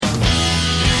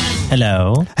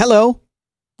Hello. Hello.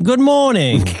 Good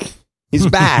morning. He's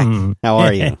back. How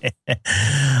are you?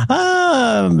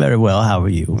 Very well. How are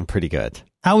you? I'm pretty good.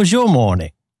 How was your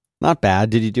morning? Not bad.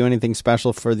 Did you do anything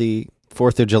special for the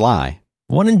 4th of July?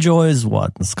 One enjoys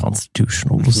one's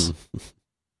constitutionals.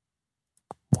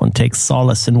 One takes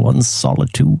solace in one's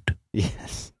solitude.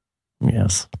 Yes.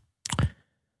 Yes.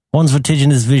 One's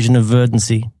vertiginous vision of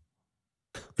verdancy.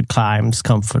 It climbs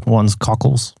comfort one's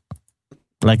cockles.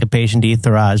 Like a patient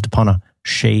etherized upon a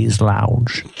chaise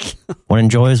lounge. One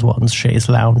enjoys one's chaise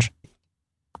lounge.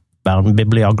 Bound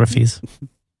bibliographies.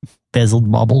 Bezeled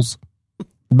baubles.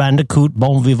 Bandicoot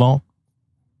bon vivant.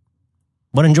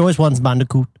 One enjoys one's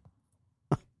bandicoot.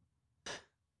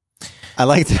 I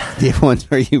like the idea of ones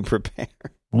where you prepare.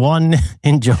 One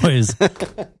enjoys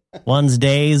one's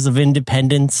days of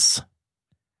independence.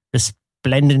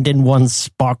 Resplendent in one's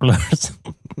sparklers.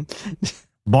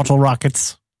 Bottle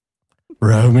rockets.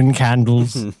 Roman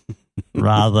candles.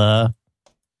 Rather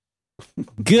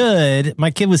good.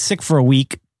 My kid was sick for a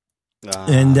week.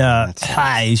 And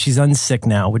she's unsick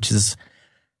now, which is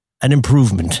an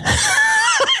improvement.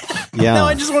 Yeah. No,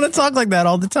 I just want to talk like that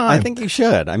all the time. I think you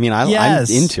should. I mean, I'm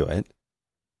into it.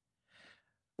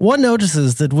 One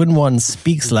notices that when one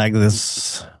speaks like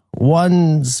this,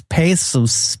 one's pace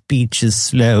of speech is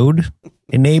slowed,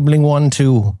 enabling one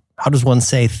to, how does one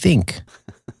say, think?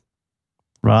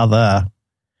 Rather,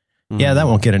 yeah, that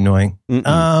won't get annoying.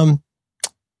 Good.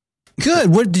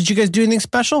 What did you guys do? Anything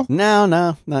special? No,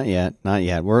 not yet. Not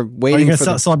yet. We're waiting. Are you going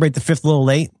to celebrate the 5th a little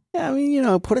late? Yeah, I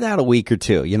mean, put it out a week or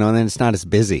two, and then it's not as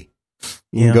busy.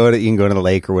 You can go to the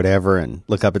lake or whatever and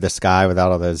look up at the sky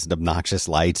without all those obnoxious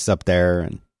lights up there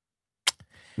and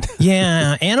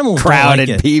animals crowded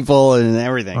like people and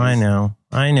everything. I know.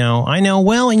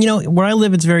 Well, and where I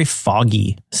live, it's very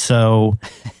foggy, so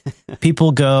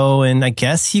people go, and I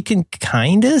guess you can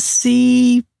kind of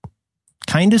see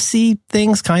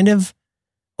things. Kind of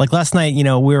like last night. We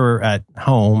were at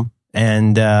home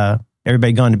and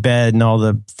everybody gone to bed, and all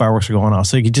the fireworks were going off,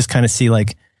 so you could just kind of see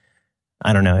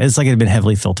I don't know. It's like it had been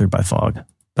heavily filtered by fog,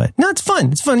 but no, it's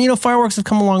fun. It's fun. Fireworks have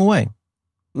come a long way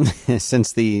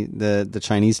since the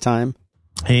Chinese time.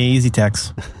 Hey, easy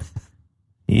Tex.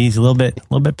 Easy, a little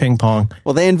bit ping pong.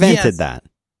 Well, they invented that.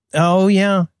 Oh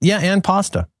yeah, and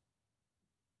pasta.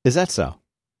 Is that so?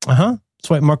 That's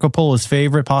why Marco Polo's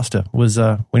favorite pasta was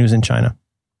when he was in China.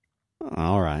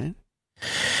 All right.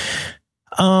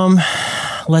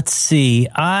 Let's see.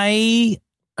 I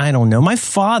don't know. My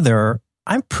father.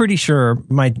 I'm pretty sure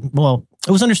it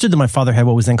was understood that my father had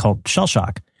what was then called shell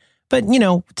shock. But,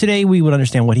 today we would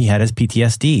understand what he had as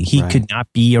PTSD. He could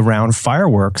not be around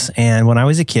fireworks. And when I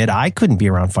was a kid, I couldn't be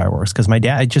around fireworks because my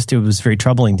dad, it was very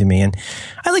troubling to me. And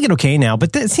I like it okay now,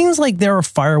 but it seems like there are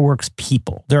fireworks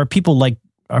people. There are people like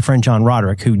our friend John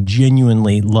Roderick who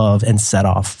genuinely love and set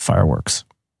off fireworks.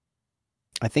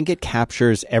 I think it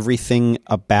captures everything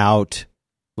about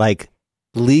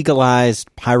legalized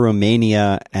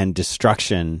pyromania and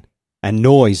destruction and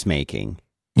noise making,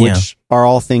 which are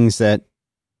all things that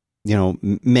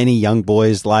many young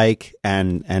boys like,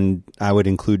 and I would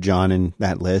include John in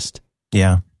that list.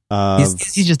 Yeah,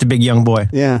 he's just a big young boy.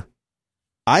 Yeah,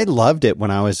 I loved it when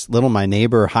I was little. My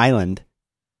neighbor Highland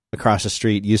across the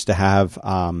street used to have.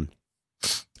 I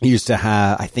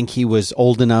think he was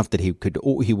old enough that he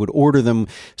would order them.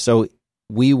 So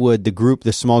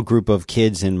the small group of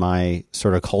kids in my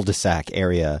sort of cul-de-sac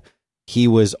area, he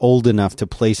was old enough to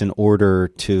place an order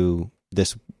to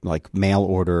this mail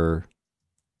order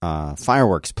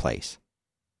fireworks place.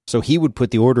 So he would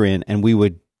put the order in and we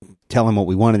would tell him what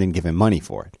we wanted and give him money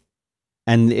for it.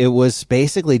 And it was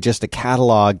basically just a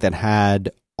catalog that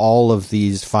had all of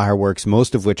these fireworks,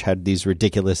 most of which had these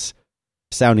ridiculous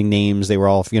sounding names. They were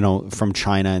all, from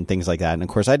China and things like that. And of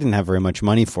course I didn't have very much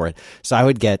money for it. So I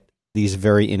would get these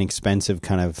very inexpensive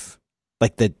kind of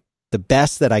the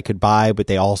best that I could buy, but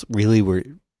they all really were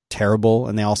terrible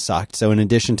and they all sucked. So in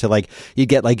addition to you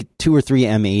get 2 or 3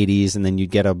 M80s and then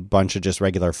you'd get a bunch of just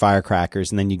regular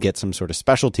firecrackers and then you get some sort of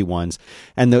specialty ones.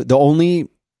 And the only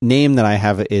name that I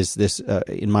have is this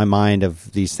in my mind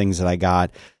of these things that I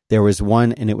got. There was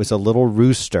one and it was a little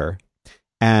rooster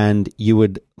and you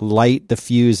would light the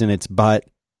fuse in its butt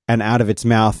and out of its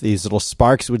mouth, these little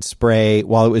sparks would spray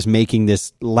while it was making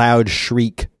this loud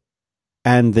shriek.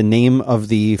 And the name of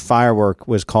the firework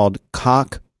was called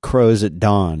Cock Crows at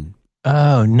Dawn.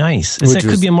 Oh, nice. That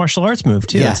could be a martial arts move,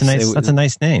 too. Yes, that's a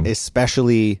nice name.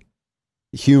 Especially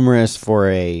humorous for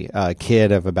a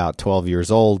kid of about 12 years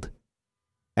old.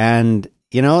 And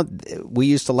we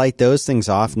used to light those things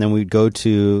off, and then we'd go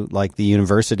to like the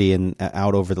university and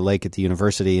out over the lake at the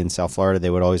university in South Florida. They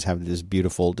would always have this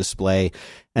beautiful display.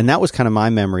 And that was kind of my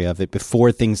memory of it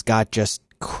before things got just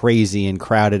crazy and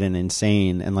crowded and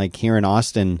insane. And like here in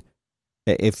Austin,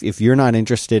 if you're not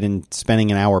interested in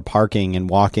spending an hour parking and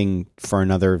walking for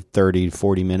another 30,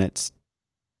 40 minutes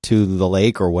to the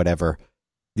lake or whatever,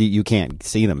 you can't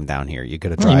see them down here. You got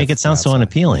to drive. You make it sound so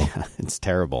unappealing. Yeah, it's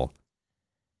terrible.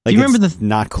 Do you remember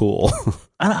not cool?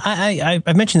 I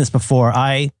mentioned this before.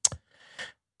 I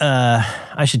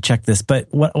should check this, but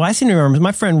what I seem to remember is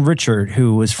my friend Richard,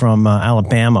 who was from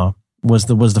Alabama, was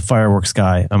the fireworks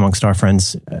guy amongst our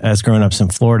friends as grown-ups in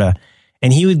Florida,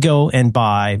 and he would go and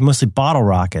buy mostly bottle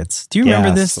rockets. Do you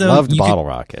remember this? Though? Loved bottle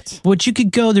rockets. What you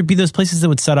could go, there'd be those places that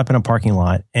would set up in a parking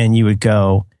lot, and you would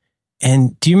go.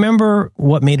 And do you remember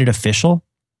what made it official?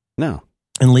 No.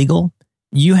 And legal?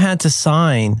 You had to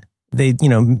sign. They,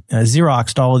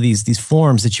 Xeroxed all of these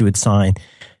forms that you would sign.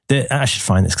 I should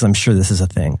find this because I'm sure this is a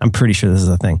thing. I'm pretty sure this is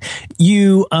a thing.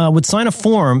 You would sign a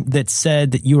form that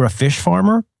said that you were a fish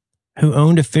farmer who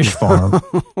owned a fish farm.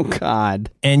 Oh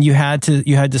God! And you had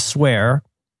to swear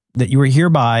that you were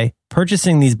hereby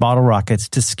purchasing these bottle rockets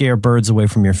to scare birds away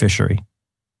from your fishery.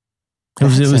 It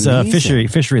was a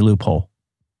fishery loophole.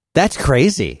 That's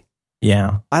crazy.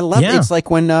 Yeah, I love it. It's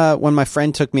like when my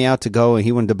friend took me out to go and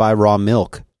he wanted to buy raw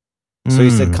milk. So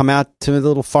he said, come out to the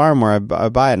little farm where I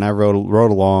buy it. And I rode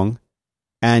along.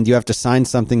 And you have to sign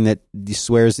something that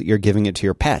swears that you're giving it to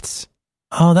your pets.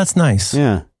 Oh, that's nice.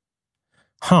 Yeah.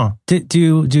 Huh.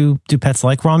 Do pets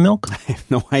like raw milk? I have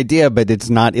no idea, but it's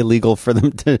not illegal for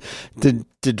them to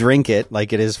drink it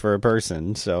like it is for a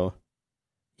person. So.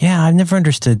 Yeah, I've never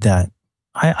understood that.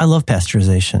 I love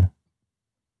pasteurization.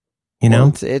 Well,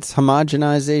 it's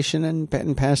homogenization and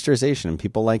pasteurization. And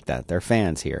people like that. They're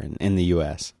fans here in the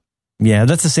U.S. Yeah,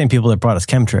 that's the same people that brought us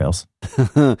chemtrails.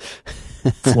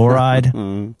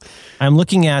 Fluoride. I'm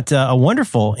looking at a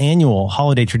wonderful annual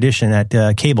holiday tradition at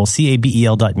Cable,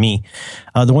 CABEL.me.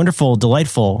 The wonderful,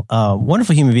 delightful,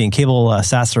 wonderful human being, Cable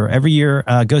Sasser, every year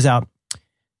goes out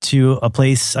to a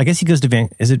place. I guess he goes to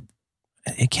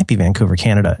it can't be Vancouver,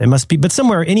 Canada. It must be, but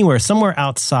somewhere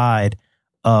outside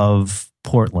of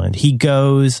Portland. He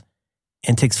goes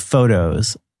and takes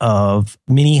photos of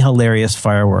mini hilarious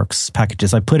fireworks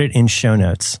packages. I put it in show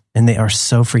notes, and they are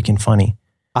so freaking funny.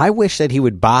 I wish that he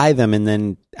would buy them and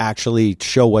then actually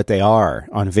show what they are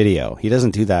on video. He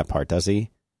doesn't do that part, does he?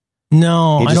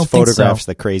 No, I don't think so. He just photographs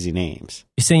the crazy names.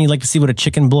 You're saying you'd like to see what a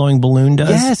chicken blowing balloon does?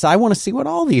 Yes, I want to see what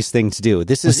all these things do.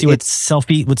 Let's see what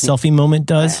selfie moment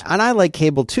does. And I like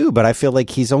Cable too, but I feel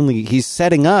like he's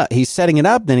setting it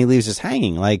up, then he leaves us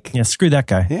hanging. Like, yeah, screw that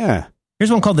guy. Yeah. Here's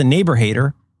one called the Neighbor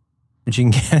Hater that you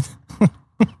can get.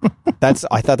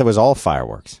 I thought that was all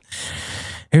fireworks.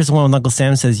 Here's the one with Uncle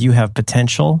Sam says you have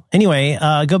potential. Anyway,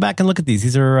 go back and look at these.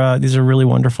 These are really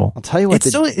wonderful. I'll tell you what.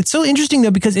 It's so interesting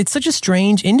though, because it's such a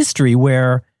strange industry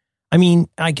where, I mean,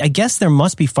 I guess there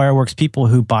must be fireworks people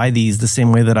who buy these the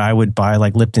same way that I would buy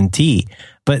like Lipton tea.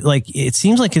 But like, it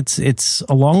seems like it's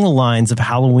along the lines of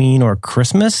Halloween or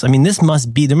Christmas. I mean, there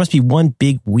must be one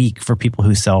big week for people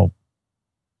who sell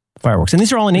fireworks, and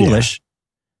these are all in English.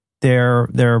 Yeah.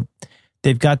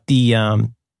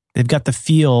 They've got the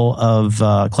feel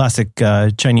of classic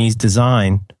Chinese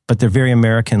design, but they're very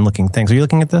American looking things. Are you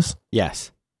looking at this?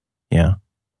 Yes. Yeah.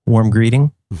 Warm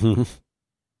greeting.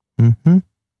 Mm-hmm.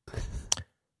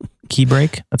 Key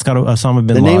break. That's got Osama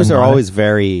bin Laden. The names are always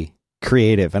very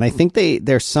creative, and I think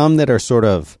there's some that are sort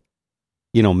of,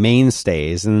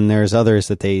 mainstays, and then there's others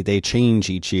that they change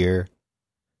each year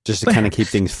just to kind of keep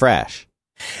things fresh.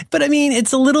 But I mean,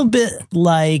 it's a little bit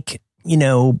like,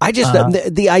 I just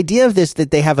the idea of this, that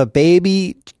they have a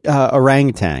baby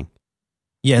orangutan.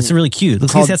 Yeah, it's really cute.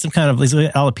 Looks like he's had some kind of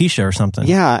alopecia or something.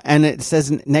 Yeah, and it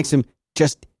says next to him,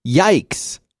 just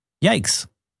yikes. Yikes.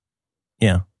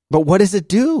 Yeah. But what does it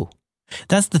do?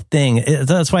 That's the thing.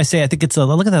 That's why I say I think it's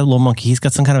look at that little monkey. He's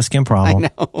got some kind of skin problem. I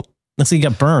know. Looks like he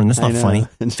got burned. That's not funny.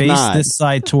 Face this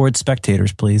side towards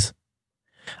spectators, please.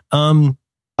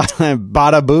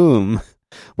 Bada Boom.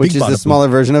 Which is the smaller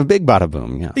version of Big Bada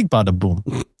Boom. Yeah. Big Bada Boom.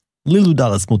 Lilu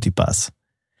Dallas Multipass.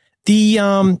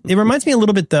 It reminds me a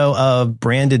little bit though of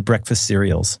branded breakfast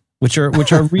cereals, which are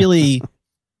really,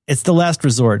 it's the last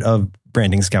resort of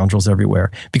branding scoundrels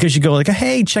everywhere, because you go like,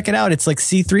 hey, check it out. It's like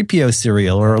C-3PO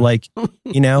cereal, or like,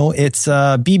 it's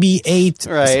BB-8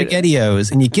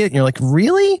 SpaghettiOs, and you're like,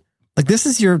 really? Like this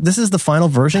is the final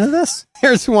version of this?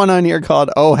 There's one on here called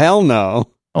Oh Hell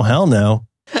No. Oh hell no.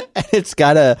 It's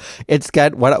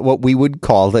got what we would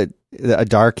call a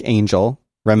dark angel,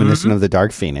 reminiscent of the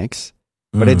Dark Phoenix,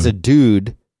 but it's a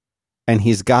dude, and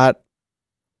he's got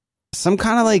some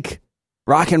kind of like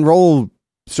rock and roll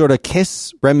sort of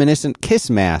reminiscent Kiss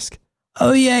mask.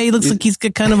 Oh yeah, he looks like he's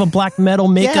got kind of a black metal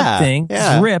makeup thing.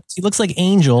 Yeah. He's ripped. He looks like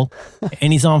Angel,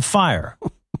 and he's on fire.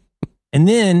 And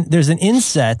then there's an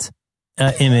inset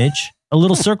image, a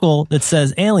little circle that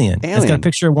says Alien. It's got a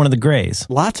picture of one of the Greys.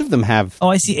 Lots of them have. Oh,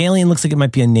 I see. Alien looks like it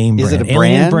might be a name brand. Is it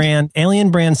a brand?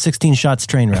 Alien brand 16 shots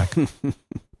train wreck.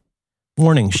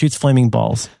 Warning, shoots flaming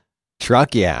balls.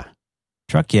 Truck, yeah.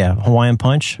 Truck, yeah. Hawaiian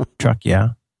Punch. Truck, yeah.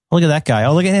 Look at that guy.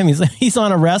 Oh, look at him. He's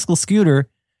on a rascal scooter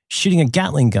shooting a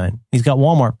Gatling gun. He's got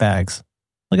Walmart bags.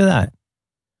 Look at that.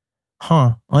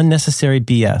 Huh. Unnecessary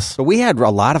BS. So we had a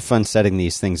lot of fun setting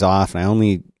these things off, and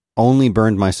I only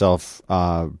burned myself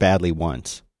badly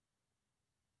once.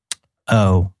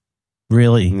 Oh,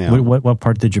 really? Yeah. What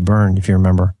part did you burn, if you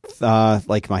remember?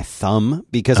 Like my thumb,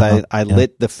 because I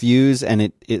lit the fuse, and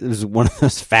it was one of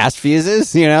those fast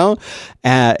fuses,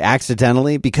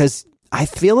 accidentally, because I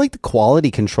feel like the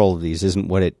quality control of these isn't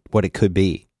what it could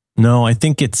be. No, I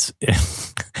think it's, I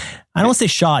don't want to say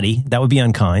shoddy. That would be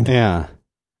unkind. Yeah.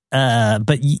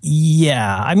 But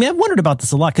yeah, I mean, I've wondered about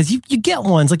this a lot, because you get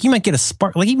ones, like you might get a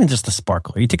spark, like even just a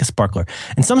sparkler. You take a sparkler,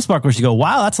 and some sparklers you go,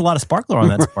 wow, that's a lot of sparkler on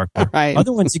that sparkler. Right.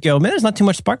 Other ones you go, man, there's not too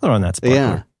much sparkler on that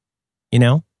sparkler.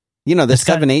 Yeah. The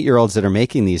 7-8-year-olds that are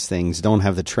making these things don't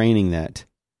have the training that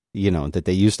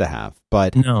they used to have.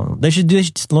 But no, they should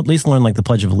at least learn like the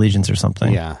Pledge of Allegiance or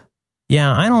something. Yeah.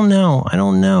 Yeah, I don't know.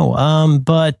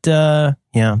 But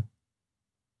yeah.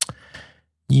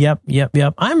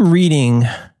 Yep. I'm reading.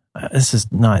 This is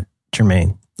not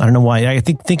germane. I don't know why. I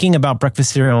think thinking about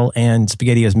breakfast cereal and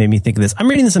SpaghettiOs made me think of this. I'm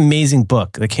reading this amazing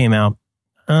book that came out,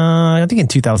 I think in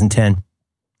 2010,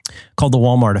 called The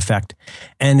Walmart Effect,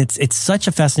 and it's such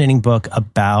a fascinating book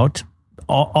about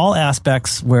all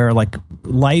aspects where like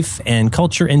life and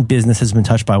culture and business has been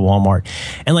touched by Walmart.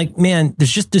 And like, man,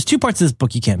 there's two parts of this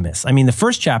book you can't miss. I mean, the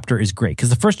first chapter is great, because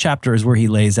the first chapter is where he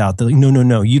lays out that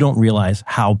no, you don't realize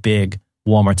how big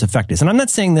Walmart's effect is. And I'm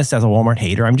not saying this as a Walmart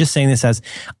hater. I'm just saying this as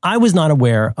I was not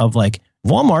aware of like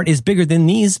Walmart is bigger than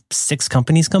these 6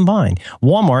 companies combined.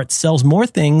 Walmart sells more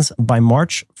things by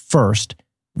March 1st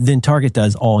than Target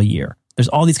does all year. There's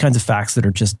all these kinds of facts that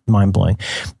are just mind blowing.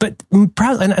 But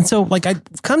and so like I've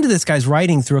come to this guy's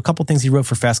writing through a couple things he wrote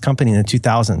for Fast Company in the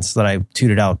 2000s that I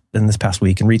tweeted out in this past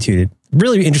week and retweeted.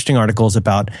 Really interesting articles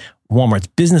about Walmart's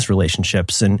business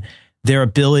relationships and their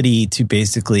ability to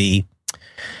basically,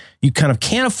 you kind of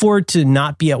can't afford to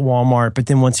not be at Walmart, but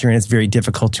then once you're in, it's very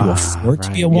difficult to afford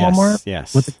to be at Walmart.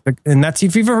 Yes. And that's,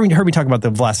 if you've ever heard me talk about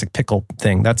the Vlasic pickle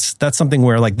thing, that's something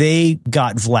where like they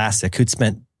got Vlasic, who'd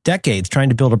spent decades trying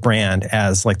to build a brand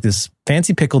as like this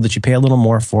fancy pickle that you pay a little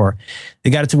more for.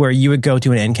 They got it to where you would go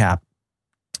to an end cap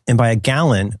and buy a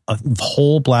gallon of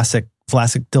whole Vlasic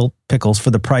dill pickles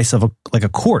for the price of a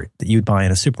quart that you'd buy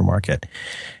in a supermarket.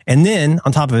 And then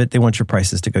on top of it, they want your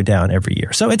prices to go down every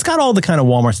year. So it's got all the kind of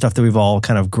Walmart stuff that we've all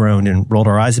kind of groaned and rolled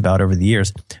our eyes about over the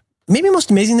years. Maybe most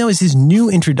amazing though is his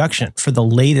new introduction for the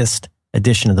latest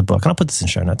edition of the book. And I'll put this in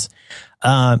show notes.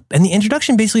 And the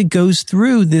introduction basically goes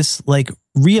through this like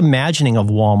reimagining of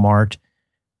Walmart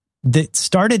that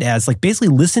started as like basically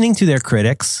listening to their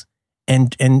critics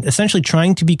and essentially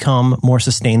trying to become more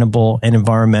sustainable and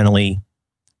environmentally,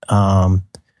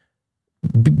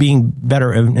 being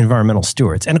better environmental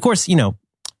stewards. And of course,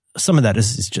 some of that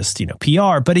is just,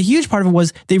 PR, but a huge part of it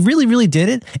was they really, really did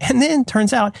it. And then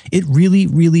turns out it really,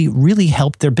 really, really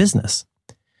helped their business.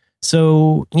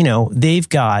 So, they've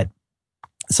got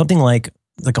something like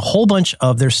a whole bunch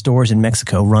of their stores in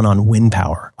Mexico run on wind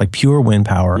power, like pure wind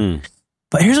power.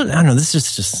 But here's what, I don't know, this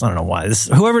is just I don't know why.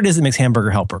 Whoever it is that makes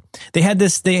Hamburger Helper,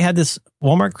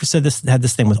 Walmart had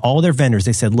this thing with all their vendors.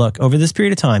 They said, look, over this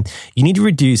period of time, you need to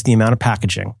reduce the amount of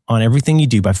packaging on everything you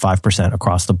do by 5%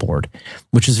 across the board,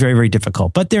 which is very, very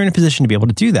difficult. But they're in a position to be able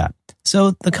to do that.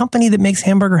 So the company that makes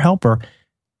Hamburger Helper,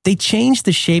 they changed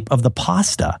the shape of the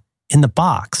pasta in the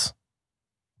box,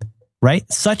 right?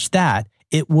 Such that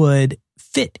it would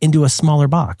fit into a smaller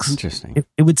box. Interesting.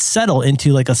 It would settle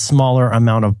into like a smaller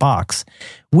amount of box,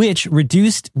 which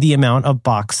reduced the amount of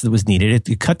box that was needed.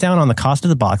 It cut down on the cost of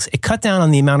the box. It cut down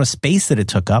on the amount of space that it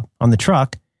took up on the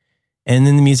truck. And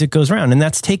then the music goes around. And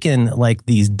that's taken like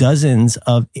these dozens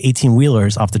of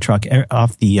 18-wheelers off the truck,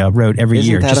 off the road every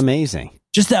year. Isn't that amazing?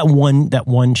 Just that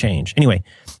one change. Anyway,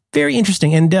 very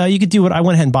interesting. And you could do what I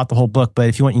went ahead and bought the whole book, but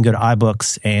if you want, you can go to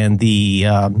iBooks, and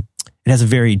it has a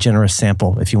very generous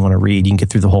sample if you want to read. You can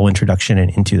get through the whole introduction and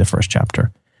into the first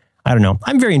chapter. I don't know.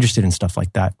 I'm very interested in stuff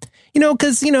like that.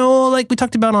 Because, like we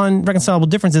talked about on Reconcilable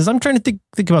Differences, I'm trying to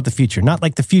think about the future. Not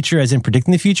like the future as in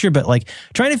predicting the future, but like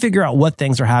trying to figure out what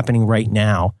things are happening right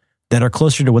now that are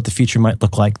closer to what the future might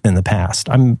look like than the past.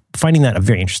 I'm finding that a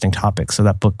very interesting topic. So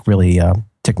that book really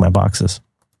ticked my boxes.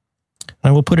 I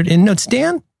will put it in notes.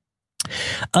 Dan,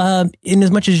 in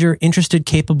as much as you're interested,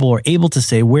 capable, or able to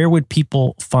say, where would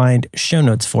people find show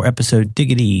notes for episode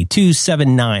Diggity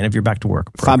 279 of your Back to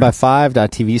Work program?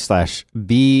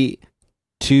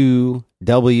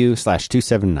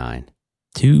 5x5.tv/B2W/279.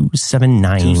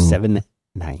 279.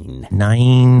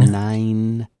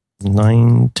 279.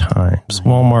 Nine times.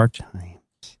 Walmart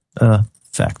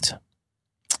effect.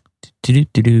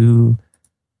 Do.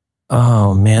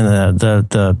 Oh man,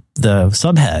 the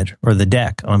subhead or the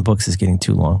deck on books is getting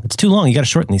too long. It's too long. You got to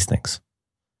shorten these things.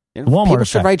 Walmart people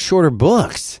should write shorter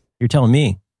books. You're telling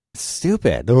me?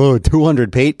 Stupid. Oh,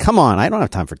 200 page. Come on, I don't have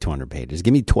time for 200 pages.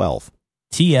 Give me 12.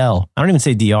 TL. I don't even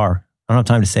say DR. I don't have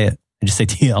time to say it. I just say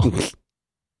TL.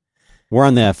 We're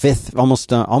on the fifth, almost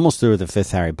through the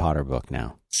fifth Harry Potter book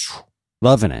now.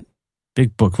 Loving it.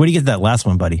 Big book. Where do you get that last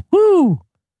one, buddy? Woo!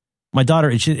 My daughter,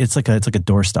 it's like a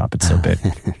doorstop. It's so big.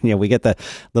 Yeah, we get the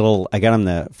little. I got him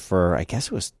I guess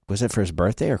was it for his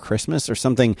birthday or Christmas or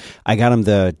something? I got him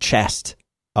the chest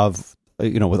of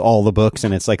with all the books,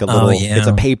 and it's like a little. It's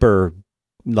a paper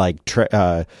like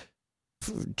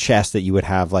chest that you would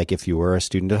have like if you were a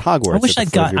student at Hogwarts. I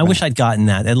wish I'd gotten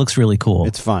that. It looks really cool.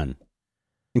 It's fun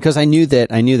because I knew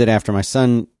that after my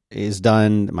son is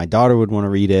done, my daughter would want to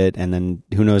read it, and then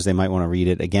who knows, they might want to read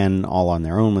it again all on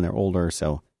their own when they're older.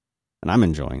 So. And I'm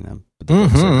enjoying them. But the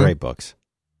books are great books.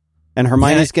 And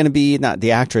Hermione's going to be,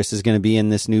 the actress is going to be in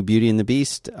this new Beauty and the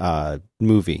Beast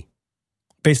movie.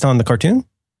 Based on the cartoon?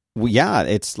 Well, yeah,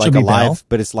 it's like a live,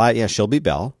 but it's live. Yeah, she'll be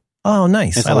Belle. Oh,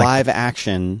 nice. It's a live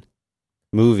action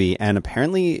movie. And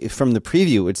apparently from the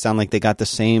preview, it would sound like they got the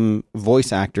same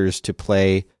voice actors to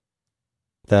play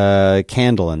the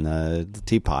candle and the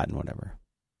teapot and whatever.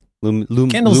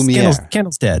 Lumiere.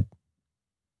 Candle's dead.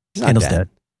 Candle's dead.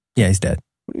 Yeah, he's dead.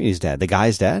 What do you mean he's dead? The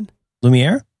guy's dead?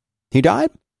 Lumiere? He died?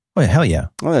 Oh, hell yeah.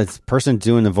 Well, the person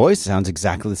doing the voice sounds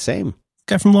exactly the same.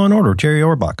 Guy from Law & Order, Jerry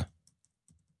Orbach.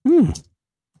 Well,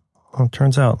 it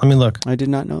turns out. Let me look. I did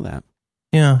not know that.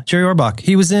 Yeah, Jerry Orbach.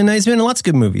 He's been in lots of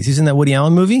good movies. He's in that Woody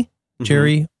Allen movie.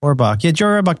 Jerry Orbach. Yeah,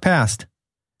 Jerry Orbach passed.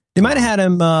 They might have had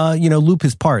him, loop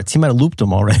his parts. He might have looped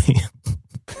them already.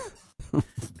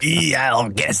 Be our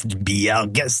guest. Yeah,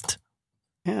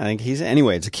 I think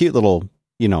anyway, it's a cute little...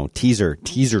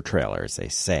 teaser trailer, as they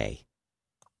say.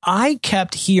 I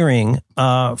kept hearing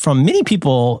from many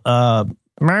people,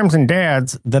 moms and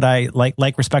dads that I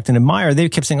like, respect, and admire. They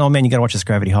kept saying, "Oh man, you got to watch this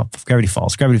Gravity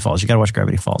Falls. You got to watch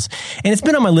Gravity Falls." And it's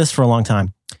been on my list for a long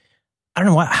time. I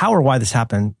don't know how or why this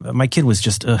happened. My kid was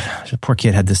poor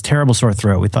kid had this terrible sore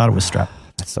throat. We thought it was strep.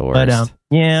 That's the worst.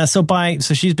 But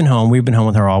so she's been home. We've been home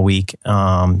with her all week.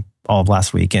 All of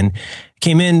last week, and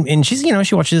came in, and she's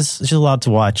allowed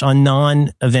to watch on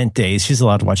non-event days. She's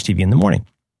allowed to watch TV in the morning,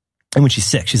 and when she's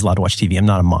sick, she's allowed to watch TV. I'm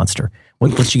not a monster.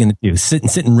 What's she going to do?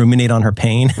 Sit and ruminate on her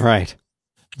pain? Right.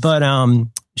 But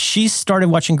she started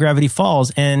watching Gravity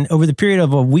Falls, and over the period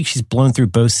of a week, she's blown through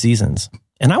both seasons.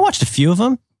 And I watched a few of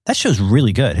them. That show's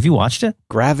really good. Have you watched it?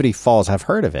 Gravity Falls. I've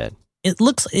heard of it. It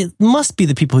must be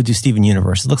the people who do Steven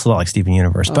Universe. It looks a lot like Steven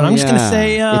Universe, but I'm just going to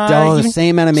say, the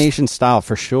same animation style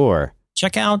for sure.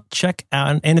 Check out,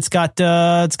 and it's got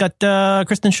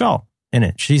Kristen Shaw in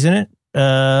it. She's in it.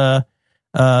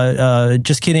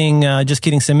 Just kidding.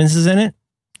 Simmons is in it.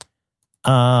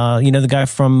 The guy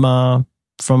from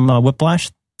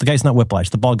Whiplash. The guy's not Whiplash.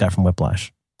 The bald guy from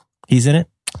Whiplash. He's in it.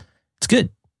 It's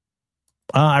good.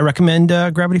 I recommend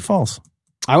Gravity Falls.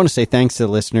 I want to say thanks to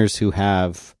the listeners who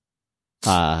have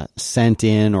sent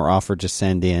in or offered to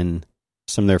send in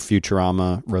some of their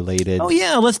Futurama related. Oh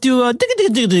yeah, let's do a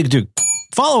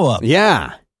follow up.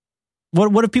 Yeah.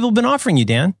 What have people been offering you,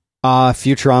 Dan?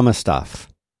 Futurama stuff.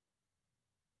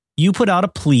 You put out a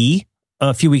plea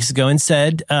a few weeks ago and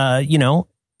said,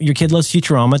 your kid loves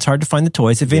Futurama. It's hard to find the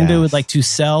toys. If anybody would like to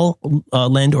sell,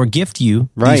 lend, or gift you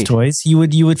these toys, you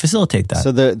would facilitate that.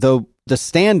 So the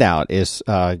standout is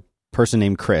a person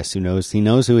named Chris who knows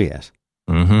who he is.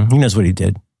 Mm-hmm. He knows what he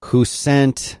did. Who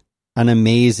sent an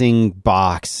amazing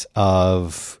box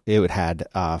of, it had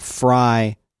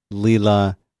Fry,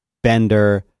 Leela,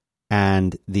 Bender,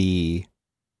 and the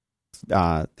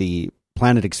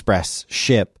Planet Express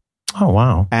ship. Oh,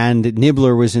 wow. And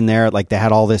Nibbler was in there. Like, they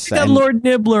had all this. Lord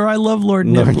Nibbler. I love Lord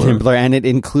Nibbler. And it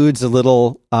includes a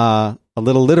little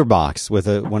litter box with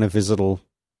one of his little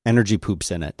energy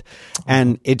poops in it.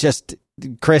 And it just,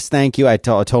 Chris, thank you. I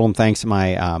told him thanks.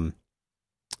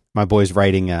 My boy's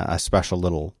writing a special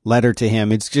little letter to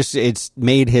him. It's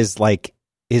made his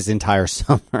his entire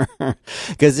summer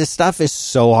because this stuff is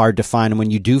so hard to find. And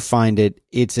when you do find it,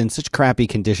 it's in such crappy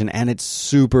condition and it's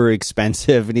super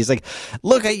expensive. And he's like,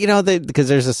 look, because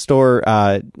there's a store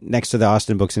next to the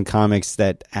Austin Books and Comics,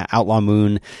 that Outlaw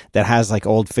Moon, that has like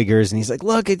old figures. And he's like,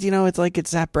 look, it's like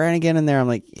it's Zap Brannigan in there. I'm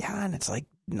like, yeah, and it's like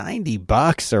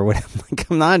 $90 or whatever.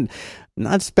 Like, I'm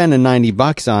not spending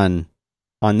 $90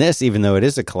 on this, even though it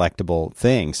is a collectible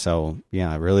thing. So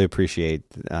yeah, I really appreciate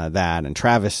that. And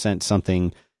Travis sent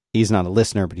something. He's not a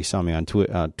listener, but he saw me on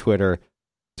Twitter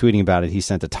tweeting about it. He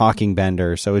sent a talking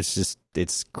bender. So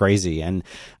it's crazy. And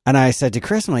I said to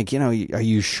Chris, I'm like, are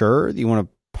you sure you want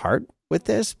to part with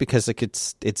this? Because like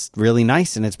it's really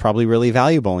nice and it's probably really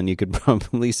valuable and you could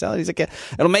probably sell it. He's like,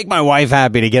 it'll make my wife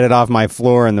happy to get it off my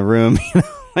floor in the room.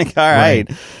 Like, all right.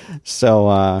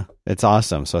 So it's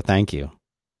awesome. So thank you.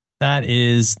 That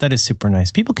is super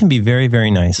nice. People can be very, very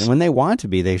nice. And when they want to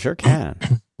be, they sure can.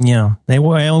 Yeah, I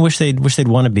wish they'd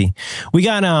want to be. We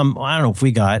got I don't know if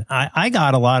we got. I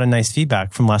got a lot of nice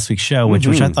feedback from last week's show, which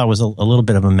I thought was a little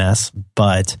bit of a mess,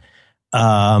 but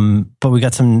we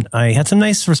got some. I had some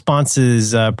nice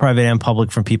responses, private and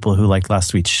public, from people who liked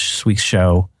last week's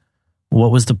show.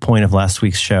 What was the point of last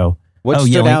week's show? What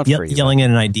stood out for you? Yelling at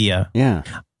an idea. Yeah.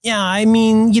 Yeah, I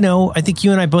mean, I think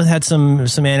you and I both had some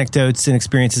anecdotes and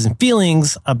experiences and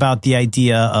feelings about the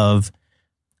idea of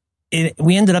it.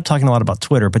 We ended up talking a lot about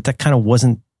Twitter, but that kind of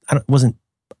wasn't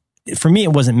for me.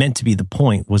 It wasn't meant to be the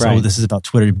point. Was right. Oh, this is about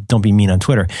Twitter. Don't be mean on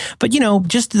Twitter. But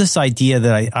just this idea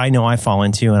that I know I fall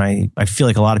into, and I feel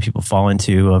like a lot of people fall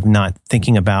into, of not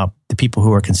thinking about the people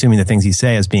who are consuming the things you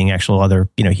say as being actual other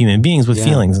human beings with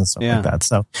feelings and stuff like that.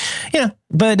 So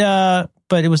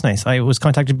but it was nice. I was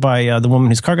contacted by the woman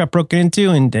whose car got broken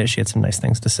into, and she had some nice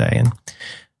things to say, and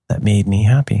that made me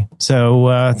happy.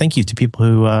 So thank you to people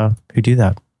who do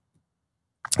that.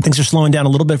 Things are slowing down a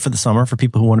little bit for the summer for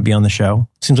people who want to be on the show.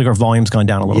 Seems like our volume's gone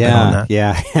down a little bit on that.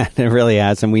 Yeah, it really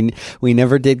has. And we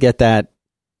never did get that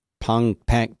pung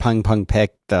peck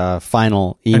the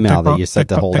final email that you said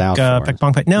to hold out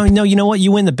for. No, you know what?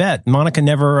 You win the bet. Monica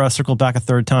never circled back a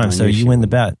third time, so you win the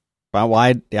bet. Well,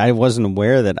 I wasn't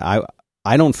aware that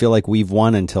I don't feel like we've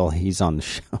won until he's on the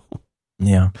show.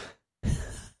 Yeah.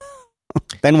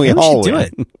 Then we all do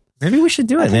it. Maybe we should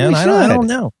do it, man. I don't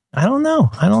know. I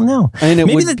mean,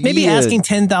 maybe asking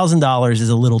 $10,000 is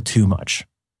a little too much,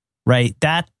 right?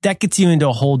 That gets you into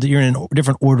you're in a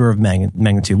different order of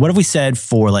magnitude. What if we said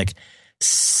for like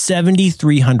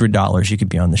 $7,300 you could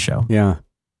be on the show? Yeah.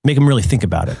 Make them really think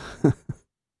about it.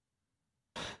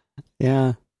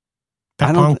 Yeah.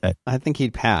 I think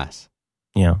he'd pass.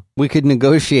 Yeah. We could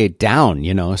negotiate down,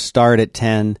 start at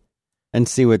 10 and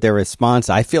see what their response.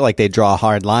 I feel like they draw a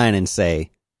hard line and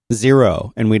say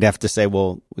 0, and we'd have to say,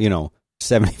 well,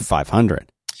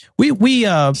 7,500. We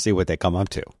see what they come up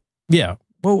to. Yeah.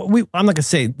 Well, I'm not going to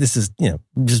say this is,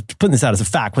 just putting this out as a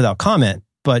fact without comment,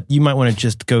 but you might want to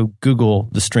just go Google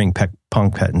the string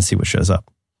punk pet and see what shows up.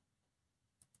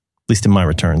 At least in my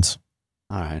returns.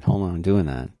 All right, hold on, I'm doing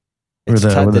that.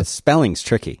 The spelling's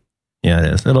tricky. Yeah,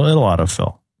 it is. It'll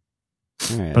autofill.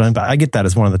 Right. But I get that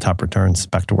as one of the top returns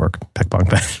back to work. Peck punk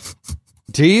pet.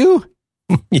 Do you?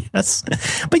 Yes.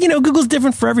 But Google's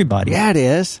different for everybody. Yeah, it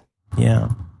is. Yeah.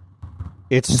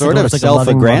 It's sort of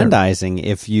self-aggrandizing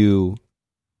if you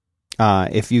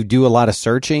do a lot of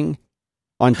searching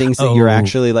on things that you're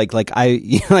actually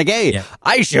hey,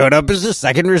 I showed up as the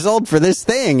second result for this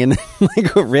thing, and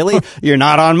like, really, you're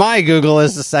not on my Google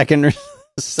as the second result.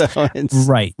 So it's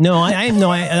right. No, I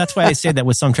that's why I say that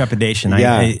with some trepidation.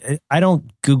 I don't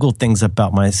Google things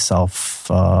about myself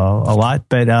a lot,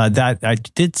 but that I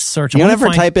did search. You don't ever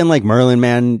type in like Merlin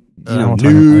Man,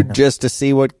 nude, just to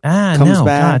see what comes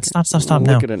back. God, stop.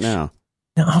 Look at it now.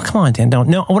 No, oh, come on, Dan. Don't.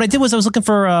 No, what I did was I was looking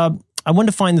for. I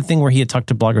wanted to find the thing where he had talked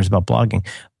to bloggers about blogging.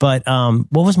 But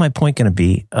what was my point going to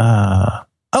be?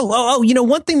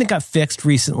 One thing that got fixed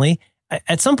recently.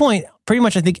 At some point, pretty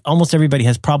much, I think almost everybody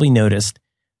has probably noticed.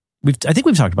 I think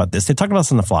we've talked about this. They talked about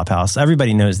this on the Flophouse.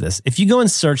 Everybody knows this. If you go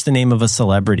and search the name of a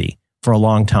celebrity for a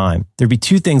long time, there'd be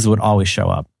two things that would always show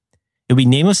up. It would be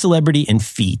name of celebrity and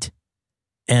feet,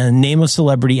 and name of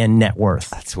celebrity and net worth.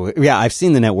 That's weird. Yeah, I've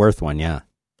seen the net worth one. Yeah.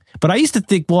 But I used to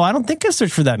think, well, I don't think I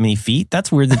searched for that many feet.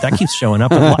 That's weird that keeps showing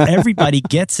up. Everybody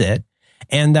gets it.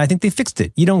 And I think they fixed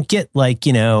it. You don't get like,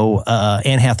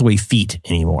 Anne Hathaway feet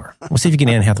anymore. We'll see if you get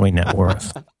Anne Hathaway net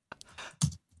worth.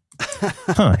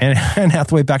 Huh. Anne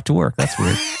Hathaway back to work. That's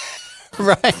weird.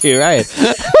 Right.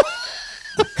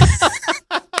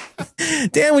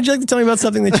 Dan, would you like to tell me about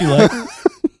something that you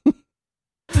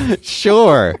like?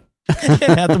 Sure.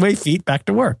 Anne Hathaway feet back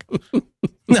to work.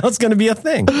 Now it's going to be a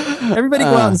thing. Everybody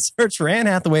go out and search for Anne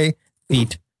Hathaway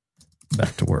feet.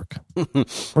 back to work. We're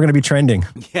going to be trending.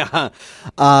 Yeah.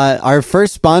 Our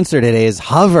first sponsor today is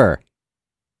Hover.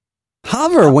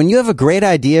 Hover, when you have a great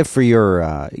idea for your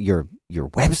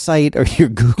website or your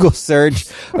Google search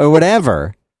or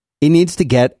whatever, it needs to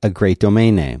get a great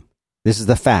domain name. This is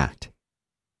the fact.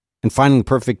 And finding the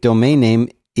perfect domain name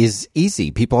is easy.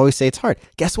 People always say it's hard.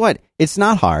 Guess what? It's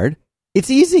not hard.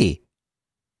 It's easy.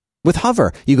 With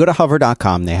Hover, you go to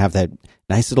hover.com. They have that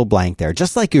nice little blank there,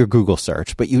 just like your Google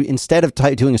search. But you, instead of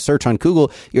doing a search on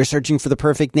Google, you're searching for the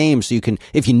perfect name. So you can,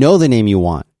 if you know the name you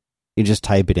want, you just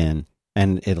type it in.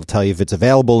 And it'll tell you if it's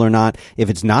available or not. If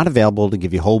it's not available, to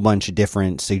give you a whole bunch of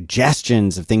different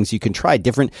suggestions of things you can try,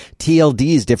 different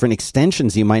TLDs, different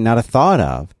extensions you might not have thought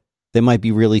of that might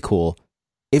be really cool.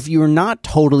 If you're not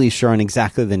totally sure on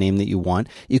exactly the name that you want,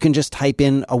 you can just type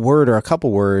in a word or a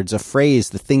couple words, a phrase,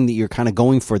 the thing that you're kind of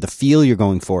going for, the feel you're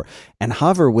going for, and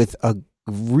Hover with a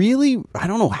really, I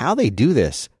don't know how they do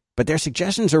this, but their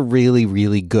suggestions are really,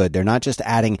 really good. They're not just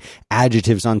adding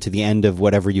adjectives onto the end of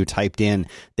whatever you typed in.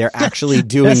 They're actually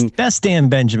doing... Best Dan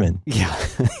Benjamin. Yeah,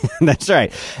 that's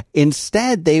right.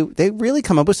 Instead, they really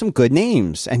come up with some good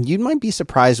names, and you might be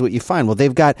surprised what you find. Well,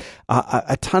 they've got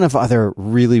a ton of other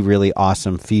really, really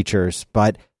awesome features,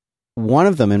 but one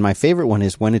of them, and my favorite one,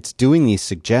 is when it's doing these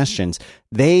suggestions,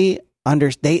 there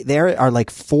are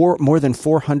like more than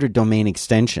 400 domain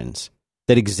extensions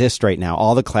that exist right now,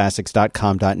 all the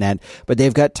classics.com.net, but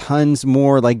they've got tons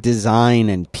more like design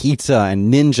and pizza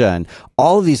and ninja and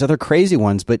all of these other crazy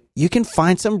ones, but you can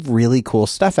find some really cool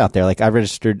stuff out there. Like I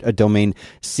registered a domain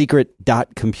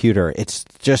secret.computer. It's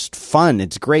just fun.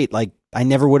 It's great. Like I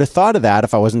never would have thought of that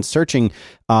if I wasn't searching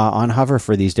on Hover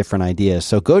for these different ideas.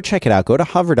 So go check it out. Go to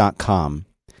hover.com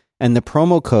and the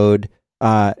promo code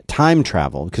time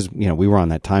travel, because we were on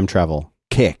that time travel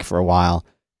kick for a while.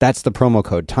 That's the promo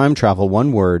code, time travel,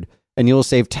 one word, and you'll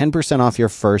save 10% off your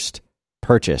first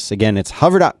purchase. Again, it's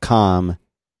hover.com.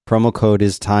 Promo code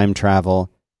is time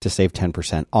travel to save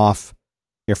 10% off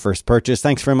your first purchase.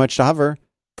 Thanks very much to Hover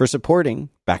for supporting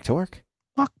Back to Work.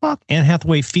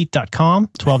 AnneHathawayFeet.com,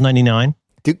 $12.99.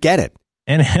 Dude, get it.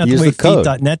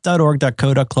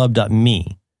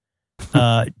 AnneHathawayFeet.net.org.co.club.me.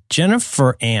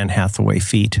 Jennifer Ann Hathaway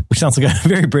Feet, which sounds like a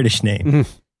very British name. Mm-hmm.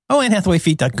 Oh,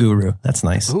 AnneHathawayFeet.guru. That's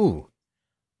nice. Ooh.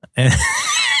 And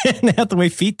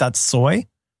AnneHathawayFeet.soy.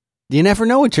 You never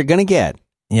know what you're going to get.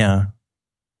 Yeah.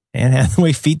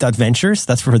 AnneHathawayFeet.ventures.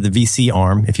 That's for the VC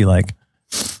arm, if you like.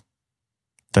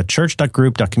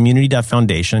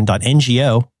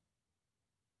 .church.group.community.foundation.ngo.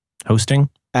 Hosting.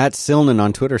 At Silnan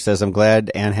on Twitter says, I'm glad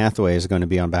Anne Hathaway is going to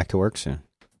be on Back to Work soon.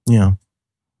 Yeah.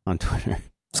 On Twitter.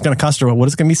 It's going to cost her, what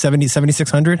is it going to be,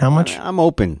 7,600? How much? I'm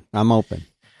open.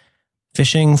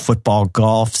 Fishing, football,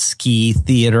 golf, ski,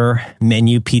 theater,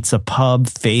 menu, pizza, pub,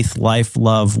 faith, life,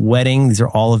 love, wedding. These are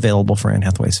all available for Anne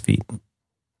Hathaway's Feet.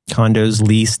 Condos,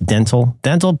 lease, dental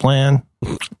plan,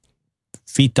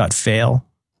 feet.fail.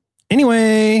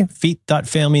 Anyway,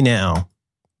 feet.fail me now.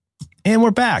 And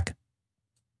we're back.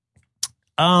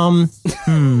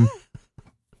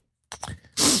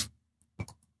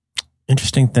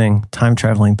 Interesting thing. Time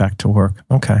traveling back to work.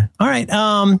 Okay. All right.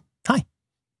 Hi.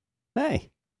 Hey.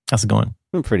 How's it going?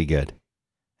 I'm pretty good.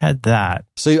 Had that.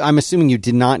 So I'm assuming you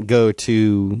did not go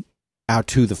out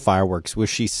to the fireworks. Was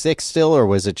she sick still, or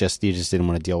was it just you just didn't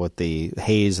want to deal with the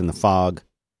haze and the fog?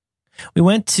 We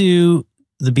went to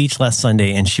the beach last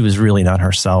Sunday, and she was really not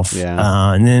herself.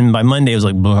 Yeah. And then by Monday, it was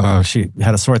like, she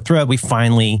had a sore throat. We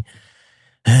finally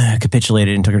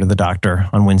capitulated and took her to the doctor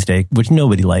on Wednesday, which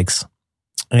nobody likes.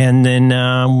 And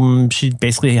then she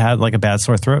basically had like a bad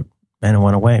sore throat. And it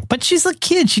went away. But she's a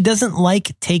kid. She doesn't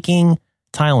like taking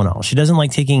Tylenol. She doesn't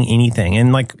like taking anything.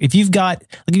 And like, if you've got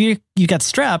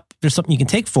strep, there's something you can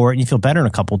take for it and you feel better in a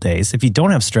couple of days. If you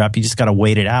don't have strep, you just got to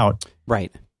wait it out.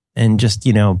 Right. And just,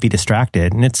 be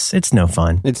distracted. And it's no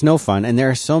fun. It's no fun. And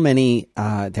there are so many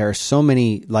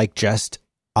like just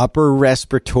upper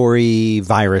respiratory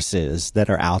viruses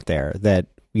that are out there that,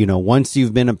 once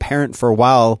you've been a parent for a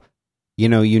while,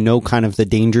 you know kind of the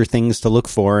danger things to look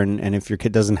for. And if your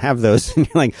kid doesn't have those, you're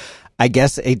like, I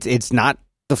guess it's not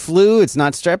the flu, it's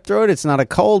not strep throat, it's not a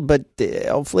cold, but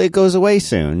hopefully it goes away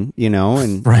soon,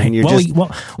 and right. And you're while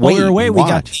we were away, we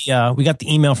got the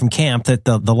email from camp that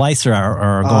the lice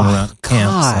are going around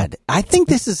camp. God, so. I think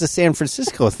this is a San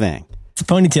Francisco thing. It's a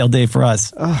ponytail day for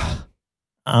us.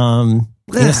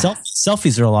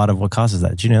 Selfies are a lot of what causes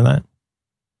that. Did you know that?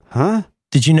 Huh?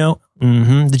 Did you know?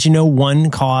 Mm-hmm. Did you know one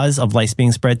cause of lice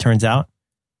being spread turns out?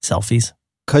 Selfies.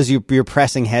 Because you're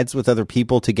pressing heads with other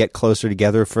people to get closer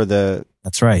together for the...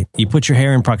 That's right. You put your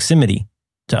hair in proximity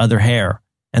to other hair,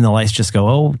 and the lice just go,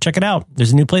 oh, check it out.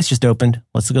 There's a new place just opened.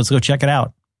 Let's go check it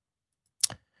out.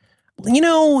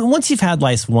 once you've had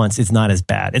lice once, it's not as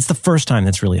bad. It's the first time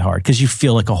that's really hard because you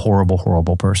feel like a horrible,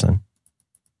 horrible person.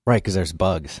 Right, because there's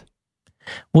bugs.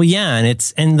 Well, yeah,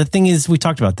 and the thing is, we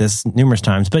talked about this numerous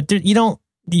times, but you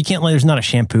can't. There's not a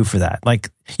shampoo for that. Like,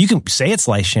 you can say it's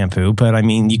lice shampoo, but I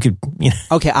mean, you could.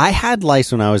 Okay, I had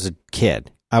lice when I was a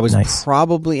kid. I was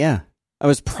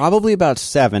probably about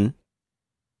 7.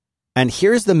 And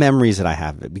here's the memories that I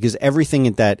have of it, because everything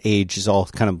at that age is all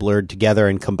kind of blurred together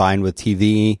and combined with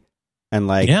TV. And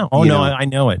like, yeah. Oh, no, I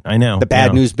know it. I know. The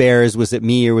Bad News Bears, was it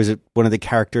me or was it one of the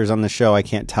characters on the show? I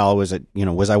can't tell. Was it,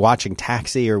 was I watching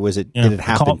Taxi or was it, did it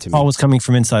happen to me? Call was coming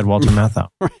from inside Walter Matthau.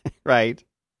 Right.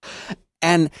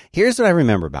 And here's what I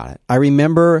remember about it. I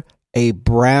remember a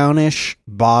brownish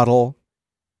bottle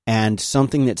and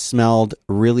something that smelled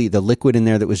really, the liquid in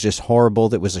there that was just horrible,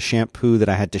 that was a shampoo that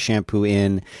I had to shampoo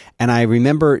in. And I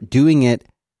remember doing it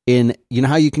in,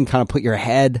 how you can kind of put your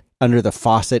head under the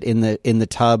faucet in the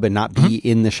tub and not be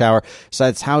in the shower.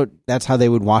 So that's how they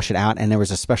would wash it out. And there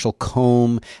was a special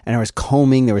comb, and there was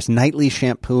combing, there was nightly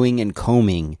shampooing and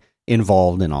combing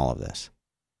involved in all of this.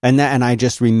 And I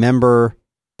just remember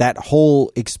that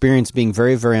whole experience being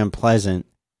very, very unpleasant.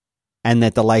 And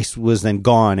that the lice was then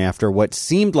gone after what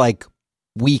seemed like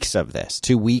weeks of this.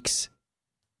 2 weeks.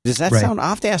 Does that sound? I'll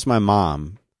have to ask my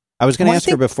mom. I was going to ask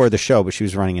her before the show, but she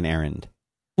was running an errand.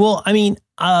 Well, I mean,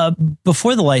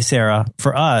 before the lice era,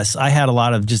 for us, I had a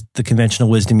lot of just the conventional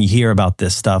wisdom you hear about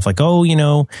this stuff. Like,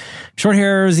 short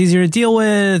hair is easier to deal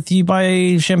with. You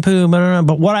buy shampoo, blah, blah,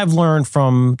 blah. But what I've learned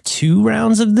from 2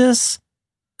 rounds of this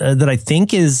that I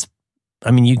think is, I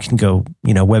mean, you can go,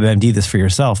 WebMD this for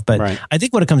yourself, but right. I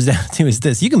think what it comes down to is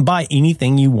this. You can buy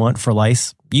anything you want for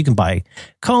lice. You can buy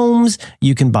combs,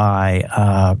 you can buy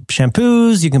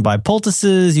shampoos, you can buy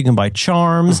poultices, you can buy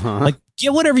charms. Like,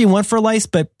 get whatever you want for lice,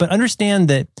 but understand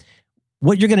that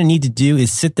what you're going to need to do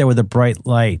is sit there with a bright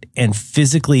light and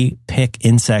physically pick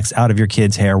insects out of your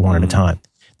kid's hair one at a time.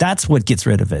 That's what gets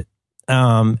rid of it.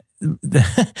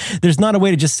 There's not a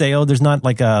way to just say, there's not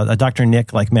like a Dr.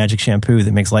 Nick like magic shampoo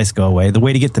that makes lice go away. The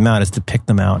way to get them out is to pick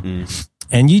them out.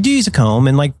 And you do use a comb,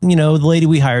 and the lady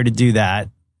we hired to do that,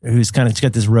 who's kind of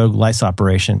got this rogue lice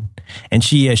operation, and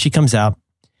she comes out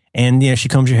and she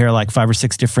combs your hair like 5 or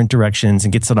 6 different directions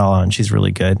and gets it all on. She's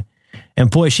really good.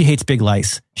 And boy, she hates big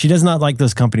lice. She does not like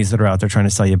those companies that are out there trying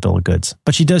to sell you a bill of goods.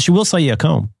 But she will sell you a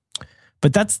comb.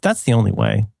 But that's the only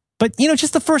way. But,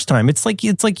 just the first time, it's like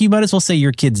you might as well say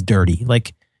your kid's dirty.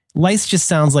 Like, lice just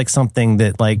sounds like something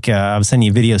that, I was sending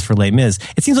you videos for Les Mis.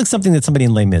 It seems like something that somebody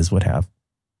in Les Mis would have.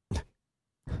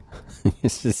 It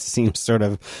just seems sort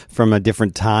of from a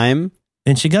different time.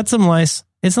 And she got some lice.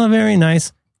 It's not very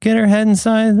nice. Get her head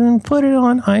inside and put it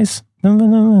on ice.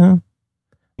 I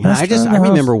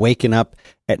remember waking up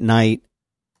at night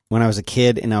when I was a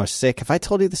kid and I was sick. Have I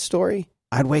told you the story?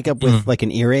 I'd wake up with like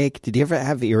an earache. Did you ever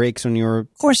have earaches when you were?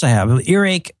 Of course I have.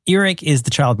 Earache is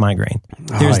the child migraine.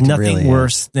 There's nothing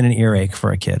worse than an earache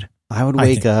for a kid. I would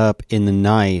wake up in the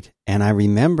night, and I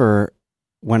remember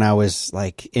when I was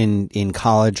like in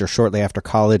college or shortly after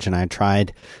college, and I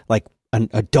tried like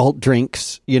adult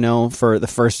drinks, for the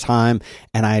first time,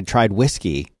 and I had tried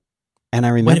whiskey, and I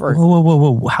remember.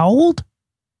 Whoa! How old?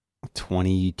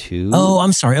 22. Oh,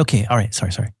 I'm sorry. Okay. All right. Sorry.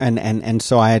 And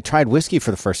so I had tried whiskey for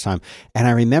the first time, and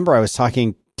I remember I was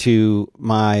talking to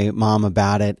my mom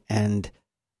about it, and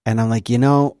I'm like,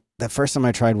 the first time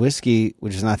I tried whiskey,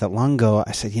 which is not that long ago,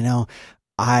 I said,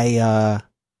 I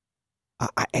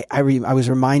was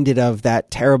reminded of that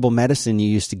terrible medicine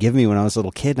you used to give me when I was a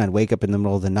little kid, and I'd wake up in the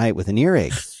middle of the night with an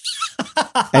earache.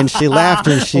 And she laughed,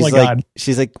 and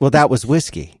she's like, well, that was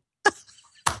whiskey.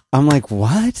 I'm like,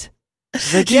 what?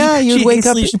 She's like, yeah, you'd wake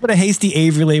up. You should put a hasty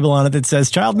Avery label on it that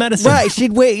says child medicine. Right.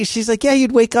 She's like, yeah,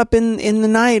 you'd wake up in the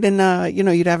night and,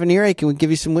 you'd have an earache and we'd give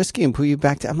you some whiskey and put you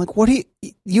back to. I'm like,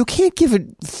 you can't give a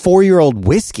 4-year-old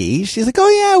whiskey. She's like, oh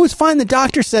yeah, it was fine. The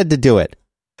doctor said to do it.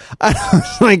 I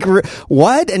was like,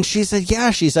 what? And she said,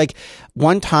 yeah, she's like,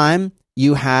 one time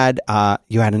you had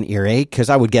an earache, because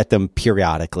I would get them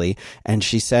periodically. And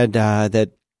she said,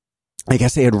 that I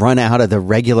guess they had run out of the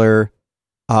regular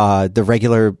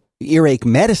earache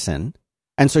medicine,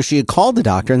 and so she had called the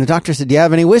doctor, and the doctor said, do you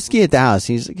have any whiskey at the house?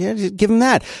 He's like, yeah, just give him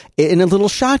that in a little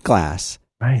shot glass.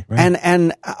 Right.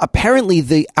 And apparently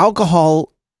the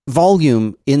alcohol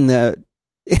volume in the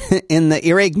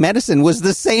earache medicine was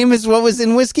the same as what was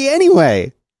in whiskey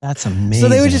anyway. That's amazing. So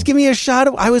they would just give me a shot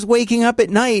I was waking up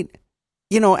at night,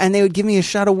 and they would give me a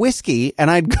shot of whiskey, and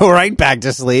I'd go right back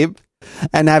to sleep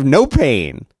and have no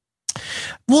pain.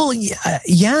 Well,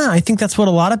 yeah, I think that's what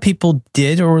a lot of people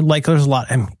did, or like there's a lot.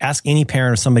 Ask any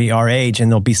parent or somebody our age, and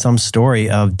there'll be some story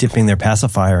of dipping their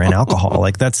pacifier in alcohol.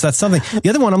 Like that's something. The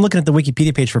other one, I'm looking at the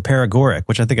Wikipedia page for paregoric,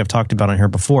 which I think I've talked about on here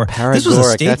before. This was a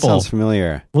staple. That sounds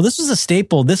familiar. Well, this was a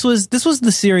staple. This was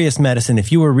the serious medicine.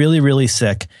 If you were really, really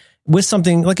sick with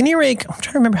something like an earache, I'm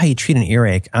trying to remember how you treat an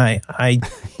earache. I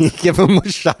You give them a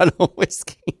shot of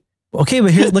whiskey. Okay,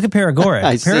 but look at paregoric.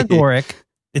 Paregoric.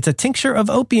 It's a tincture of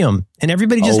opium, and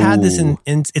everybody just had this, and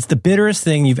it's the bitterest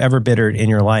thing you've ever bittered in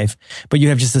your life. But you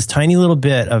have just this tiny little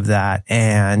bit of that,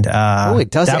 and it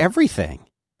does everything.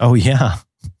 Oh yeah,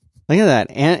 look at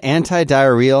that,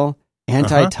 anti-diarrheal,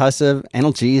 antitussive,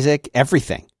 analgesic,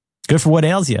 everything. Good for what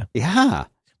ails you. Yeah.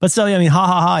 But so, I mean,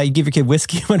 you give your kid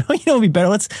whiskey, but it'd be better.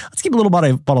 Let's keep a little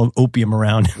bottle of opium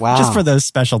around, just for those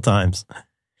special times.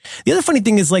 The other funny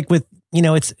thing is, like with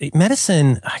it's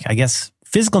medicine, I guess.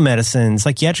 Physical medicine,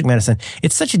 psychiatric medicine,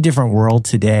 it's such a different world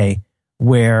today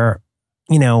where,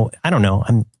 I don't know,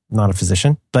 I'm not a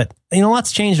physician, but, a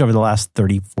lot's changed over the last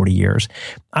 30, 40 years.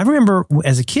 I remember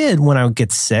as a kid when I would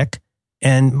get sick,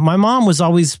 and my mom was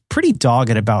always pretty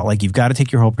dogged about, like, you've got to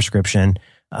take your whole prescription,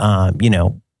 but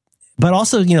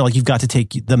also, like, you've got to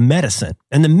take the medicine.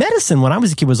 And the medicine when I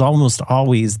was a kid was almost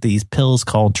always these pills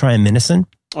called triamcinolone.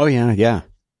 Oh, yeah, yeah.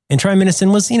 And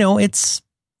triamcinolone was,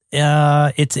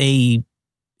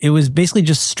 it was basically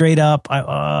just straight up. It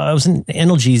was an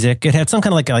analgesic. It had some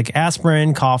kind of like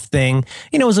aspirin, cough thing.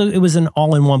 It was an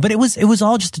all in one, but it was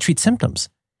all just to treat symptoms,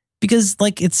 because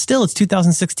like it's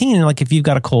 2016, and like if you've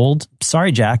got a cold,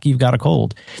 sorry Jack, you've got a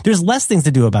cold. There's less things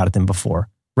to do about it than before,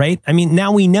 right? I mean,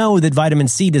 now we know that vitamin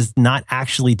C does not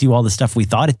actually do all the stuff we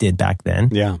thought it did back then.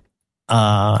 Yeah.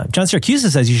 John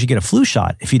Siracusa says you should get a flu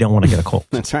shot if you don't want to get a cold.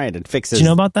 That's right. It fixes. Do you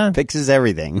know about that? Fixes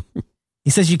everything. He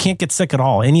says you can't get sick at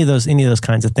all. Any of those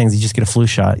kinds of things. You just get a flu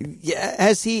shot. Yeah.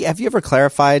 Have you ever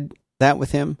clarified that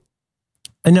with him?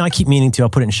 No, I keep meaning to. I'll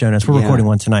put it in show notes. We're recording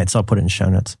one tonight, so I'll put it in show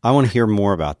notes. I want to hear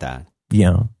more about that.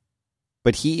 Yeah.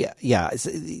 But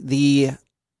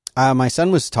my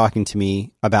son was talking to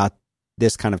me about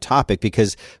this kind of topic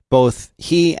because both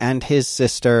he and his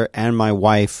sister and my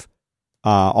wife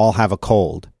all have a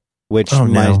cold. Which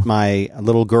my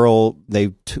little girl,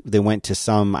 they went to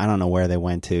some, I don't know where they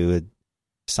went to, a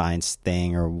science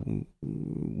thing or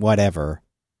whatever,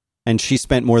 and she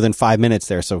spent more than 5 minutes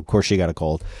there, so of course she got a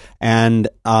cold, and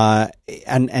so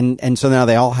now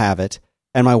they all have it.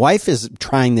 And my wife is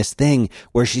trying this thing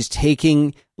where she's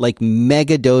taking like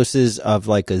mega doses of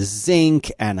like a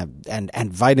zinc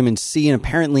and vitamin C, and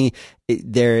apparently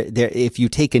if you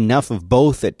take enough of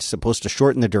both, it's supposed to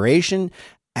shorten the duration.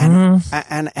 And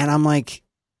I'm like,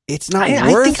 it's not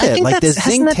worth it. Like the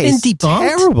zinc tastes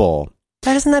terrible.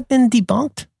 Hasn't that been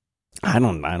debunked? I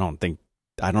don't know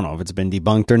if it's been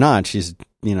debunked or not. She's,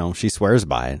 she swears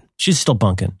by it. She's still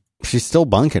bunking. She's still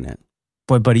bunking it.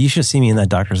 Boy, buddy, you should see me in that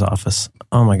doctor's office.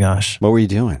 Oh my gosh. What were you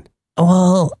doing?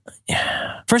 Well,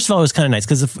 first of all, it was kind of nice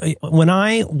because when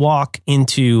I walk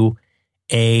into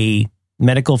a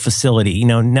medical facility,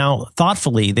 now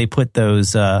thoughtfully they put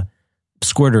those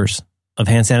squirters of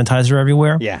hand sanitizer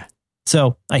everywhere. Yeah.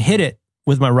 So I hit it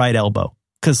with my right elbow,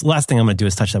 because last thing I'm going to do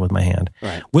is touch that with my hand.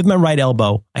 Right. With my right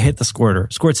elbow, I hit the squirter.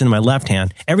 Squirts into my left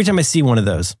hand. Every time I see one of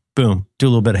those, boom, do a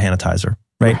little bit of sanitizer.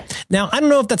 Right. Now, I don't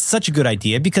know if that's such a good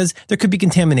idea because there could be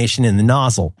contamination in the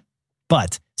nozzle,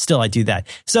 but still I do that.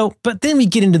 So, but then we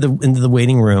get into the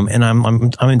waiting room, and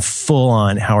I'm in full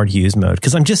on Howard Hughes mode,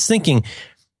 because I'm just thinking,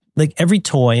 like, every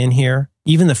toy in here,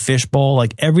 even the fishbowl,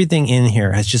 like everything in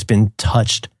here has just been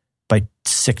touched by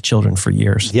sick children for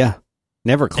years. Yeah.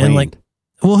 Never cleaned. And like,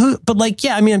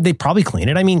 they probably clean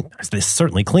it. I mean, they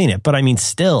certainly clean it, but I mean,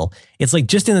 still, it's like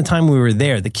just in the time we were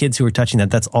there, the kids who were touching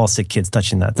that's all sick kids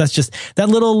touching that. That's just that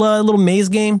little maze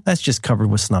game. That's just covered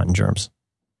with snot and germs.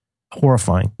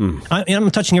 Horrifying.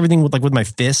 I'm touching everything with my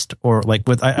fist, or like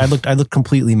I looked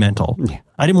completely mental. Yeah.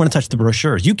 I didn't want to touch the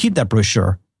brochures. You keep that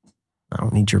brochure. I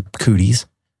don't need your cooties.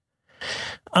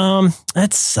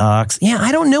 That sucks. Yeah.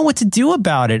 I don't know what to do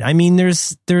about it. I mean,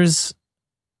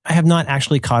 I have not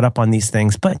actually caught up on these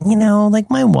things, but like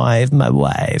my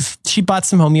wife, she bought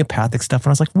some homeopathic stuff, and I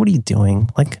was like, what are you doing?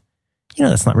 Like,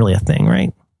 that's not really a thing,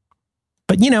 right?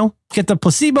 But you get the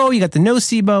placebo, you got the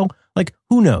nocebo, like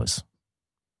who knows?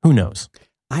 Who knows?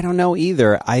 I don't know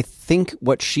either. I think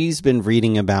what she's been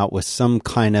reading about was some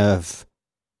kind of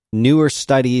newer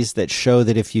studies that show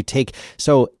that if you take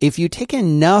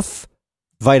enough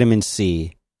vitamin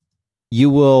C,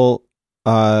 you'll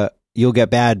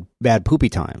get bad poopy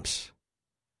times.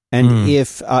 And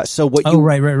if so, what? Oh,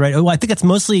 right. Oh, I think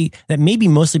that may be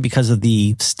mostly because of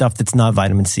the stuff that's not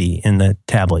vitamin C in the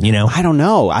tablet. You know, I don't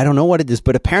know what it is,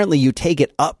 but apparently you take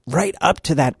it right up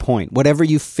to that point. Whatever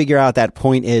you figure out that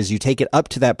point is, you take it up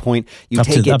to that point. Up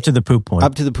to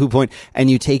the poop point, and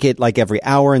you take it like every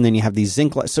hour, and then you have these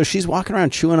zinc. So she's walking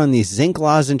around chewing on these zinc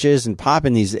lozenges and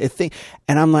popping these things,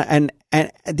 and I'm like, and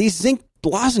these zinc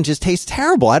lozenges taste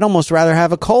terrible. I'd almost rather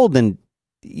have a cold than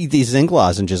eat these zinc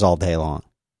lozenges all day long.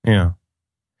 Yeah.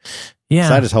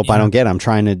 So I just hope I don't get it. I'm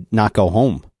trying to not go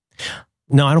home.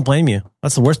 No, I don't blame you.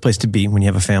 That's the worst place to be when you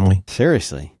have a family.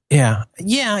 Seriously. Yeah.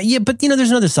 But there's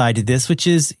another side to this, which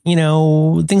is,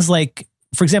 things like,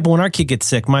 for example, when our kid gets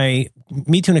sick, me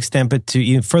to an extent, but to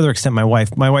even further extent, my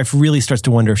wife really starts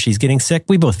to wonder if she's getting sick.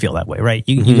 We both feel that way, right?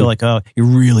 You feel like, oh, you're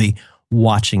really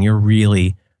watching, you're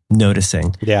really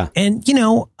noticing. Yeah. And,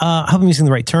 I hope I'm using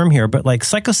the right term here, but like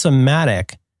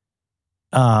psychosomatic,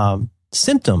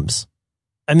 symptoms.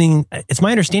 I mean, it's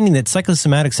my understanding that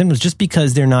psychosomatic symptoms, just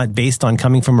because they're not based on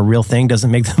coming from a real thing, doesn't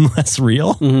make them less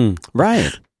real. Mm-hmm.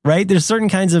 Right. There's certain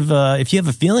kinds of, if you have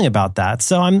a feeling about that.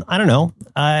 So I don't know.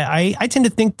 I tend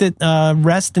to think that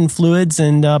rest and fluids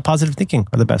and positive thinking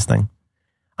are the best thing.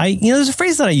 There's a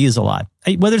phrase that I use a lot.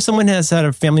 Whether someone has had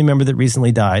a family member that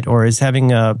recently died or is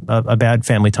having a bad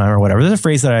family time or whatever, there's a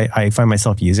phrase that I find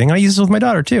myself using. I use this with my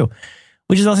daughter too,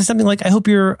 which is also something like, I hope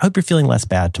you're feeling less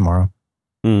bad tomorrow.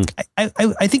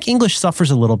 I think English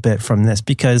suffers a little bit from this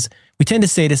because we tend to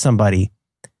say to somebody,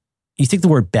 you take the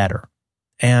word better,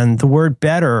 and the word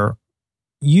better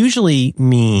usually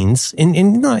means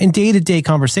in day-to-day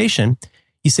conversation,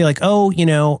 you say like, oh,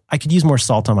 I could use more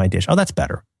salt on my dish. Oh, that's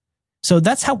better. So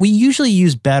that's how we usually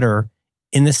use better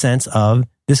in the sense of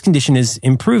this condition is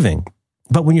improving.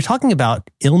 But when you're talking about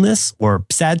illness or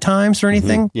sad times or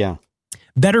anything,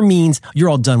 better means you're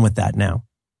all done with that now.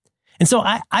 And so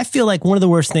I feel like one of the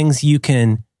worst things you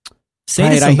can say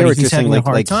to somebody who's having a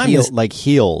hard time is like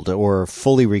healed or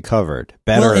fully recovered.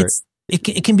 Better. Well,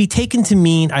 it can be taken to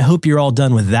mean, I hope you're all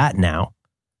done with that now.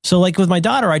 So like with my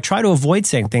daughter, I try to avoid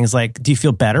saying things like, do you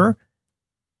feel better?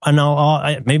 And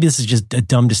maybe this is just a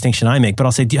dumb distinction I make, but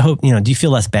I'll say, do you feel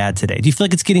less bad today? Do you feel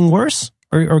like it's getting worse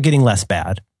or getting less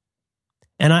bad?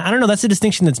 And I don't know, that's a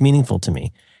distinction that's meaningful to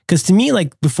me. Because to me,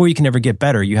 like, before you can ever get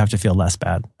better, you have to feel less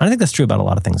bad. I think that's true about a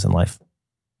lot of things in life.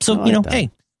 So, hey,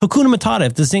 Hakuna Matata,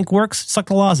 if the zinc works, suck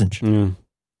the lozenge. I'm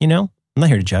not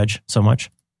here to judge so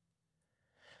much.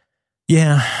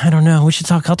 Yeah, I don't know.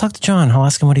 I'll talk to John. I'll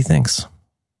ask him what he thinks.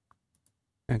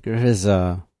 Get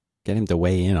him to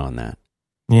weigh in on that.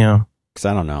 Yeah. Because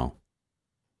I don't know.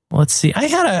 Let's see. I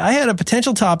had a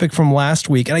potential topic from last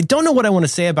week, and I don't know what I want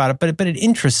to say about it, but it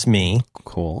interests me.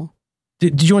 Cool.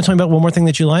 Did you want to tell me about one more thing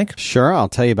that you like? Sure. I'll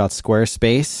tell you about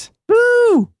Squarespace.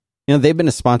 Woo! They've been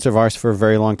a sponsor of ours for a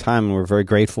very long time, and we're very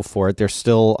grateful for it. They're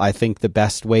still, I think, the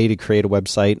best way to create a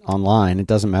website online. It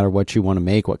doesn't matter what you want to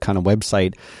make, what kind of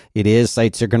website it is.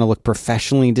 Sites are going to look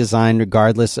professionally designed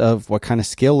regardless of what kind of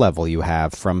skill level you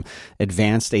have, from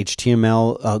advanced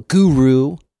HTML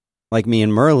guru like me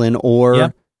and Merlin,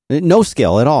 or no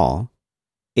skill at all.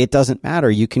 It doesn't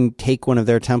matter. You can take one of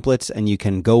their templates and you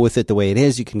can go with it the way it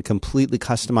is. You can completely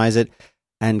customize it.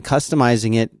 And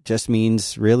customizing it just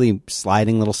means really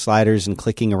sliding little sliders and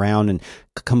clicking around and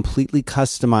completely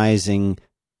customizing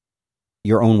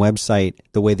your own website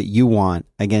the way that you want.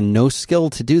 Again, no skill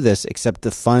to do this except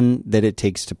the fun that it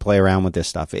takes to play around with this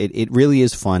stuff. It really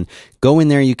is fun. Go in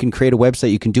there. You can create a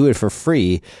website. You can do it for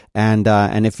free. And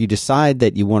if you decide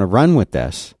that you want to run with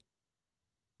this,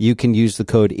 you can use the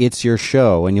code It's Your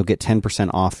Show and you'll get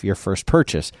 10% off your first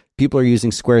purchase. People are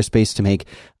using Squarespace to make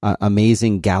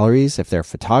amazing galleries. If they're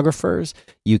photographers,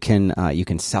 you can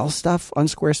sell stuff on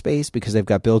Squarespace because they've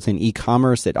got built-in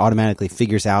e-commerce that automatically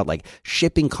figures out like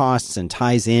shipping costs and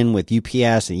ties in with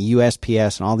UPS and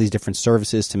USPS and all these different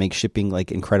services to make shipping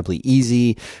like incredibly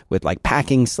easy with like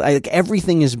packing. Like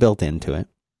everything is built into it.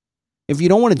 If you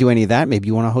don't want to do any of that, maybe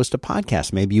you want to host a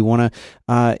podcast. Maybe you want to,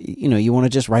 you want to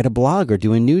just write a blog or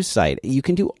do a news site. You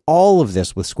can do all of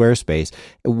this with Squarespace.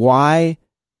 Why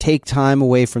take time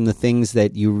away from the things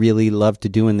that you really love to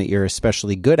do and that you're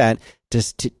especially good at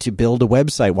just to build a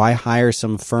website? Why hire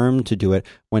some firm to do it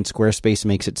when Squarespace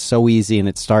makes it so easy, and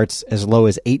it starts as low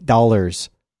as $8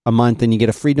 a month, and you get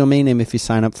a free domain name if you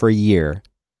sign up for a year.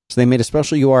 So they made a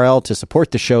special URL to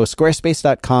support the show,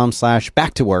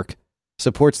 squarespace.com/back-to-work.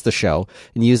 Supports the show,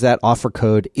 and use that offer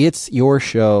code It's Your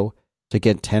Show to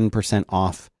get 10%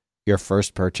 off your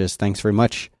first purchase. Thanks very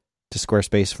much to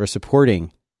Squarespace for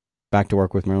supporting Back to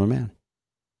Work with Merlin Mann.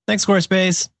 Thanks,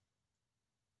 Squarespace.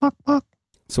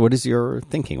 So what is your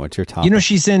thinking? What's your topic?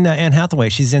 She's in Anne Hathaway.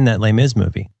 She's in that Les Mis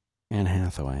movie. Anne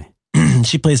Hathaway.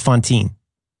 She plays Fantine.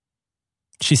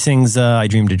 She sings I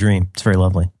Dreamed a Dream. It's very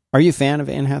lovely. Are you a fan of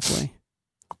Anne Hathaway?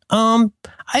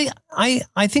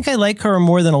 I think I like her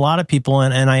more than a lot of people,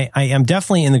 and I am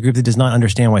definitely in the group that does not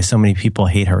understand why so many people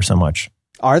hate her so much.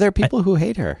 Are there people who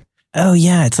hate her? Oh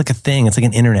yeah, it's like a thing. It's like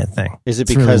an internet thing. Is it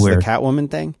It's really because weird. the Catwoman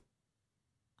thing?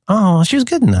 Oh, she was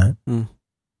good in that. Hmm.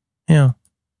 Yeah,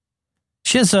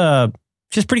 she has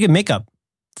pretty good makeup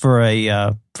for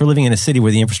living in a city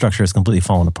where the infrastructure is completely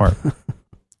falling apart.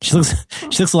 She looks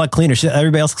a lot cleaner.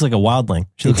 Everybody else looks like a wildling.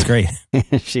 She looks great.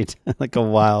 She's like a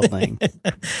wildling.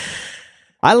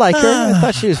 I like her. I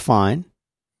thought she was fine.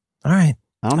 All right,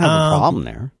 I don't have a problem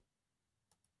there.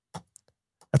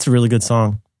 that's a really good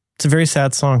song. It's a very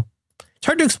sad song. It's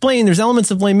hard to explain. There's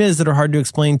elements of Les Mis that are hard to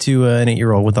explain to an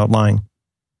 8-year-old without lying.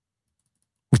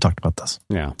 We've talked about this.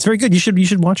 Yeah, It's very good. You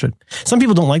should watch it. Some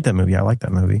people don't like that movie. I like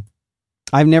that movie.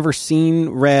 I've never seen,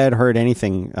 read, heard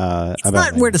anything It's about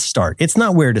not it. where to start. It's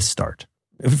not where to start.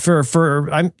 I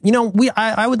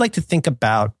would like to think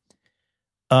about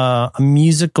a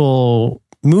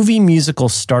movie musical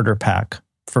starter pack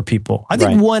for people. I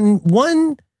think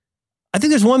Right. I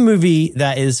think there's one movie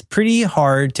that is pretty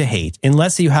hard to hate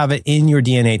unless you have it in your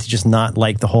DNA to just not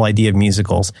like the whole idea of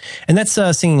musicals. And that's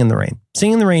Singing in the Rain.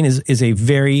 Singing in the Rain is a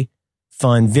very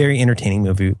fun, very entertaining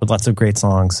movie with lots of great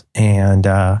songs. And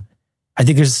I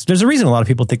think there's a reason a lot of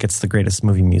people think it's the greatest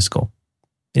movie musical.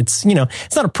 It's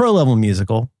it's not a pro level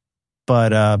musical,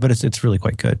 but it's really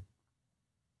quite good.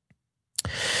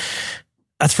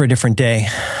 That's for a different day.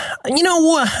 I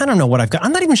don't know what I've got.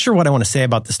 I'm not even sure what I want to say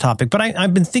about this topic, but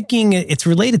I've been thinking it's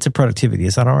related to productivity.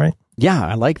 Is that all right? Yeah,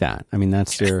 I like that. I mean,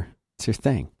 it's your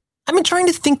thing. I've been trying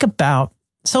to think about.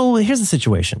 So here's the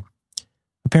situation.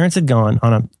 My parents had gone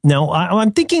on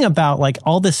I'm thinking about like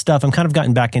all this stuff. I'm kind of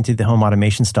gotten back into the home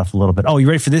automation stuff a little bit. Oh, you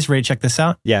ready for this? Ready to check this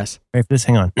out? Yes. Ready for this?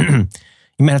 Hang on.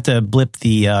 You might have to blip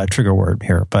the trigger word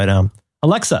here, but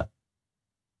Alexa,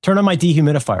 turn on my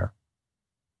dehumidifier.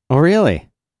 Oh, really?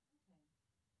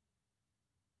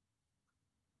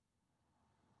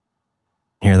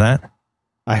 Hear that?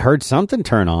 I heard something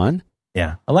turn on.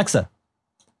 Yeah. Alexa,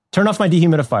 turn off my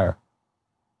dehumidifier.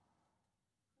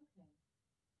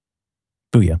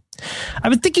 Booyah.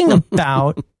 I've been thinking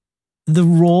about the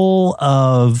role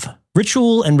of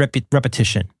ritual and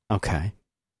repetition. Okay.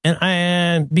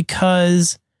 And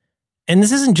because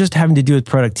this isn't just having to do with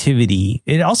productivity.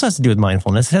 It also has to do with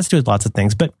mindfulness. It has to do with lots of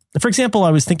things. But for example,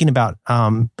 I was thinking about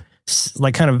on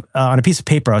a piece of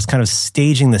paper, I was kind of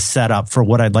staging the setup for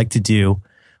what I'd like to do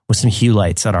with some hue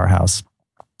lights at our house.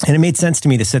 And it made sense to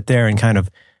me to sit there and kind of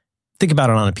think about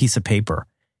it on a piece of paper.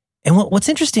 And what's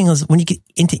interesting is when you get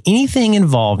into anything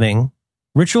involving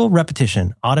ritual,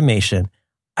 repetition, automation,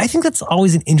 I think that's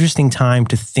always an interesting time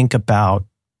to think about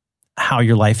how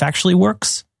your life actually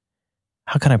works.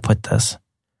 How can I put this?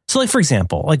 So like, for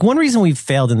example, like one reason we've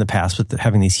failed in the past with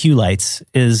having these hue lights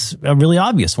is a really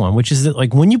obvious one, which is that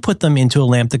like when you put them into a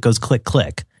lamp that goes click,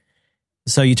 click,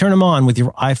 so you turn them on with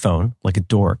your iPhone like a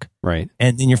dork, Right.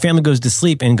 and then your family goes to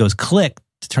sleep and goes click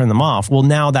to turn them off. Well,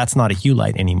 now that's not a hue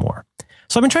light anymore.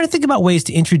 So I've been trying to think about ways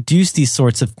to introduce these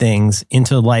sorts of things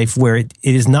into life where it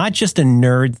is not just a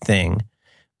nerd thing,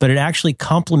 but it actually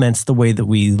complements the way that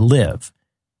we live.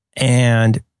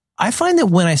 And I find that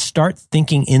when I start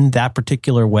thinking in that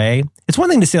particular way, it's one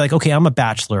thing to say like, okay, I'm a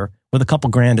bachelor with a couple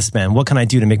grand to spend. What can I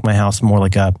do to make my house more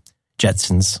like a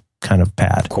Jetsons kind of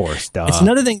pad? Of course. Duh. It's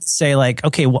another thing to say like,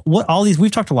 okay, what all these,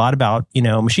 we've talked a lot about,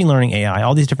 machine learning, AI,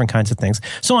 all these different kinds of things.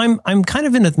 So I'm kind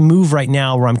of in a move right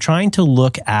now where I'm trying to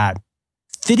look at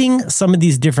fitting some of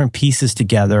these different pieces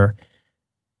together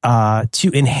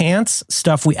to enhance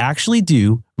stuff we actually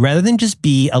do rather than just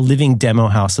be a living demo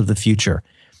house of the future.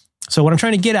 So what I'm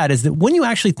trying to get at is that when you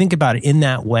actually think about it in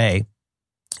that way,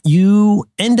 you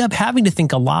end up having to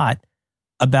think a lot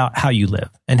about how you live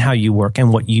and how you work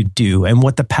and what you do and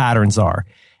what the patterns are,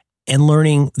 and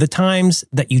learning the times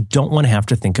that you don't want to have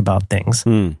to think about things,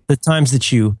 the times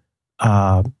that you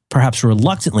perhaps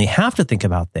reluctantly have to think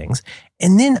about things.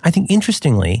 And then I think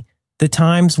interestingly, the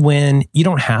times when you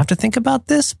don't have to think about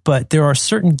this, but there are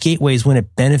certain gateways when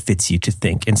it benefits you to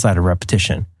think inside of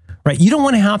repetition, right? You don't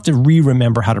want to have to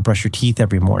remember how to brush your teeth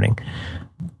every morning,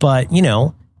 but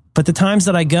the times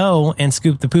that I go and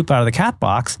scoop the poop out of the cat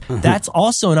box, that's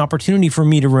also an opportunity for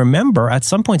me to remember at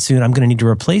some point soon, I'm going to need to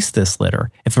replace this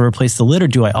litter. If I replace the litter,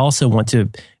 do I also want to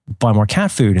buy more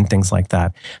cat food and things like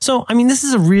that? So, I mean, this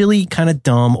is a really kind of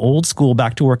dumb, old school,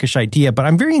 back to workish idea, but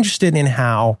I'm very interested in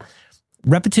how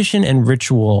repetition and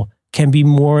ritual can be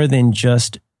more than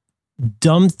just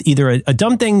either a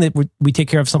dumb thing that we take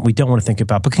care of, something we don't want to think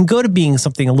about, but can go to being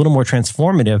something a little more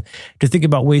transformative to think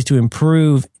about ways to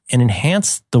improve and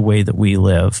enhance the way that we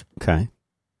live Okay.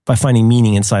 by finding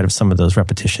meaning inside of some of those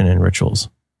repetition and rituals.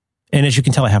 And as you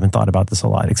can tell, I haven't thought about this a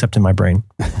lot, except in my brain.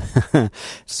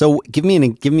 So give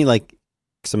me like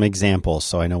some examples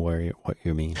so I know what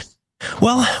you mean.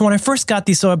 Well, when I first got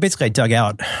these, so I dug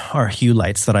out our Hue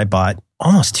lights that I bought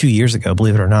almost 2 years ago,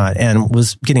 believe it or not, and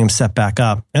was getting them set back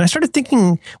up. And I started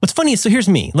thinking, what's funny is, so here's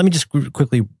me. Let me just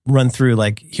quickly run through,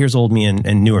 like, here's old me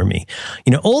and newer me.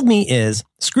 Old me is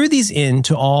screw these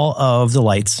into all of the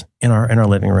lights in our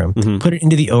living room, put it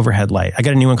into the overhead light. I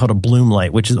got a new one called a bloom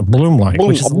light, which is a bloom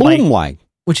light,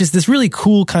 which is this really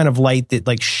cool kind of light that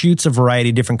like shoots a variety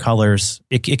of different colors.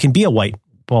 It can be a white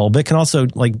bulb, but it can also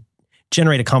like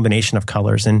generate a combination of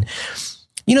colors. And,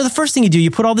 the first thing you do,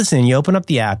 you put all this in, you open up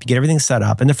the app, you get everything set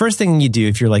up. And the first thing you do,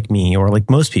 if you're like me or like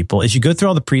most people, is you go through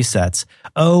all the presets.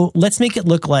 Oh, let's make it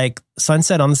look like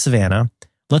sunset on the savannah.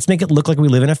 Let's make it look like we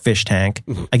live in a fish tank.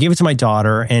 I gave it to my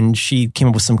daughter and she came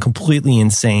up with some completely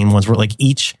insane ones where like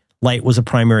each light was a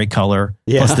primary color.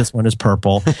 Yeah. Plus this one is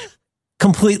purple.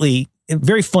 Completely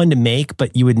very fun to make,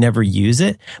 but you would never use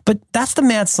it. But that's the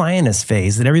mad scientist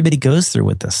phase that everybody goes through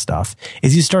with this stuff,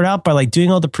 is you start out by like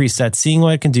doing all the presets, seeing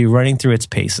what it can do, running through its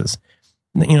paces.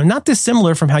 Not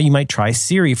dissimilar from how you might try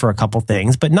Siri for a couple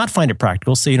things, but not find it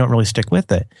practical, so you don't really stick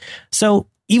with it. So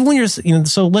even when you're,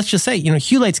 so let's just say,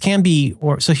 Hue lights can be,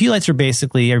 so Hue lights are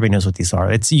basically, everybody knows what these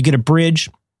are. It's, you get a bridge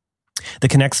that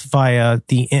connects to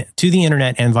the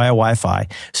internet and via Wi-Fi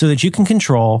so that you can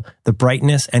control the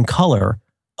brightness and color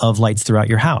of lights throughout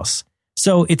your house.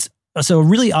 So a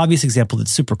really obvious example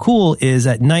that's super cool is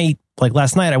at night, like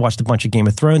last night, I watched a bunch of Game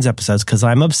of Thrones episodes because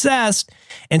I'm obsessed.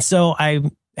 And so I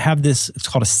have this, it's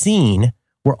called a scene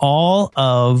where all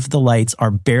of the lights are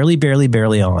barely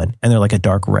on, and they're like a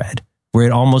dark red, where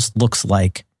it almost looks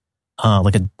like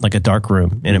a dark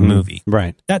room in a movie.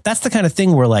 Right. That's the kind of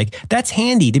thing where like, that's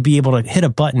handy to be able to hit a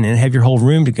button and have your whole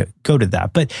room to go to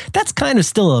that. But that's kind of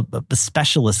still a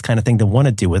specialist kind of thing to want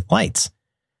to do with lights.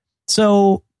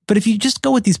 So, but if you just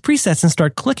go with these presets and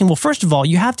start clicking, well, first of all,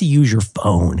 you have to use your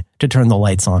phone to turn the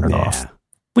lights on and off,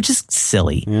 which is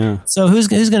silly. Yeah. So who's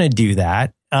going to do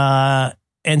that?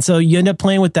 And so you end up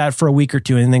playing with that for a week or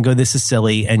two and then go, this is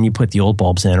silly. And you put the old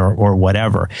bulbs in or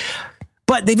whatever.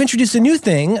 But they've introduced a new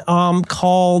thing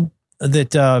called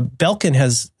that Belkin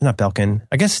has, not Belkin,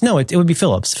 I guess, no, it would be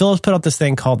Philips. Philips put out this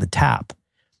thing called the Tap,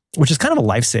 which is kind of a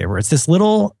lifesaver. It's this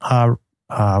little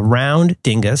round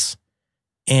dingus,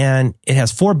 and it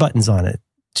has 4 buttons on it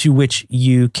to which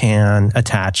you can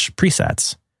attach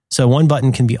presets. So one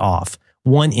button can be off.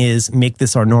 One is make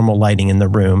this our normal lighting in the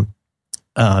room.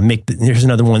 Here's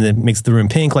another one that makes the room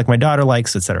pink like my daughter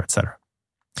likes, et cetera, et cetera.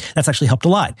 That's actually helped a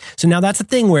lot. So now that's a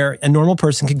thing where a normal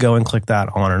person could go and click that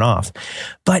on and off.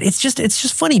 But it's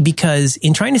just funny because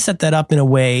in trying to set that up in a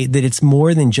way that it's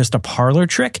more than just a parlor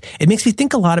trick, it makes me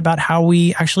think a lot about how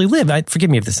we actually live. Forgive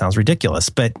me if this sounds ridiculous,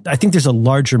 but I think there's a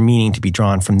larger meaning to be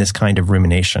drawn from this kind of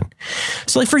rumination.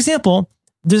 So like, for example,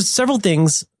 there's several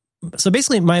things. So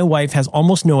basically, my wife has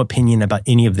almost no opinion about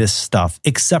any of this stuff,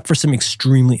 except for some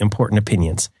extremely important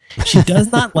opinions. She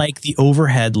does not like the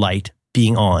overhead light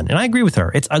being on. And I agree with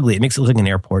her. It's ugly. It makes it look like an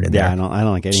airport in there. Yeah, I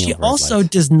don't like any She overhead also lights.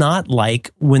 does not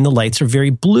like when the lights are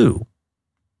very blue.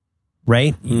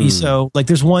 Right? So like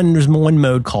there's one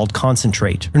mode called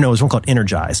concentrate. Or no, there's one called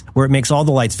energize, where it makes all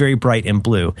the lights very bright and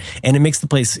blue. And it makes the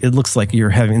place, it looks like you're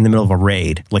having in the middle of a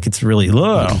raid. Like it's really,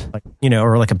 like,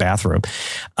 or like a bathroom.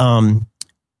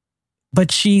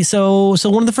 But so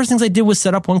one of the first things I did was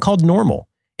set up one called normal.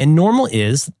 And normal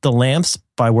is the lamps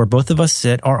by where both of us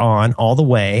sit are on all the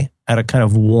way at a kind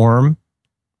of warm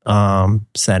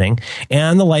setting.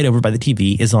 And the light over by the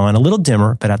TV is on a little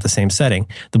dimmer, but at the same setting.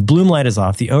 The bloom light is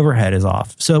off. The overhead is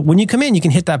off. So when you come in, you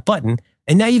can hit that button.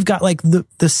 And now you've got like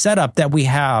the setup that we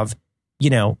have,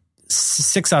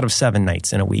 6 out of 7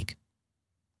 nights in a week.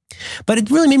 But it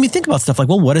really made me think about stuff like,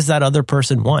 well, what does that other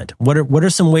person want? What are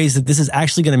some ways that this is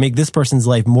actually going to make this person's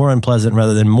life more unpleasant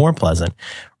rather than more pleasant,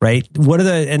 right?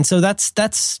 And so that's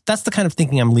the kind of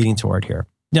thinking I'm leading toward here.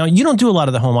 Now, you don't do a lot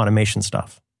of the home automation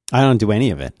stuff. I don't do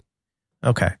any of it.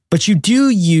 Okay. But you do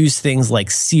use things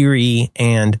like Siri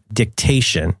and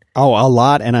dictation. Oh, a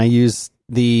lot. And I use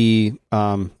the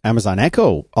Amazon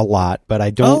Echo a lot, but I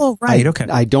don't. Oh, right. Okay.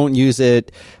 I don't use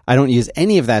it. I don't use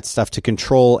any of that stuff to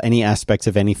control any aspects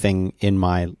of anything in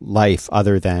my life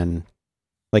other than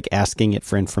like asking it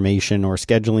for information or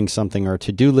scheduling something or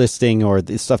to-do listing or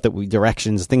the stuff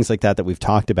directions, things like that we've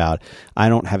talked about. I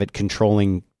don't have it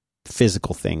controlling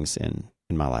physical things in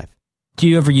my life. Do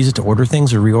you ever use it to order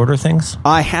things or reorder things?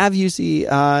 I have used the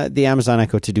Amazon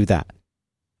Echo to do that.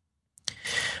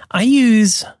 I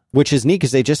use which is neat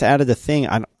because they just added the thing.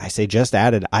 I say just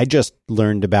added. I just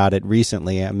learned about it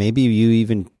recently. Maybe you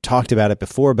even talked about it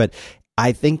before, but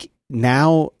I think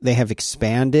now they have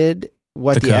expanded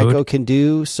what the Echo can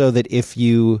do so that if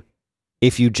you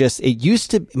just, it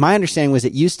used to, my understanding was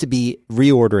it used to be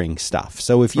reordering stuff.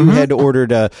 So if you had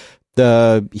ordered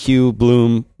the Hugh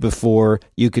Bloom before,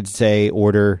 you could say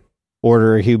order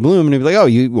a Hugh Bloom, and it'd be like, oh,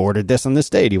 you ordered this on this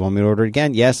day. Do you want me to order it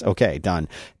again? Yes. Okay, done.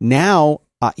 Now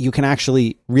you can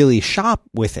actually really shop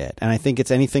with it. And I think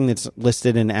it's anything that's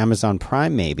listed in Amazon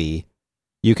Prime, maybe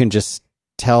you can just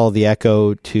tell the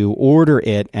Echo to order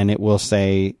it and it will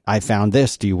say, I found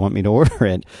this. Do you want me to order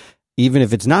it? Even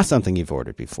if it's not something you've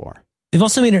ordered before. They've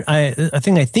also made it, a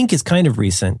thing I think is kind of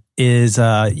recent is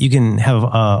you can have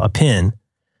a PIN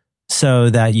so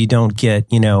that you don't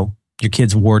get, your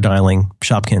kids war dialing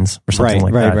Shopkins or something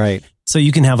like that. Right. So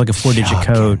you can have like a 4-digit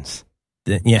code.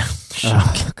 Yeah.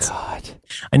 Oh, God.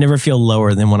 I never feel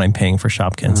lower than when I'm paying for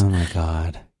Shopkins. Oh, my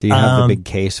God. Do you have the big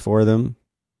case for them?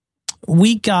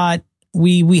 We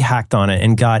hacked on it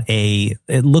and got it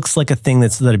looks like a thing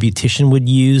that a beautician would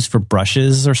use for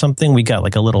brushes or something. We got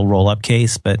like a little roll-up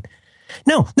case, but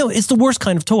no, it's the worst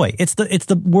kind of toy. It's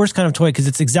the worst kind of toy because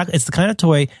it's the kind of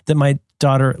toy that my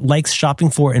daughter likes shopping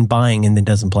for and buying and then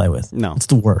doesn't play with. No. It's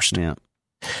the worst. Yeah.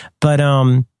 But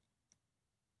and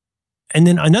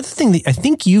then another thing that I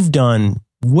think you've done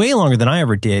way longer than I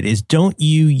ever did is do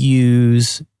you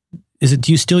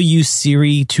still use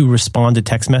Siri to respond to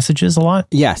text messages a lot?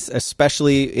 Yes,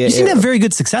 especially... You seem to have very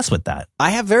good success with that.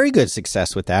 I have very good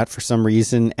success with that for some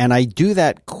reason, and I do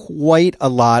that quite a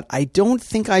lot. I don't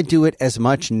think I do it as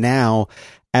much now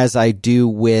as I do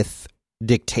with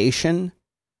dictation,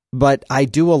 but I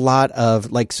do a lot of,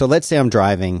 so let's say I'm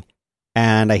driving,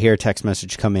 and I hear a text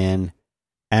message come in,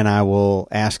 and I will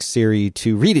ask Siri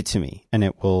to read it to me, and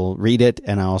it will read it,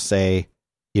 and I'll say,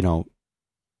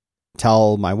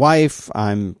 tell my wife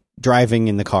I'm driving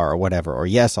in the car or whatever, or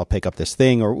yes, I'll pick up this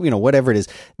thing or, whatever it is.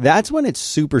 That's when it's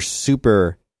super,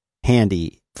 super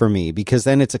handy for me because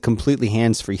then it's a completely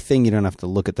hands-free thing. You don't have to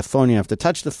look at the phone. You don't have to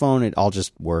touch the phone. It all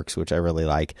just works, which I really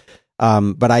like.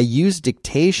 But I use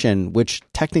dictation, which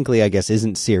technically I guess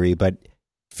isn't Siri, but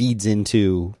feeds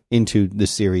into the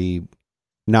Siri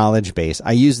knowledge base.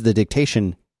 I use the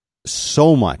dictation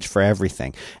so much for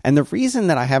everything. And the reason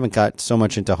that I haven't got so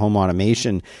much into home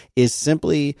automation is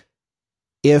simply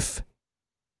if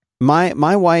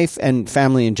my wife and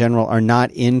family in general are not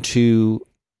into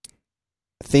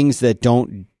things that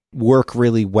don't work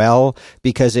really well,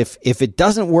 because if it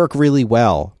doesn't work really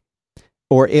well,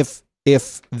 or if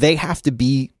they have to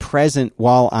be present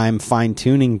while I'm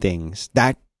fine-tuning things,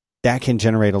 that can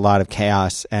generate a lot of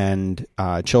chaos and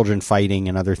children fighting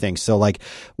and other things. So like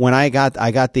when I got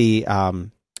the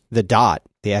Dot,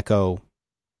 the Echo,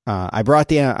 I brought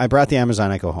the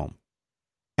Amazon Echo home,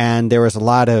 and there was a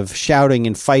lot of shouting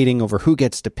and fighting over who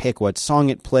gets to pick what song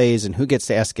it plays and who gets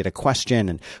to ask it a question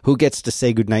and who gets to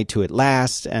say goodnight to it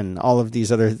last and all of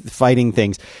these other fighting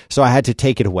things. So I had to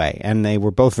take it away, and they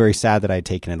were both very sad that I had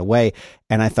taken it away.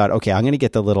 And I thought, okay, I'm going to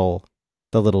get the little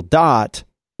Dot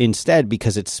instead,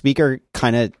 because its speaker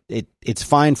it's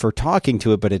fine for talking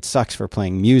to it, but it sucks for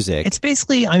playing music. It's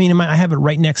basically, I have it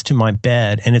right next to my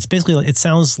bed, and it's basically, it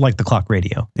sounds like the clock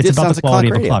radio. It's about the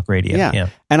quality of a clock radio. Yeah.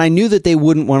 And I knew that they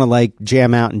wouldn't want to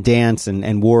jam out and dance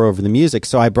and war over the music.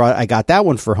 So I got that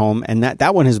one for home, and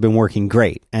that one has been working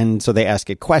great. And so they ask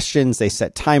it questions, they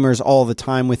set timers all the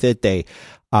time with it. They,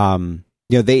 I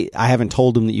haven't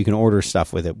told them that you can order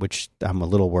stuff with it, which I'm a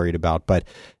little worried about, but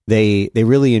they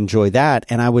really enjoy that.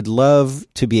 And I would love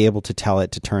to be able to tell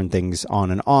it to turn things on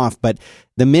and off. But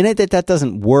the minute that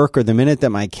doesn't work, or the minute that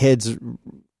my kids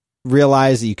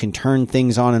realize that you can turn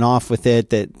things on and off with it,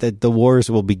 that the wars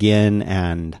will begin.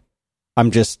 And I'm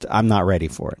not ready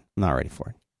for it. I'm not ready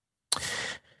for it.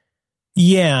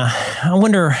 Yeah. I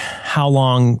wonder how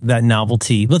long that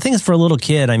novelty, the thing is, for a little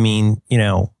kid,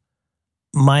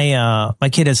 my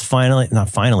kid has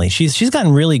she's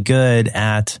gotten really good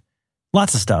at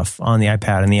lots of stuff on the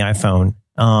iPad and the iPhone.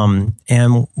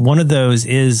 And one of those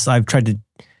is, I've tried to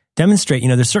demonstrate,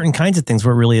 there's certain kinds of things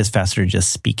where it really is faster to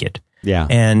just speak it. Yeah.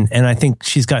 And I think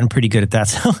she's gotten pretty good at that.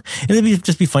 So it'd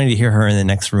just be funny to hear her in the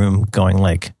next room going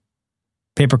like,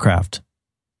 Papercraft,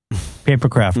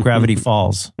 Gravity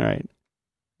Falls. Right.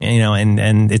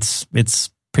 And it's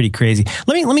pretty crazy.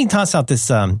 Let me toss out this,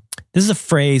 this is a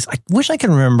phrase. I wish I could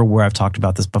remember where I've talked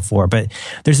about this before, but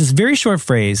there's this very short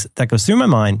phrase that goes through my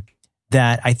mind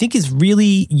that I think is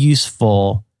really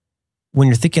useful when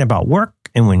you're thinking about work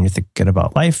and when you're thinking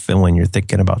about life and when you're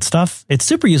thinking about stuff. It's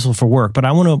super useful for work, but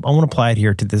I want to apply it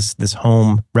here to this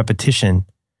home repetition.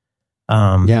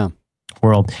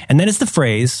 world. And then it's the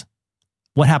phrase,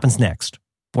 what happens next?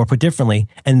 Or put differently,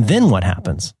 and then what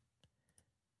happens?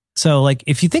 So like,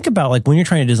 if you think about like when you're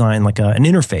trying to design like an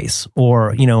interface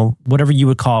or, whatever you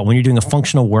would call it, when you're doing a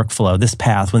functional workflow, this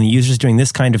path, when the user's doing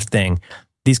this kind of thing,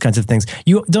 these kinds of things,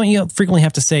 you frequently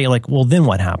have to say like, well, then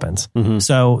what happens? Mm-hmm.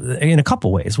 So in a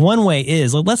couple ways, one way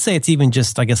is, let's say it's even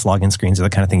just, I guess, login screens are the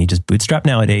kind of thing you just bootstrap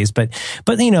nowadays. But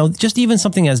just even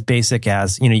something as basic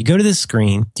as, you go to this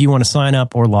screen, do you want to sign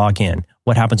up or log in?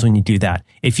 What happens when you do that?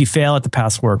 If you fail at the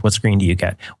password, what screen do you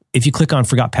get? If you click on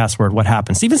forgot password, what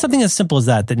happens? Even something as simple as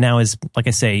that now is, like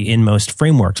I say, in most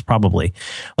frameworks, probably.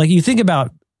 Like you think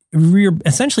about, you're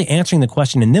essentially answering the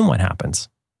question, and then what happens?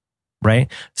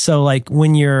 Right? So like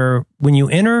when you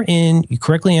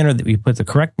correctly enter that you put the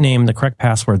correct name, the correct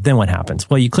password, then what happens?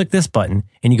 Well, you click this button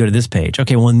and you go to this page.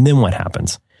 Okay, well, and then what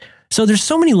happens? So there's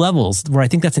so many levels where I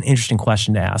think that's an interesting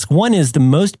question to ask. One is the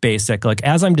most basic, like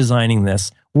as I'm designing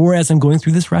this, or as I'm going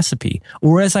through this recipe,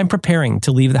 or as I'm preparing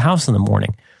to leave the house in the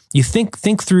morning. You think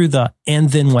through the and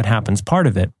then what happens part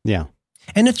of it. Yeah.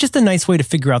 And it's just a nice way to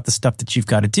figure out the stuff that you've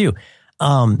got to do.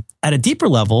 At a deeper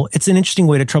level, it's an interesting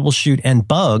way to troubleshoot and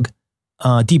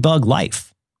debug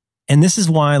life. And this is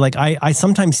why, like, I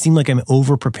sometimes seem like I'm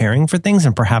over preparing for things,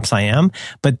 and perhaps I am,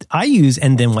 but I use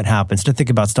and then what happens to think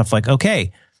about stuff like,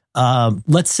 okay,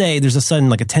 let's say there's a sudden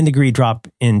like a 10-degree drop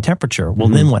in temperature. Well,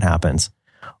 then what happens?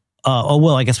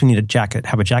 I guess we need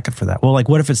have a jacket for that. Well, like,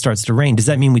 what if it starts to rain? Does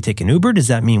that mean we take an Uber? Does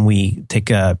that mean we take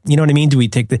you know what I mean? Do we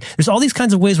take there's all these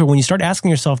kinds of ways where when you start asking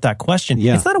yourself that question,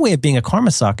 it's not a way of being a karma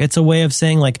suck. It's a way of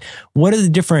saying like, what are the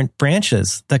different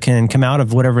branches that can come out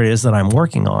of whatever it is that I'm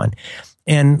working on?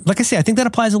 And like I say, I think that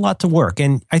applies a lot to work.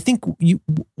 And I think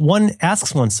one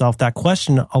asks oneself that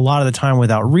question a lot of the time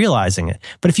without realizing it.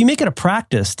 But if you make it a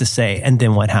practice to say, and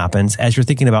then what happens as you're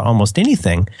thinking about almost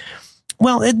anything,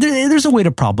 well, there's a way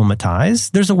to problematize.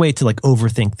 There's a way to like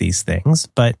overthink these things.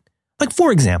 But like,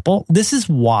 for example, this is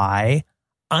why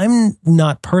I'm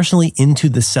not personally into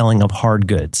the selling of hard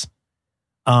goods.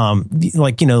 I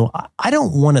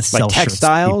don't want to sell like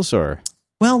textiles or...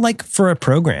 Well, like for a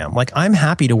program, like I'm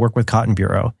happy to work with Cotton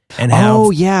Bureau and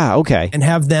have, and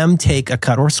have them take a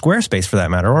cut, or Squarespace for that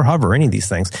matter, or Hover, any of these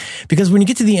things. Because when you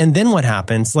get to the end, then what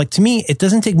happens? Like to me, it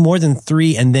doesn't take more than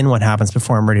 3 and then what happens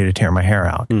before I'm ready to tear my hair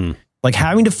out. Like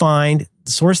having to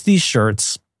source these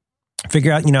shirts,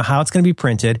 figure out, how it's going to be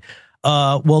printed.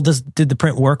 Did the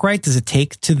print work right? Does it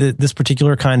take to this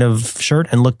particular kind of shirt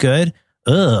and look good?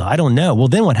 I don't know. Well,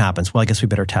 then what happens? Well, I guess we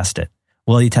better test it.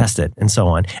 Well, you test it and so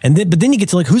on. But then you get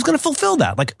to like, who's going to fulfill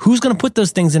that? Like, who's going to put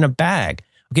those things in a bag?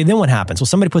 Okay, then what happens? Well,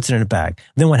 somebody puts it in a bag.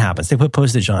 Then what happens? They put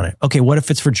postage on it. Okay, what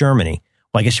if it's for Germany?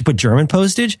 Well, I guess you put German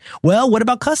postage. Well, what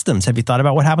about customs? Have you thought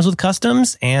about what happens with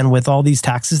customs and with all these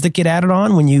taxes that get added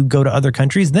on when you go to other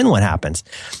countries? Then what happens?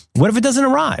 What if it doesn't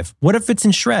arrive? What if it's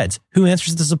in shreds? Who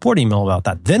answers the support email about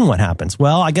that? Then what happens?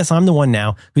 Well, I guess I'm the one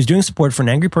now who's doing support for an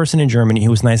angry person in Germany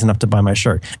who was nice enough to buy my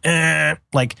shirt.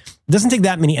 Like, it doesn't take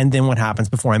that many. And then what happens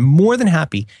before I'm more than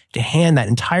happy to hand that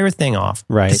entire thing off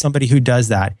to somebody who does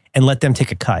that and let them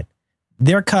take a cut.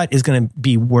 Their cut is going to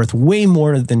be worth way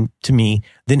more to me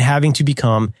than having to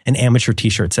become an amateur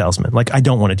t-shirt salesman. Like, I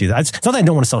don't want to do that. It's not that I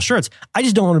don't want to sell shirts. I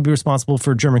just don't want to be responsible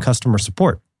for German customer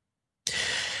support.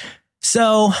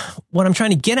 So what I'm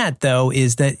trying to get at though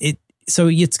is that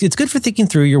it's good for thinking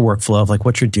through your workflow of like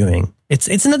what you're doing.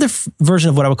 It's another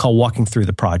version of what I would call walking through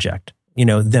the project.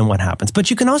 Then what happens? But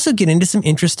you can also get into some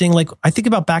interesting, like I think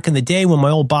about back in the day when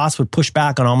my old boss would push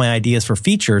back on all my ideas for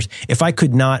features. If I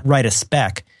could not write a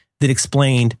spec that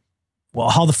explained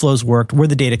how the flows worked, where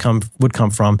the data would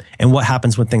come from, and what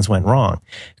happens when things went wrong.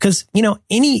 Because,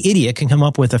 any idiot can come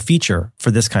up with a feature for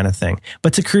this kind of thing.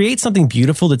 But to create something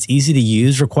beautiful that's easy to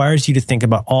use requires you to think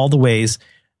about all the ways,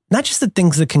 not just the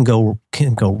things that can go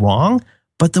wrong,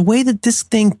 but the way that this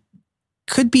thing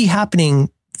could be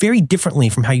happening very differently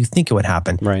from how you think it would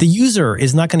happen. Right. The user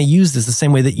is not going to use this the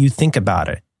same way that you think about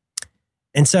it.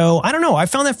 And so, I don't know, I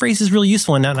found that phrase is really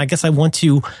useful. And I guess I want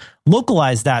to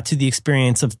localize that to the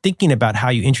experience of thinking about how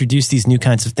you introduce these new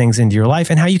kinds of things into your life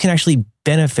and how you can actually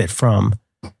benefit from,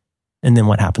 and then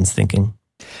what happens thinking.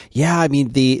 Yeah, I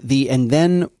mean, the and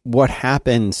then what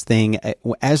happens thing,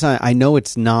 as I know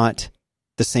it's not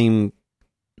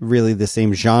really the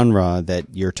same genre that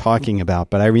you're talking about,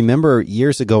 but I remember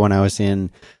years ago when I was in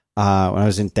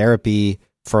therapy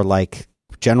for like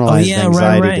generalized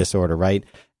anxiety disorder, right?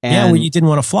 And, where you didn't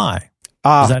want to fly.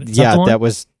 That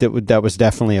was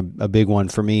definitely a big one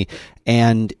for me.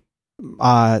 And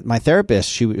my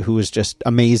therapist, who was just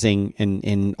amazing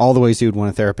in all the ways you would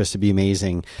want a therapist to be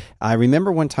amazing. I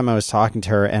remember one time I was talking to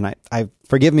her, and I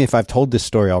forgive me if I've told this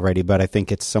story already, but I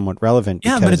think it's somewhat relevant.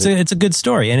 Yeah, but it's a good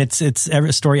story, and it's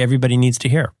a story everybody needs to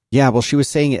hear. Yeah, well, she was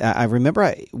saying, I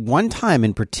remember one time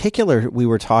in particular, we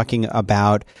were talking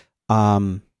about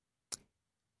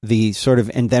the sort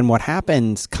of, and then what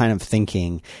happens kind of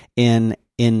thinking in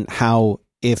how,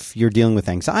 if you're dealing with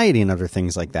anxiety and other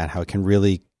things like that, how it can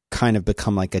really kind of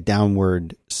become like a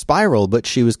downward spiral. But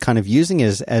she was kind of using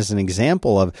it as an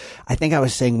example of, I think I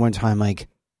was saying one time, like,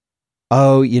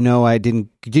 oh, I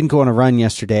didn't go on a run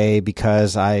yesterday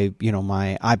because my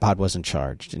iPod wasn't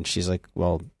charged. And she's like,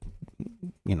 well,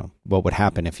 what would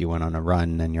happen if you went on a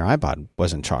run and your iPod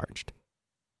wasn't charged?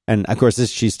 And of course,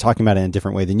 she's talking about it in a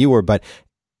different way than you were, but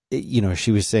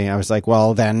she was saying, I was like,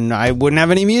 well, then I wouldn't have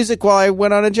any music while I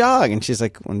went on a jog. And she's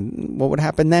like, what would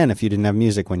happen then if you didn't have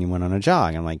music when you went on a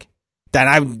jog? I'm like, then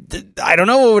I don't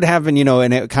know what would happen,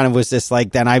 and it kind of was this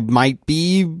like, then I might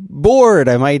be bored.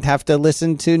 I might have to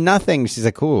listen to nothing. She's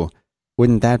like, ooh,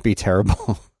 wouldn't that be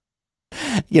terrible?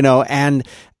 And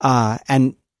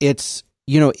it's,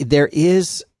 there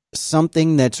is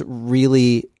something that's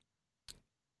really,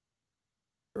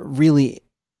 really,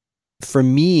 for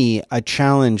me, a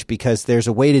challenge, because there's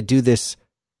a way to do this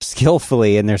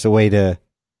skillfully and there's a way to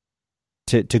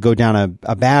go down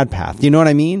a bad path. Do you know what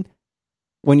I mean?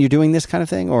 When you're doing this kind of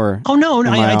thing, or no,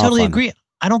 I totally agree.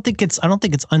 I don't think it's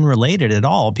unrelated at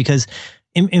all, because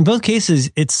in both cases,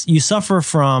 you suffer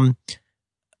from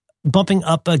bumping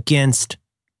up against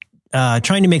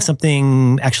trying to make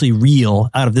something actually real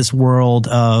out of this world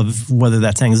of whether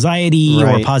that's anxiety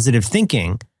or positive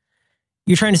thinking.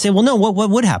 You're trying to say, well, no,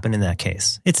 what would happen in that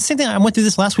case? It's the same thing. I went through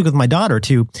this last week with my daughter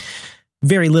too.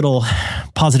 Very little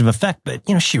positive effect, but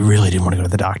she really didn't want to go to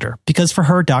the doctor, because for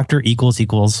her, doctor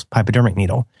equals hypodermic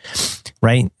needle,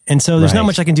 right? And so there's not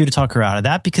much I can do to talk her out of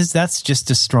that, because that's just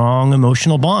a strong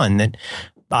emotional bond that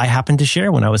I happened to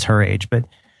share when I was her age. But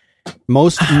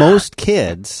most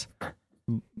kids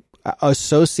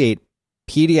associate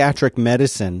pediatric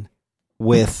medicine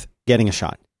with getting a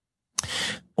shot.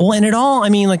 Well,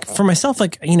 and like for myself,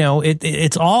 like,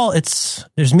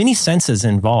 there's many senses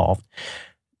involved.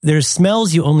 There's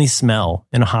smells you only smell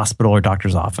in a hospital or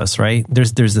doctor's office, right?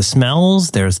 There's the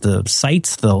smells, there's the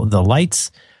sights, the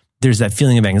lights, there's that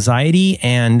feeling of anxiety,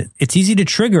 and it's easy to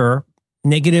trigger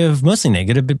negative, mostly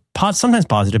negative, but sometimes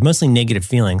positive, mostly negative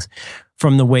feelings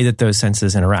from the way that those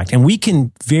senses interact. And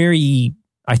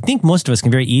I think most of us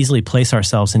can very easily place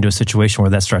ourselves into a situation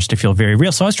where that starts to feel very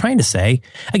real. So I was trying to say,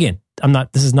 again,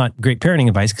 this is not great parenting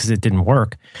advice because it didn't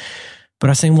work, but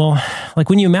I was saying, well, like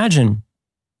when you imagine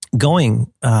going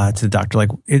to the doctor, like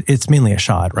it's mainly a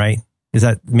shot, right? Is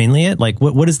that mainly it? Like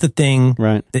what is the thing,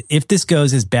 right? That if this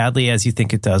goes as badly as you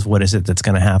think it does, what is it that's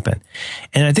going to happen?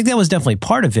 And I think that was definitely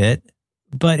part of it,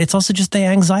 but it's also just the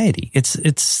anxiety. It's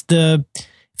the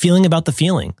feeling about the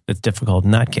feeling that's difficult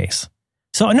in that case.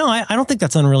 So no, I don't think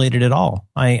that's unrelated at all.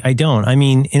 I don't. I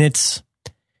mean, and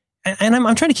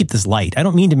I'm trying to keep this light. I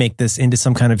don't mean to make this into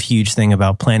some kind of huge thing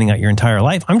about planning out your entire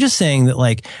life. I'm just saying that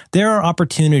like there are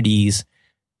opportunities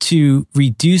to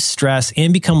reduce stress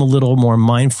and become a little more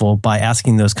mindful by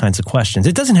asking those kinds of questions.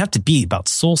 It doesn't have to be about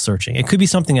soul searching. It could be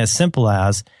something as simple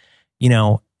as,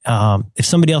 if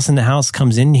somebody else in the house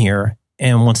comes in here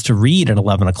and wants to read at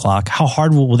 11 o'clock, how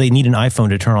hard will they need an iPhone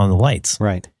to turn on the lights?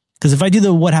 Right. Because if I do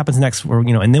the what happens next, or,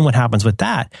 and then what happens with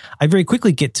that, I very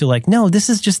quickly get to like, no, this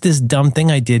is just this dumb thing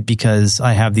I did because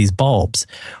I have these bulbs.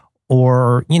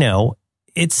 Or,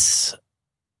 it's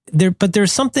there, but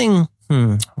there's something,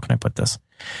 how can I put this?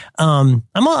 Again,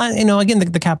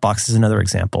 the cat box is another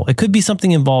example. It could be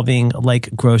something involving like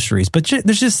groceries, but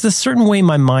there's just a certain way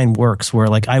my mind works where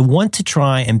like I want to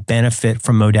try and benefit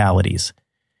from modalities.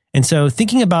 And so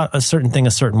thinking about a certain thing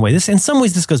a certain way, in some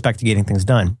ways, this goes back to Getting Things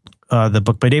Done, the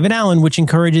book by David Allen, which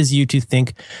encourages you to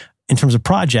think in terms of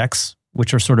projects,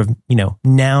 which are sort of,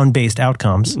 noun-based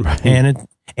outcomes, right,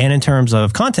 and in terms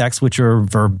of context, which are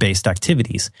verb-based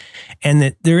activities. And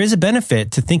that there is a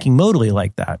benefit to thinking modally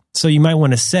like that. So you might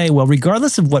want to say, well,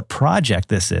 regardless of what project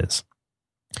this is,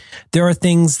 there are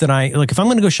things that if I'm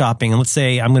going to go shopping, and let's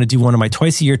say I'm going to do one of my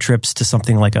twice-a-year trips to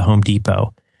something like a Home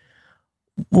Depot.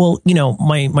 Well,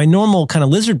 my normal kind of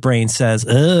lizard brain says,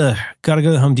 got to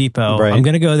go to Home Depot. Right. I'm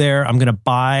going to go there. I'm going to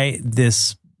buy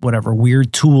this, whatever,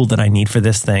 weird tool that I need for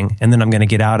this thing. And then I'm going to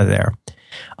get out of there.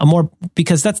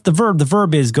 Because that's the verb. The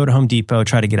verb is go to Home Depot,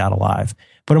 try to get out alive.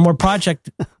 But a more project,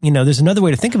 there's another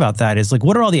way to think about that is like,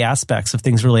 what are all the aspects of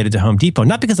things related to Home Depot?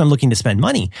 Not because I'm looking to spend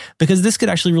money, because this could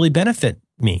actually really benefit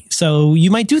me. So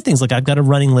you might do things like, I've got a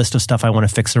running list of stuff I want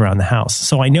to fix around the house.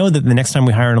 So I know that the next time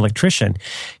we hire an electrician,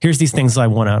 here's these things I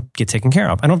want to get taken care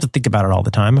of. I don't have to think about it all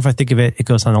the time. If I think of it, it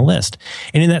goes on a list.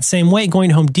 And in that same way, going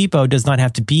to Home Depot does not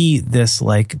have to be this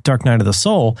like dark night of the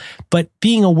soul, but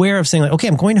being aware of saying like, okay,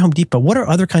 I'm going to Home Depot. What are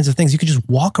other kinds of things? You could just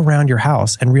walk around your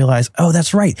house and realize, oh,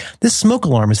 that's right. This smoke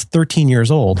alarm is 13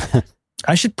 years old.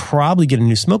 I should probably get a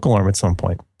new smoke alarm at some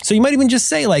point. So you might even just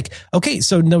say like, okay,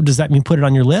 so no, does that mean put it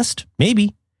on your list?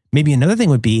 Maybe another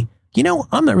thing would be,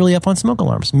 I'm not really up on smoke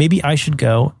alarms. Maybe I should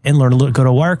go and learn go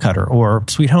to Wirecutter or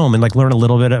Sweet Home and like learn a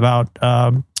little bit about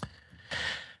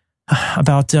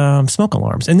smoke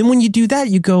alarms. And then when you do that,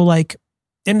 you go like,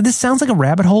 and this sounds like a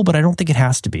rabbit hole, but I don't think it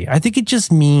has to be. I think it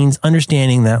just means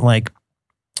understanding that like,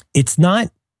 it's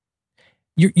not,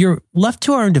 you're left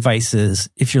to our own devices.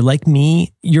 If you're like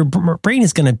me, your brain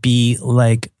is going to be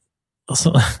like,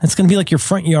 so it's going to be like your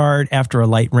front yard after a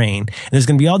light rain. And there's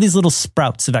going to be all these little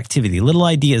sprouts of activity, little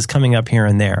ideas coming up here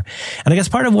and there. And I guess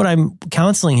part of what I'm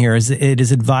counseling here is it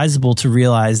is advisable to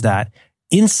realize that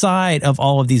inside of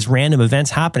all of these random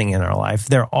events happening in our life,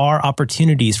 there are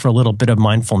opportunities for a little bit of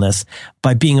mindfulness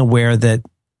by being aware that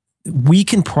we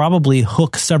can probably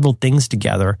hook several things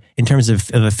together in terms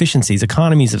of efficiencies,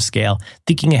 economies of scale,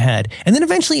 thinking ahead, and then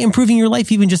eventually improving your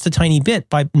life even just a tiny bit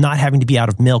by not having to be out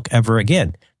of milk ever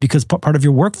again. Because part of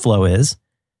your workflow is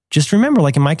just remember,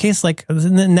 like in my case, like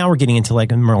now we're getting into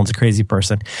like Merlin's a crazy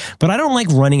person, but I don't like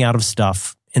running out of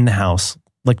stuff in the house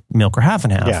like milk or half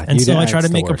and half. Yeah, and so I try to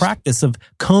make a practice of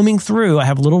combing through. I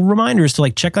have little reminders to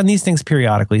like check on these things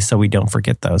periodically so we don't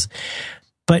forget those.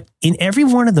 But in every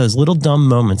one of those little dumb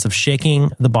moments of shaking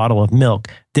the bottle of milk,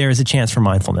 there is a chance for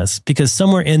mindfulness because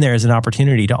somewhere in there is an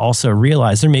opportunity to also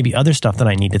realize there may be other stuff that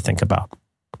I need to think about.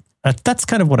 That's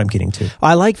kind of what I'm getting to.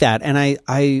 I like that. And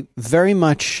I very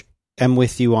much am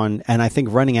with you on, and I think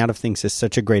running out of things is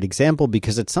such a great example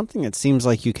because it's something that seems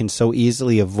like you can so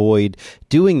easily avoid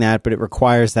doing that, but it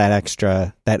requires that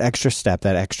extra step,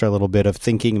 that extra little bit of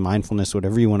thinking, mindfulness,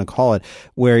 whatever you want to call it,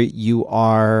 where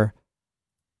you're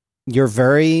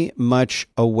very much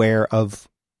aware of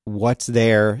what's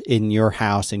there in your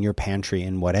house, in your pantry,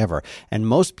 and whatever. And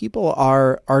most people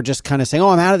are just kind of saying, "Oh,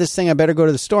 I'm out of this thing. I better go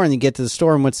to the store." And you get to the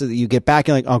store, and you get back,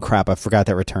 and you're like, "Oh crap, I forgot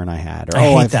that return I had." Or, I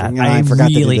hate that. I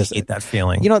really hate that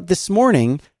feeling. This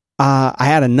morning, I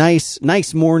had a nice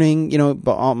morning.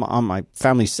 But all my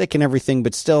family's sick and everything,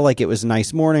 but still, like it was a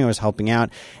nice morning. I was helping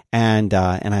out, and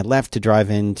I left to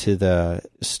drive into the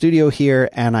studio here,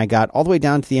 and I got all the way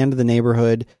down to the end of the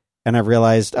neighborhood. And I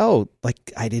realized, I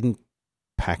didn't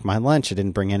pack my lunch. I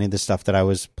didn't bring any of the stuff that I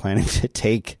was planning to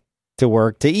take to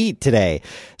work to eat today.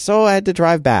 So I had to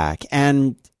drive back.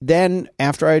 And then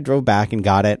after I drove back and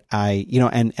got it,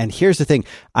 and here's the thing.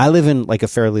 I live in like a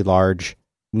fairly large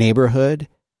neighborhood.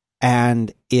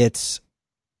 And it's,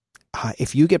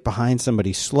 if you get behind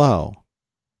somebody slow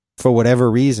for whatever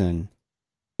reason,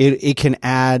 it can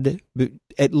add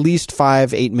at least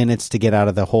 5-8 minutes to get out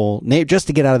of just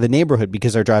to get out of the neighborhood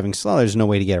because they're driving slow. There's no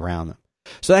way to get around them.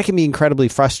 So that can be incredibly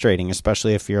frustrating,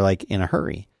 especially if you're like in a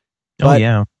hurry. But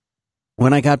yeah.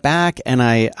 When I got back and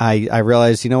I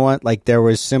realized, like there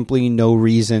was simply no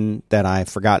reason that I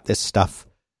forgot this stuff.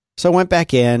 So I went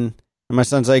back in and my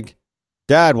son's like,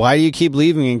 "Dad, why do you keep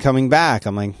leaving and coming back?"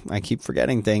 I'm like, "I keep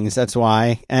forgetting things. That's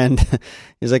why." And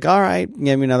he's like, "All right,"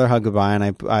 gave me another hug goodbye. And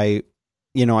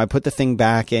I put the thing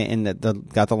back and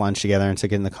got the lunch together and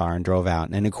took it in the car and drove out.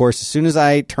 And of course, as soon as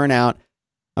I turn out,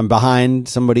 I'm behind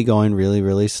somebody going really,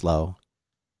 really slow.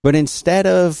 But instead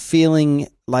of feeling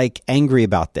like angry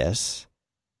about this,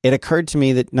 it occurred to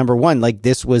me that number one, like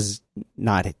this was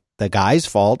not the guy's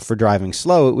fault for driving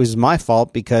slow. It was my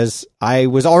fault because I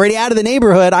was already out of the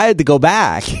neighborhood. I had to go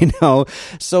back,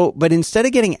 So, but instead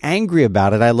of getting angry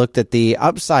about it, I looked at the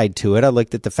upside to it. I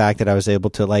looked at the fact that I was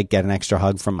able to like get an extra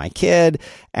hug from my kid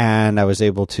and I was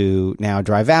able to now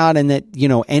drive out and that,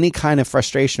 any kind of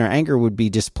frustration or anger would be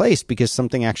displaced because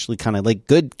something actually kind of like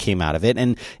good came out of it.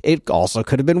 And it also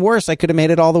could have been worse. I could have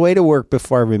made it all the way to work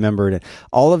before I remembered it.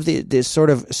 All of this sort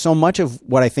of so much of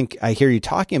what I think I hear you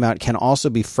talking about can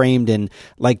also be framed in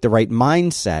like the right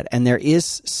mindset. And there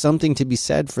is something to be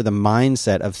said for the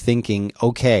mindset of thinking,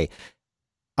 okay,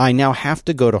 I now have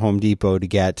to go to Home Depot to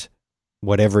get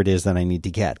whatever it is that I need to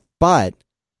get. But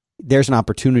there's an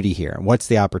opportunity here. What's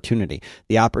the opportunity?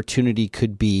 The opportunity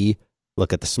could be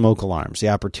look at the smoke alarms. The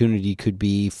opportunity could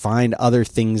be find other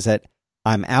things that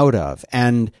I'm out of.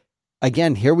 And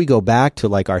again, here we go back to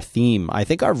like our theme. I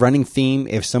think our running theme,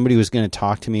 if somebody was going to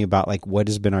talk to me about like what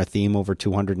has been our theme over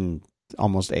 200 and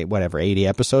almost 80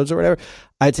 episodes or whatever,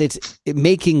 I'd say it's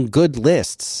making good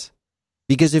lists.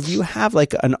 Because if you have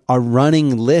like a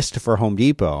running list for Home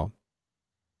Depot,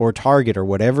 or Target or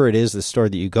whatever it is, the store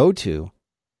that you go to,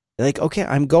 you're like, okay,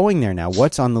 I'm going there now.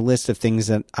 What's on the list of things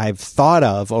that I've thought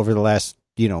of over the last,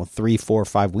 3, 4,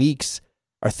 5 weeks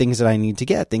are things that I need to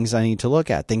get, things I need to look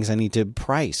at, things I need to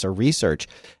price or research.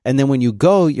 And then when you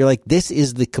go, you're like, this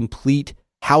is the complete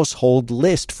household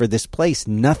list for this place.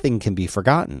 Nothing can be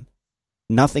forgotten.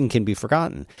 Nothing can be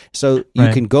forgotten. So you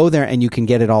can go there and you can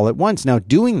get it all at once. Now,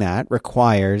 doing that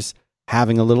requires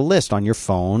having a little list on your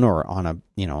phone or on a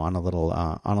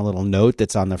little note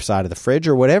that's on the side of the fridge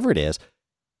or whatever it is.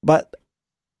 But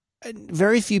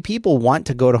very few people want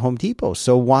to go to Home Depot.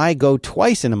 So why go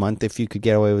twice in a month if you could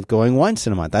get away with going once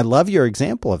in a month? I love your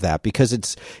example of that because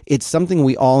it's something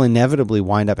we all inevitably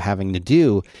wind up having to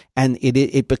do. And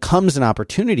it becomes an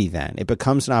opportunity then. It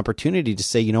becomes an opportunity to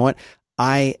say, you know what?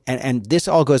 And this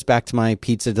all goes back to my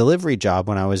pizza delivery job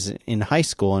when I was in high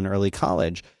school and early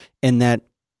college, and that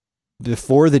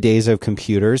before the days of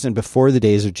computers and before the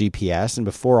days of GPS and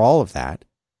before all of that,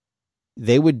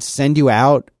 they would send you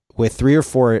out with 3 or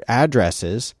 4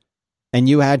 addresses, and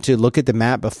you had to look at the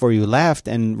map before you left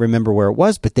and remember where it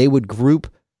was. But they would group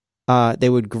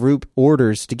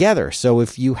orders together. So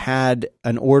if you had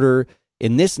an order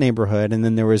in this neighborhood, and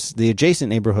then there was the adjacent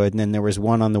neighborhood, and then there was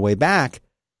one on the way back,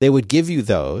 they would give you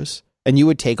those, and you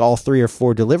would take all 3 or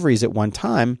 4 deliveries at one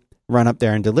time, run up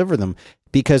there and deliver them.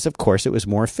 Because, of course, it was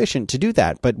more efficient to do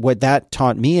that. But what that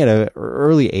taught me at an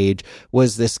early age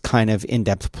was this kind of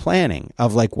in-depth planning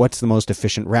of like, what's the most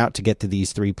efficient route to get to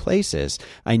these 3 places?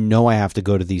 I know I have to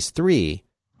go to these 3.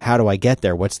 How do I get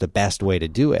there? What's the best way to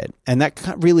do it? And that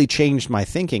really changed my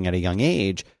thinking at a young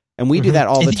age. And we do that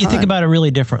all the time. You think about it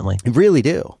really differently. I really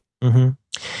do. Mm-hmm.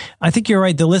 I think you're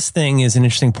right. The list thing is an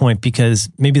interesting point because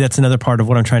maybe that's another part of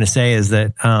what I'm trying to say is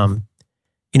that,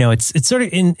 it's sort of,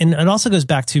 and it also goes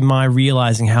back to my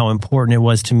realizing how important it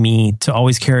was to me to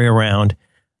always carry around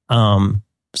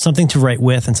something to write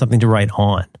with and something to write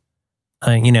on,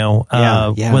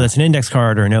 whether it's an index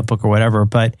card or a notebook or whatever.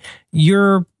 But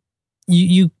you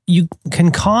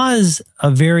can cause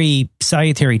a very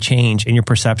salutary change in your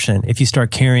perception if you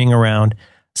start carrying around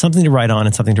something to write on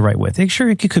and something to write with. Sure,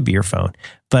 it could be your phone,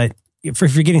 but if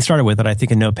you're getting started with it, I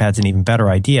think a notepad's an even better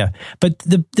idea. But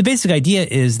the basic idea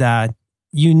is that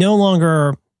you no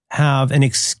longer have an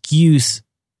excuse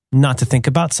not to think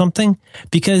about something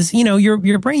because,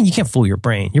 your brain, you can't fool your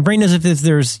brain. Your brain knows if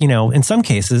there's, in some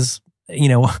cases,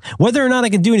 whether or not I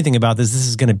can do anything about this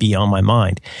is going to be on my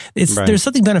mind. There's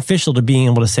something beneficial to being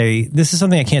able to say, this is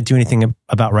something I can't do anything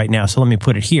about right now, so let me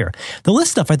put it here. The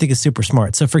list stuff I think is super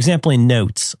smart. So for example, in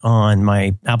Notes on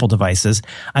my Apple devices,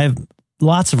 I have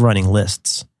lots of running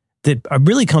lists that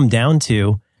really come down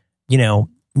to,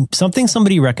 something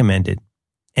somebody recommended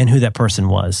and who that person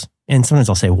was. And sometimes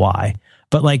I'll say why.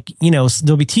 But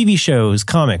there'll be TV shows,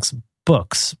 comics,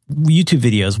 books, YouTube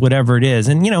videos, whatever it is.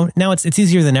 And, now it's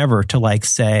easier than ever to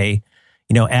say,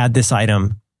 add this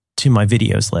item to my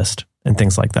videos list and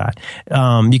things like that.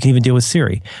 You can even deal with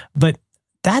Siri. But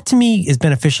that to me is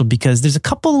beneficial because there's a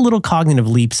couple of little cognitive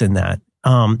leaps in that.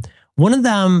 One of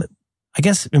them, I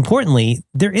guess, importantly,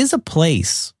 there is a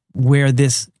place where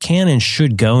this can and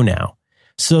should go now.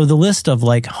 So the list of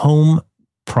home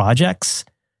projects,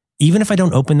 even if I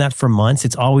don't open that for months,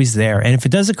 it's always there. And if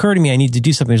it does occur to me, I need to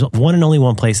do something, there's one and only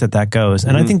one place that goes.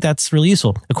 And I think that's really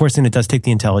useful. Of course, then it does take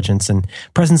the intelligence and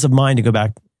presence of mind to go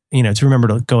back, to remember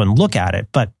to go and look at it.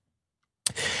 But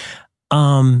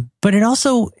it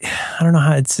also, I don't know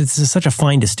how it's such a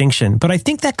fine distinction, but I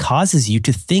think that causes you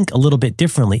to think a little bit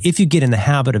differently if you get in the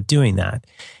habit of doing that.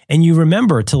 And you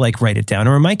remember to write it down.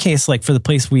 Or in my case, for the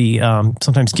place we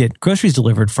sometimes get groceries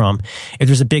delivered from, if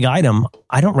there's a big item,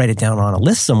 I don't write it down on a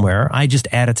list somewhere. I just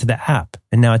add it to the app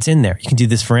and now it's in there. You can do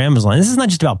this for Amazon. This is not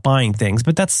just about buying things,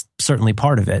 but that's certainly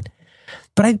part of it.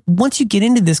 But once you get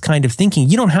into this kind of thinking,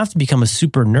 you don't have to become a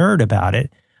super nerd about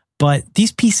it, but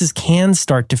these pieces can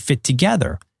start to fit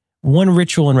together. One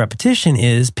ritual and repetition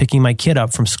is picking my kid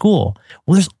up from school.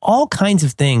 Well, there's all kinds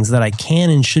of things that I can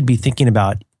and should be thinking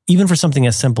about, even for something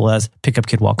as simple as pick up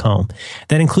kid walk home.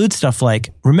 That includes stuff like,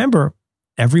 remember,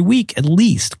 every week at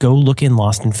least go look in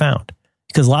Lost and Found,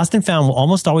 because Lost and Found will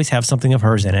almost always have something of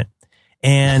hers in it.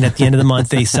 And at the end of the month,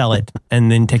 they sell it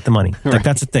and then take the money.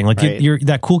 That's the thing.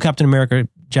 That cool Captain America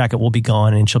jacket will be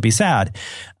gone and she'll be sad.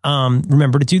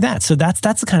 Remember to do that. So that's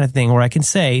the kind of thing where I can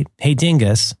say, hey,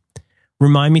 Dingus,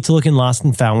 remind me to look in Lost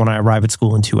and Found when I arrive at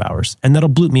school in 2 hours. And that'll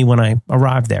bloop me when I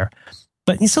arrive there.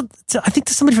 But so I think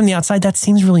to somebody from the outside, that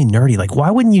seems really nerdy. Why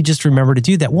wouldn't you just remember to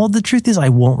do that? Well, the truth is I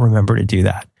won't remember to do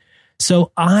that.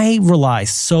 So I rely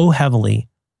so heavily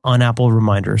on Apple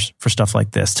reminders for stuff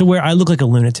like this to where I look like a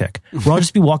lunatic, where I'll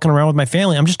just be walking around with my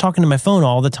family. I'm just talking to my phone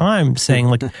all the time saying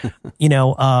like,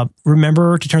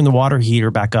 remember to turn the water heater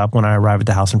back up when I arrive at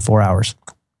the house in 4 hours.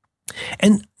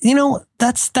 And,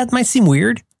 that might seem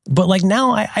weird, but like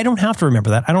now I don't have to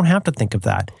remember that. I don't have to think of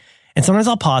that. And sometimes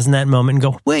I'll pause in that moment and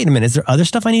go, wait a minute, is there other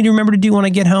stuff I need to remember to do when I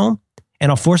get home?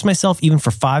 And I'll force myself even for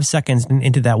 5 seconds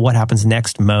into that what happens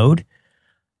next mode.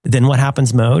 Then what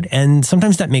happens mode. And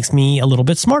sometimes that makes me a little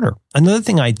bit smarter. Another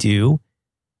thing I do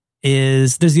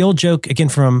is there's the old joke again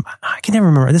from, I can never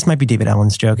remember. This might be David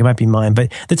Allen's joke. It might be mine.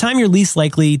 But the time you're least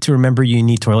likely to remember you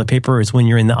need toilet paper is when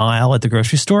you're in the aisle at the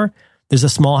grocery store. There's a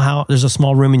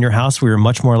small room in your house where you're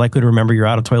much more likely to remember you're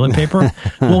out of toilet paper.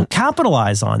 Well,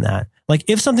 capitalize on that. Like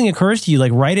if something occurs to you,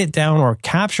 like write it down or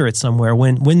capture it somewhere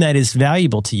when that is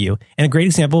valuable to you. And a great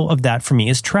example of that for me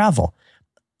is travel.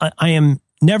 I am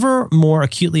never more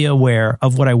acutely aware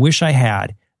of what I wish I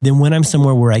had than when I'm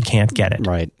somewhere where I can't get it.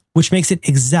 Right. Which makes it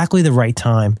exactly the right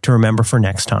time to remember for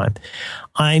next time.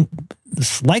 I'm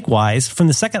likewise, from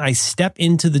the second I step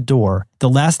into the door,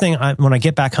 when I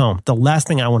get back home, the last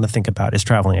thing I want to think about is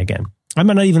traveling again. I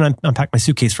might not even unpack my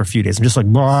suitcase for a few days. I'm just like,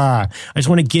 blah. I just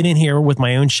want to get in here with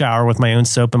my own shower, with my own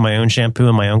soap and my own shampoo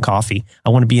and my own coffee. I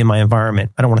want to be in my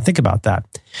environment. I don't want to think about that.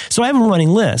 So I have a running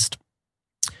list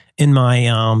in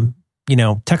my,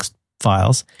 text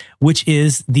files, which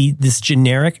is this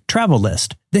generic travel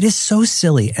list that is so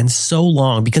silly and so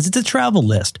long because it's a travel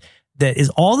list that is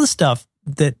all the stuff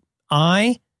that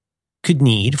I could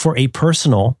need for a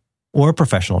personal or a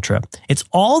professional trip. It's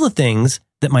all the things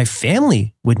that my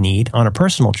family would need on a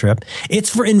personal trip. It's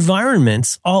for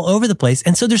environments all over the place.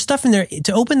 And so there's stuff in there.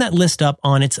 To open that list up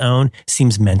on its own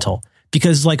seems mental.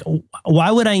 Because like,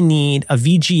 why would I need a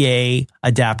VGA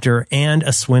adapter and a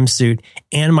swimsuit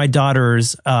and my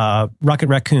daughter's Rocket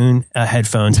Raccoon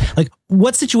headphones? Like,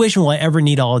 what situation will I ever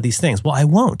need all of these things? Well, I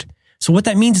won't. So what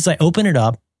that means is I open it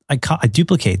up, I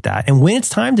duplicate that. And when it's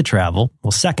time to travel,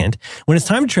 when it's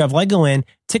time to travel, I go in,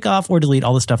 tick off or delete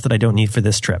all the stuff that I don't need for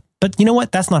this trip. But you know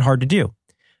what? That's not hard to do.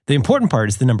 The important part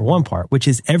is the number one part, which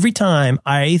is every time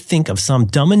I think of some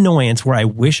dumb annoyance where I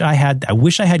wish I had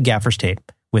gaffer's tape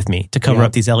with me to cover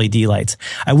up these LED lights.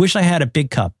 I wish I had a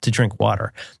big cup to drink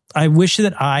water. I wish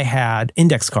that I had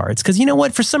index cards. Because you know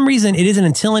what? For some reason, it isn't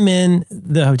until I'm in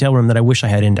the hotel room that I wish I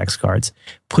had index cards.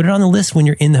 Put it on the list when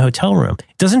you're in the hotel room.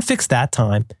 It doesn't fix that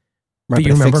time. Right, but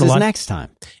you remember it fixes next time.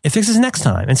 It fixes next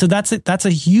time. And so that's a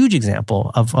huge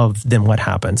example of then what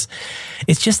happens.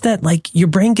 It's just that like your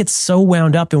brain gets so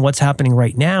wound up in what's happening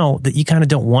right now that you kind of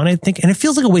don't want to think. And it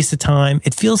feels like a waste of time.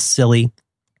 It feels silly.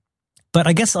 But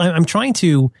I guess I'm trying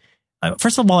to,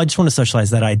 first of all, I just want to socialize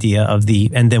that idea of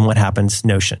and then what happens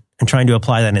notion and trying to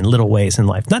apply that in little ways in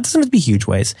life. Not doesn't have to be huge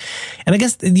ways. And I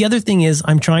guess the other thing is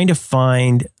I'm trying to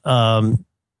find some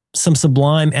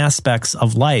sublime aspects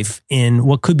of life in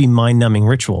what could be mind-numbing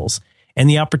rituals and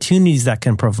the opportunities that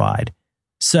can provide.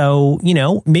 So,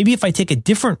 maybe if I take a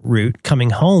different route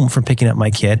coming home from picking up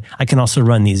my kid, I can also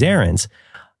run these errands.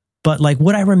 But like,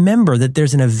 would I remember that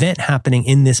there's an event happening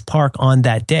in this park on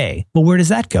that day? Well, where does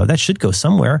that go? That should go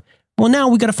somewhere. Well, now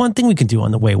we got a fun thing we can do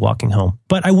on the way walking home.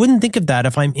 But I wouldn't think of that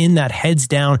if I'm in that heads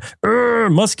down,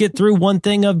 must get through one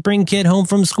thing of bring kid home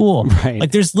from school. Right.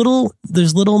 Like there's little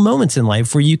moments in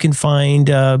life where you can find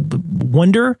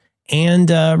wonder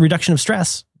and reduction of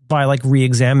stress by like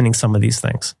re-examining some of these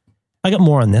things. I got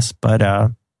more on this, but do you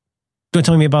want to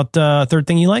tell me about the third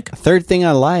thing you like? Third thing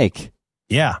I like.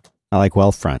 Yeah. I like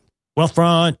Wealthfront.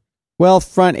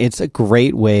 Wealthfront, it's a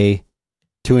great way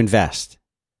to invest.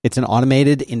 It's an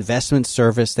automated investment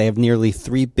service. They have nearly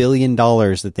 $3 billion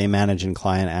that they manage in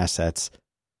client assets.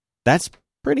 That's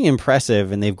pretty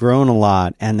impressive, and they've grown a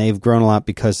lot, and they've grown a lot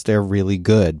because they're really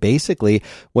good. Basically,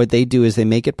 what they do is they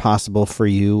make it possible for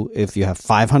you, if you have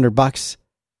 $500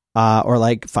 or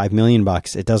like $5 million,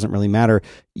 it doesn't really matter.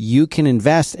 You can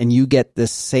invest and you get the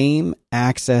same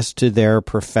access to their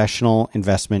professional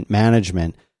investment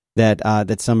management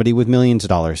that somebody with millions of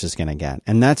dollars is going to get.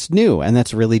 And that's new, and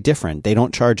that's really different. They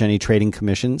don't charge any trading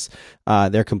commissions.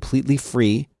 They're completely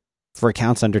free for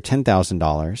accounts under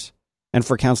 $10,000. And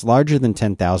for accounts larger than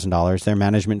 $10,000, their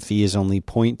management fee is only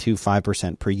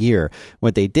 0.25% per year.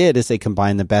 What they did is they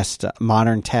combined the best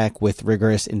modern tech with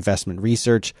rigorous investment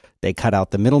research. They cut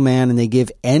out the middleman, and they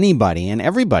give anybody and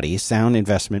everybody sound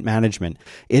investment management.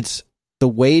 It's the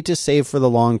way to save for the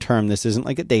long term. This isn't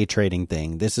like a day trading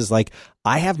thing. This is like,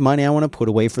 I have money I want to put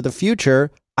away for the future.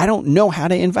 I don't know how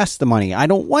to invest the money. I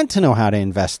don't want to know how to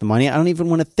invest the money. I don't even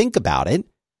want to think about it.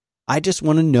 I just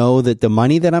want to know that the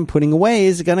money that I'm putting away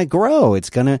is going to grow.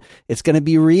 It's going to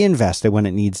be reinvested when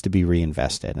it needs to be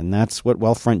reinvested. And that's what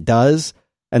Wealthfront does.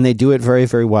 and they do it very,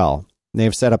 very well.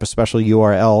 They've set up a special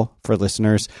URL for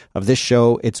listeners of this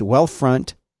show. It's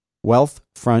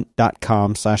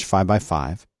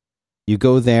wealthfront.com/5x5. You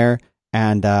go there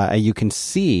and you can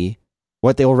see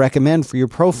what they will recommend for your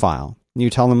profile. You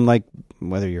tell them like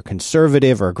whether you're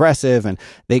conservative or aggressive, and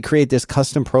they create this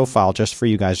custom profile just for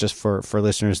you guys, just for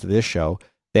listeners to this show.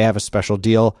 They have a special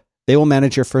deal. They will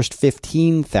manage your first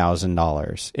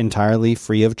 $15,000 entirely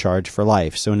free of charge for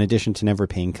life. So in addition to never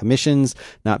paying commissions,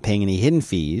 not paying any hidden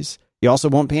fees, you also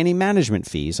won't pay any management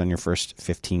fees on your first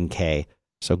 $15K.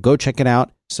 So go check it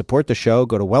out. Support the show.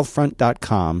 Go to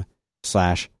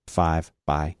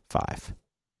wealthfront.com/5x5.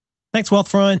 Thanks,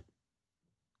 Wealthfront.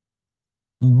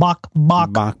 Bok.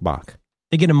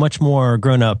 They get a much more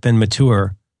grown up and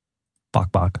mature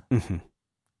Bok.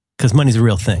 Because money's a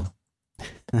real thing.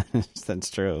 That's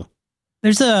true.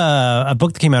 There's a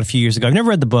book that came out a few years ago. I've never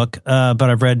read the book, but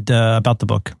I've read about the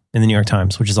book in the New York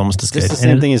Times, which is almost as good. It's the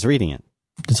same thing as reading it.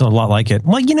 It's a lot like it.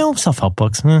 Well, self-help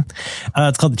books.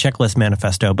 It's called the Checklist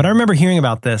Manifesto. But I remember hearing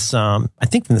about this, I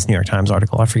think from this New York Times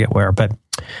article. I forget where. But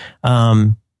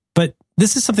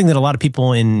this is something that a lot of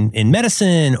people in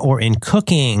medicine or in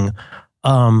cooking,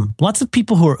 lots of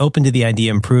people who are open to the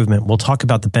idea of improvement will talk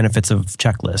about the benefits of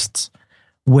checklists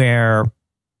where,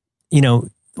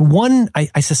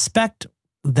 I suspect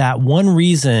that one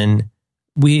reason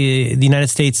the United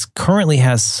States currently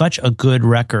has such a good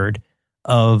record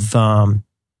of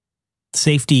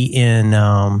safety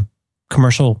in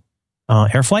commercial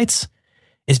air flights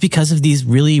is because of these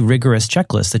really rigorous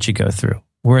checklists that you go through.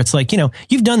 Where it's like,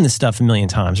 you've done this stuff a million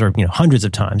times or, hundreds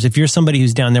of times. If you're somebody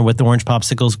who's down there with the orange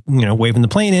popsicles, waving the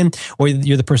plane in, or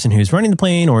you're the person who's running the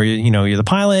plane, or, you're the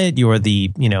pilot, you're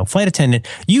the, flight attendant,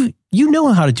 you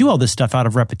know how to do all this stuff out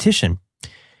of repetition.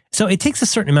 So it takes a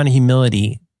certain amount of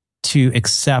humility to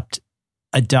accept,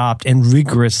 adopt, and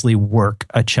rigorously work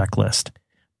a checklist.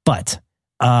 But,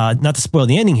 not to spoil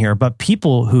the ending here, but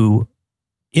people who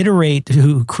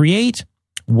who create,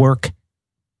 work,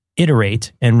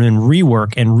 iterate, and then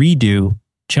rework and redo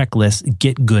checklists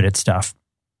get good at stuff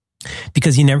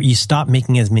because you stop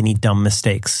making as many dumb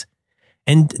mistakes.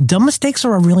 And dumb mistakes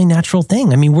are a really natural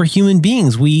thing. I mean, we're human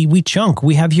beings. We chunk.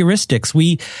 We have heuristics.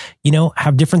 We,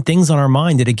 have different things on our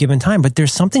mind at a given time. But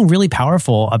there's something really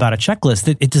powerful about a checklist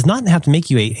that it does not have to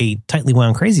make you a tightly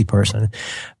wound crazy person.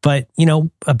 But,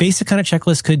 a basic kind of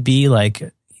checklist could be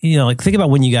like think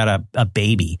about when you got a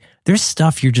baby. There's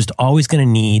stuff you're just always going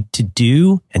to need to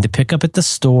do and to pick up at the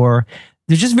store.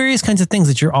 There's just various kinds of things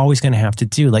that you're always going to have to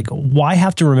do. Like, why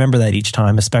have to remember that each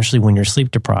time, especially when you're sleep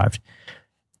deprived?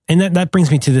 And that brings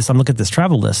me to this. I'm looking at this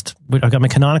travel list. I've got my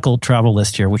canonical travel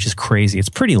list here, which is crazy. It's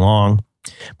pretty long,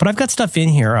 but I've got stuff in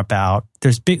here about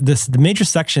the major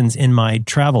sections in my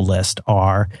travel list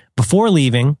are before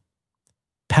leaving,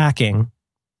 packing,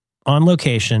 on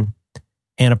location,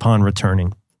 and upon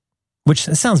returning. Which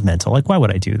sounds mental. Like, why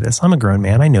would I do this? I'm a grown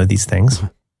man. I know these things.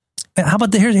 How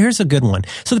about here's a good one.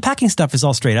 So the packing stuff is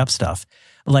all straight up stuff.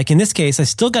 Like in this case, I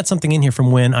still got something in here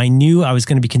from when I knew I was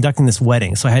going to be conducting this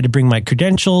wedding. So I had to bring my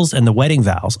credentials and the wedding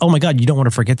vows. Oh my God, you don't want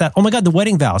to forget that. Oh my God, the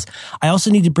wedding vows. I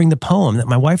also need to bring the poem that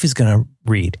my wife is going to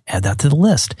read. Add that to the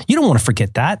list. You don't want to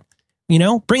forget that.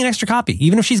 Bring an extra copy.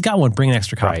 Even if she's got one, bring an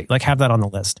extra copy. Right. Like, have that on the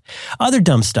list. Other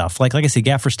dumb stuff, like I said,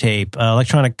 gaffer's tape,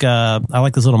 electronic, I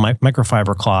like those little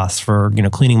microfiber cloths for,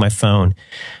 cleaning my phone.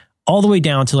 All the way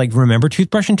down to remember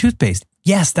toothbrush and toothpaste.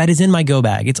 Yes, that is in my go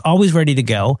bag. It's always ready to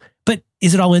go. But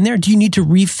is it all in there? Do you need to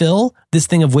refill this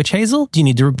thing of witch hazel? Do you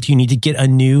need to get a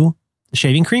new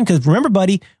shaving cream? Because remember,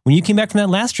 buddy, when you came back from that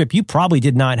last trip, you probably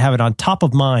did not have it on top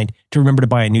of mind to remember to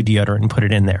buy a new deodorant and put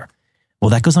it in there.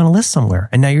 Well, that goes on a list somewhere.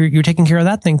 And now you're taking care of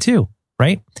that thing too,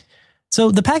 right?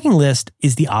 So the packing list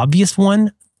is the obvious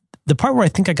one. The part where I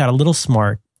think I got a little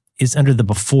smart is under the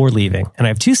before leaving. And I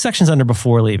have two sections under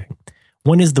before leaving.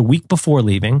 One is the week before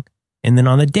leaving, and then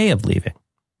on the day of leaving.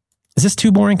 Is this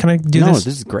too boring? Can I do this? No, this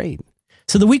is great.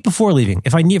 So the week before leaving,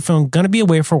 if I'm going to be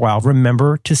away for a while,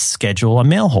 remember to schedule a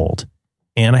mail hold.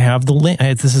 And I have the link.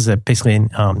 This is basically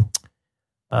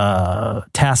a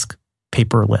task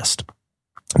paper list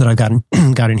that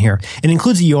I've got in here. It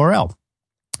includes a URL.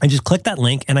 I just click that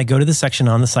link and I go to the section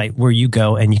on the site where you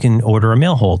go and you can order a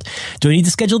mail hold. Do I need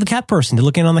to schedule the cat person to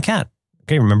look in on the cat?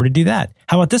 Okay, remember to do that.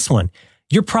 How about this one?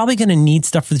 You're probably going to need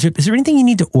stuff for the trip. Is there anything you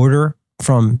need to order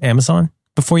from Amazon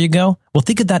before you go? Well,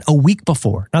 think of that a week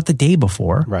before, not the day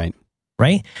before. Right.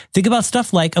 Think about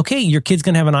stuff like, okay, your kid's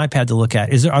going to have an iPad to look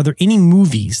at. Are there any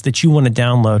movies that you want to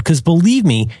download? Because believe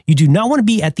me, you do not want to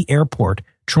be at the airport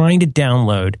trying to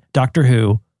download Doctor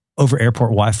Who over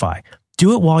airport Wi-Fi.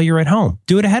 Do it while you're at home.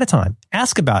 Do it ahead of time.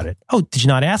 Ask about it. Oh, did you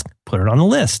not ask? Put it on the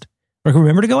list. Or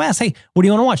remember to go ask, hey, what do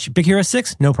you want to watch? Big Hero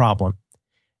 6? No problem.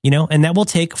 And that will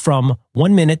take from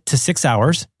 1 minute to 6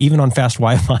 hours, even on fast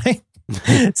Wi-Fi.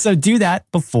 So do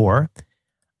that before.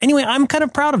 Anyway, I'm kind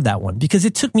of proud of that one because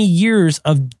it took me years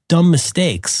of dumb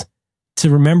mistakes to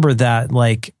remember that,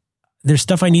 like, there's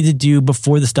stuff I need to do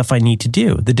before the stuff I need to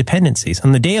do, the dependencies.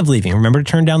 On the day of leaving, remember to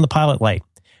turn down the pilot light.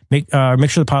 Make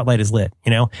sure the pilot light is lit,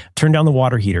 turn down the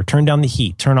water heater, turn down the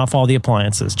heat, turn off all the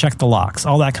appliances, check the locks,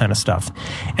 all that kind of stuff.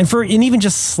 And for an even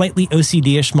just slightly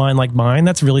OCD-ish mind like mine,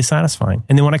 that's really satisfying.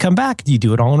 And then when I come back, you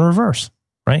do it all in reverse,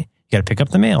 right? You got to pick up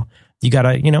the mail. You got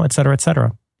to, et cetera, et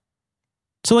cetera.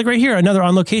 So like right here, another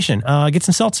on location, get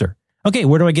some seltzer. Okay,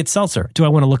 where do I get seltzer? Do I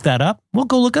want to look that up? Well,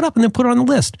 go look it up and then put it on the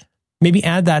list. Maybe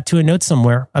add that to a note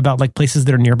somewhere about like places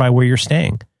that are nearby where you're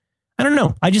staying. I don't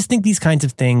know. I just think these kinds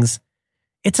of things,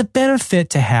 it's a benefit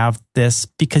to have this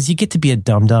because you get to be a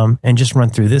dum-dum and just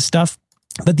run through this stuff.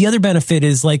 But the other benefit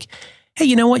is like, hey,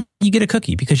 you know what? You get a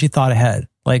cookie because you thought ahead.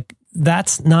 Like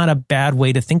that's not a bad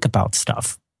way to think about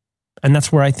stuff. And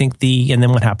that's where I think and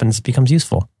then what happens becomes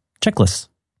useful. Checklists.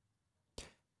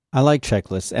 I like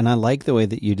checklists and I like the way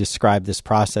that you describe this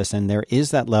process. And there is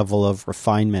that level of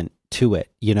refinement to it,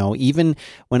 even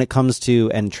when it comes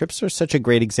to, and trips are such a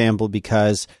great example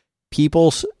because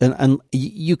people, and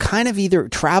you kind of either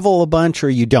travel a bunch or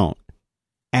you don't.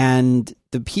 And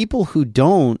the people who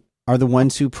don't are the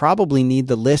ones who probably need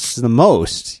the lists the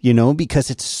most, because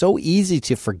it's so easy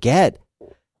to forget.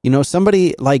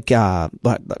 Somebody like our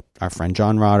friend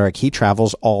John Roderick, he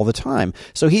travels all the time.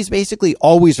 So he's basically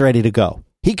always ready to go.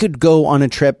 He could go on a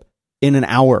trip in an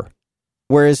hour.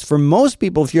 Whereas for most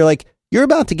people, if you're like, you're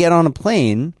about to get on a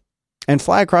plane and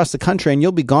fly across the country and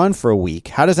you'll be gone for a week,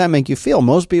 how does that make you feel?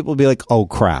 Most people will be like, oh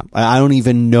crap, I don't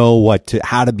even know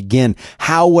how to begin.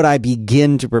 How would I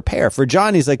begin to prepare? For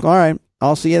John, he's like, all right,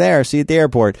 I'll see you there. See you at the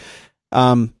airport.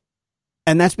 And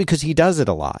that's because he does it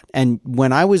a lot. And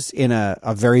when I was in a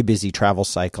very busy travel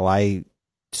cycle, I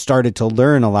started to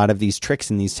learn a lot of these tricks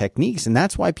and these techniques. And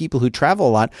that's why people who travel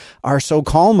a lot are so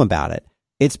calm about it.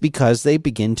 It's because they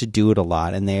begin to do it a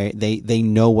lot and they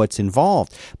know what's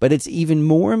involved. But it's even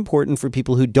more important for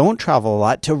people who don't travel a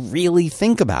lot to really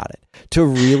think about it, to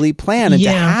really plan and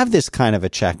to have this kind of a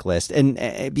checklist.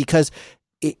 And because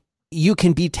you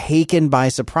can be taken by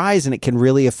surprise and it can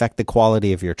really affect the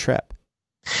quality of your trip.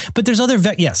 But there's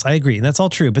yes, I agree. That's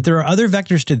all true. But there are other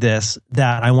vectors to this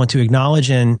that I want to acknowledge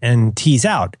and tease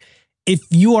out. If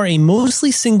you are a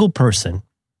mostly single person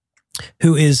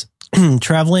who is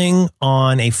traveling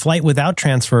on a flight without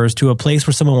transfers to a place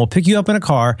where someone will pick you up in a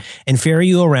car and ferry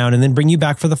you around and then bring you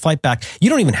back for the flight back, you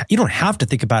don't have to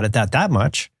think about it that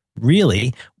much,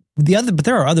 really. But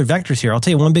there are other vectors here. I'll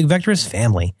tell you, one big vector is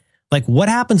family. Like what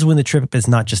happens when the trip is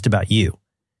not just about you?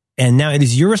 And now it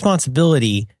is your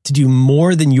responsibility to do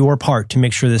more than your part to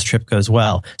make sure this trip goes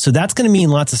well. So that's going to mean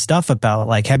lots of stuff about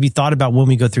like, have you thought about when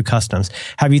we go through customs?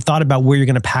 Have you thought about where you're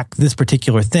going to pack this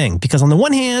particular thing? Because on the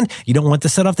one hand, you don't want to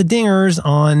set off the dingers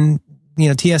on,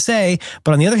 TSA.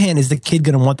 But on the other hand, is the kid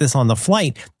going to want this on the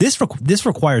flight? This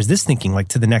requires this thinking like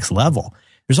to the next level.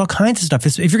 There's all kinds of stuff.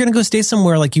 If you're going to go stay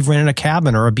somewhere, like you've rented a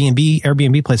cabin or a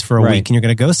Airbnb place for a week and you're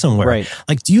going to go somewhere,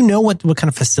 like, do you know what kind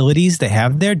of facilities they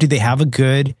have there? Do they have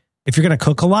if you're going to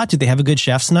cook a lot, do they have a good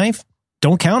chef's knife?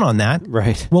 Don't count on that.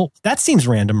 Right. Well, that seems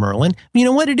random, Merlin. You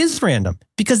know what? It is random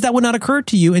because that would not occur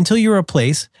to you until you're at a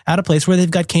place where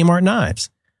they've got Kmart knives.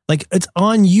 Like it's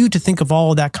on you to think of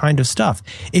all of that kind of stuff.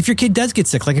 If your kid does get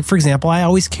sick, like for example, I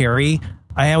always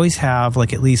have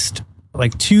like at least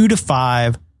like 2 to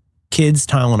 5 kids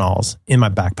Tylenols in my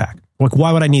backpack. Like,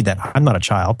 why would I need that? I'm not a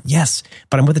child. Yes,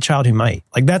 but I'm with a child who might.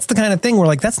 Like, that's the kind of thing where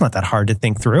like, that's not that hard to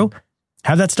think through.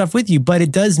 Have that stuff with you, but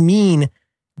it does mean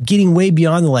getting way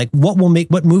beyond the like, what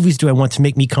movies do I want to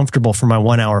make me comfortable for my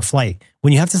 1 hour flight?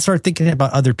 When you have to start thinking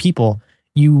about other people,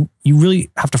 you really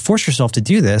have to force yourself to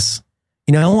do this.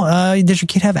 Does your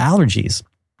kid have allergies?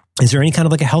 Is there any kind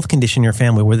of like a health condition in your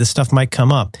family where this stuff might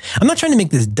come up? I'm not trying to make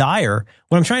this dire.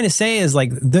 What I'm trying to say is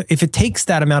like, if it takes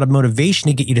that amount of motivation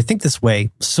to get you to think this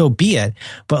way, so be it.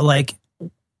 But like,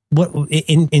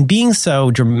 in being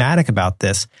so dramatic about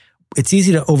this, it's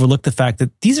easy to overlook the fact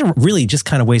that these are really just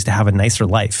kind of ways to have a nicer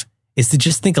life, is to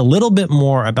just think a little bit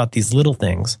more about these little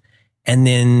things. And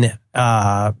then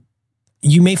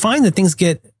you may find that things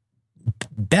get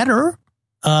better.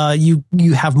 You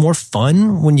have more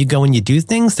fun when you go and you do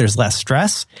things. There's less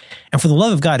stress. And for the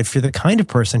love of God, if you're the kind of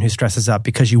person who stresses out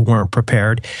because you weren't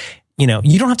prepared, you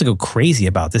don't have to go crazy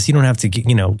about this. You don't have to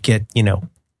get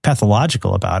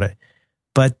pathological about it.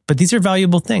 But these are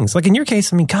valuable things. Like in your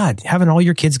case, I mean, God, having all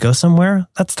your kids go somewhere,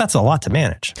 that's a lot to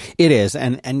manage. It is.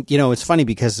 And it's funny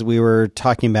because we were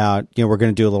talking about, we're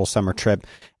going to do a little summer trip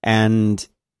And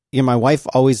my wife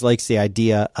always likes the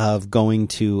idea of going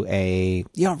to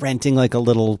renting like a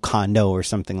little condo or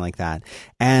something like that.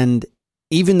 And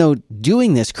even though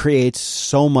doing this creates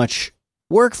so much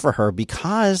work for her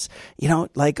because,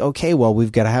 okay, well,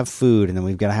 we've got to have food, and then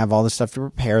we've got to have all the stuff to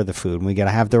prepare the food, and we got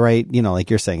to have the right, like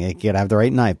you're saying, you got to have the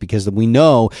right knife, because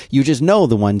you just know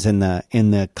the ones in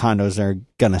the condos are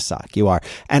gonna suck. You are.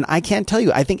 And I can't tell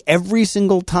you, I think every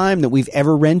single time that we've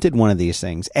ever rented one of these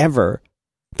things, ever,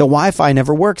 the Wi-Fi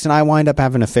never works, and I wind up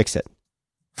having to fix it.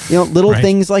 Little right.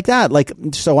 things like that.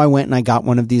 So I went and I got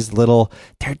one of these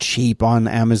they're cheap on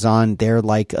Amazon. They're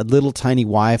like a little tiny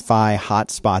Wi-Fi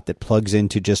hotspot that plugs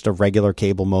into just a regular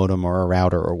cable modem or a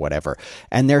router or whatever.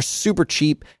 And they're super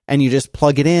cheap, and you just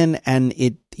plug it in, and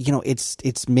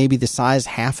it's maybe the size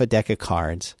half a deck of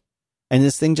cards. And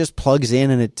this thing just plugs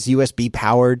in, and it's USB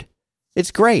powered.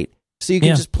 It's great. So you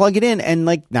can just plug it in, and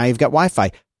now you've got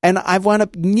Wi-Fi. And I've wound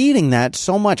up needing that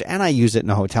so much, and I use it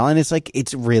in a hotel, and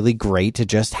it's really great to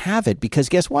just have it, because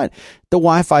guess what? The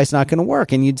Wi-Fi is not going to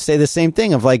work. And you'd say the same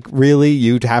thing of really,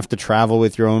 you'd have to travel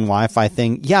with your own Wi-Fi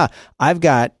thing. Yeah, I've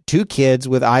got 2 kids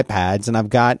with iPads, and I've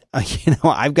got,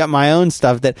 I've got my own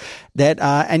stuff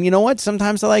and you know what?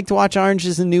 Sometimes I like to watch Orange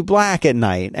is the New Black at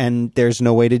night, and there's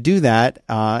no way to do that.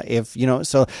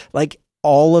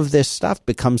 All of this stuff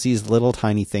becomes these little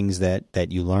tiny things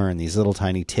that you learn, these little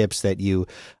tiny tips that you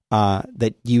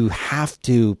have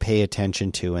to pay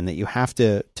attention to, and that you have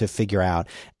to figure out.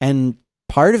 And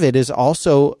part of it is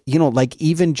also,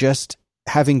 even just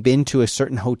having been to a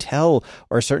certain hotel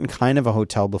or a certain kind of a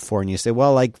hotel before, and you say,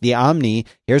 well, the Omni,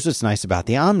 here's what's nice about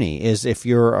the Omni is if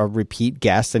you're a repeat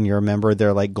guest and you're a member of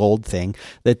their gold thing,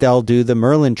 that they'll do the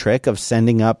Merlin trick of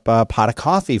sending up a pot of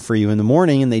coffee for you in the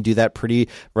morning, and they do that pretty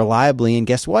reliably. And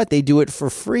guess what? They do it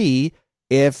for free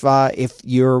if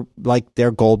you're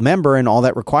their gold member, and all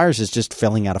that requires is just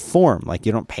filling out a form.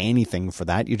 You don't pay anything for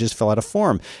that. You just fill out a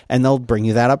form, and they'll bring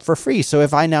you that up for free. So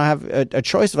if I now have a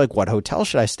choice of what hotel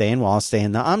should I stay in, well, I'll stay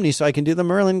in the Omni so I can do the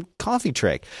Merlin coffee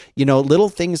trick. Little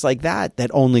things like that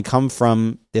only come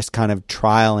from this kind of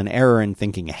trial and error and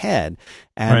thinking ahead.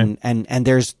 And right. and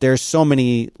there's so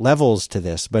many levels to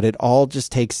this, but it all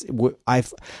just takes,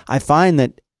 I find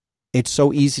that it's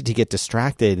so easy to get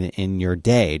distracted in your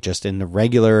day, just in the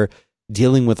regular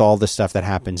dealing with all the stuff that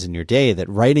happens in your day, that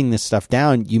writing this stuff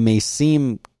down, you may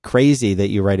seem crazy that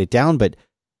you write it down, but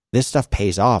this stuff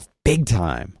pays off big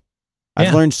time.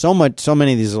 I've learned so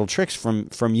many of these little tricks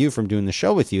from you, from doing the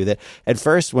show with you, that at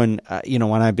first when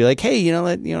I'd be like, hey,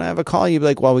 I have a call, you'd be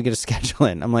like, well, we got to schedule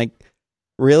it. And I'm like,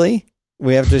 really?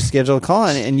 We have to schedule a call,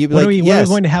 and you'd be yes. What are we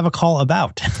going to have a call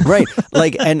about? Right.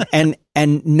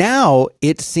 And now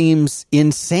it seems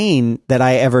insane that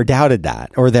I ever doubted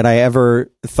that, or that I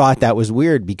ever thought that was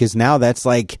weird, because now that's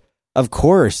of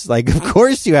course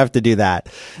you have to do that.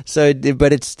 So,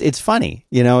 but it's funny,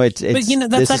 that's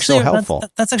actually so helpful.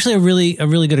 That's actually a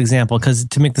really good example, because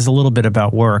to make this a little bit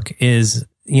about work is,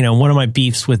 one of my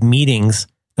beefs with meetings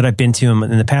that I've been to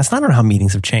in the past. I don't know how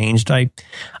meetings have changed. I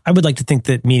would like to think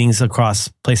that meetings across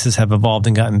places have evolved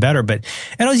and gotten better, but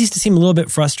it always used to seem a little bit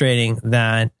frustrating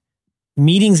that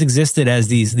meetings existed as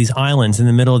these islands in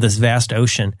the middle of this vast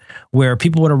ocean, where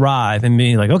people would arrive and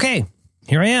be like, okay,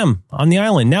 here I am on the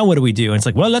island. Now what do we do? And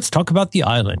it's well, let's talk about the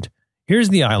island. Here's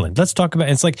the island. Let's talk about,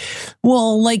 it's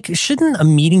shouldn't a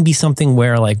meeting be something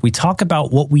where we talk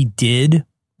about what we did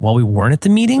while we weren't at the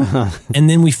meeting, and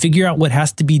then we figure out what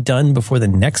has to be done before the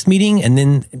next meeting, and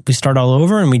then we start all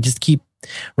over, and we just keep,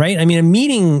 right? I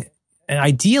mean,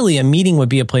 ideally, a meeting would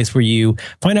be a place where you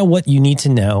find out what you need to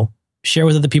know, share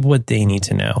with other people what they need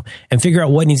to know, and figure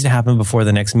out what needs to happen before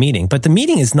the next meeting. But the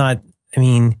meeting is not,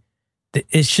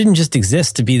 it shouldn't just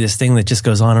exist to be this thing that just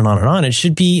goes on and on and on. It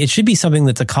should be something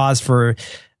that's a cause for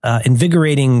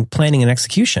invigorating planning and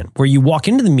execution, where you walk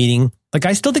into the meeting.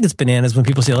 I still think it's bananas when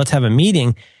people say, let's have a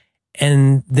meeting,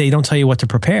 and they don't tell you what to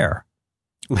prepare.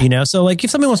 So if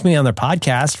somebody wants me on their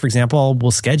podcast, for example,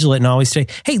 we'll schedule it, and I always say,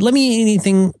 hey, let me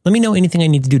know anything I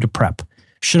need to do to prep.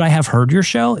 Should I have heard your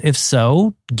show? If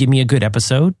so, give me a good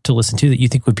episode to listen to that you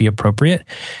think would be appropriate.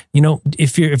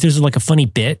 If there's a funny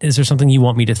bit, is there something you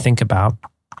want me to think about?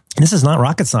 And this is not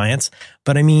rocket science,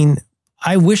 but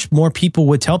I wish more people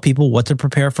would tell people what to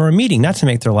prepare for a meeting, not to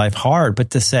make their life hard, but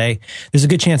to say, there's a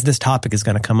good chance this topic is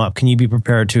going to come up. Can you be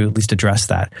prepared to at least address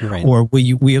that? Right. Or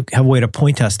we have a way to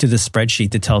point us to the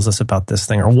spreadsheet that tells us about this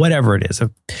thing, or whatever it is.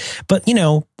 But,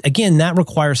 again, that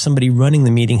requires somebody running the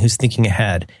meeting who's thinking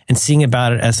ahead and seeing the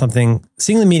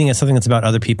meeting as something that's about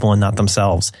other people and not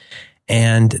themselves.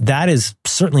 And that is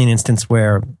certainly an instance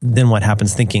where then what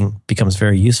happens thinking becomes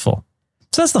very useful.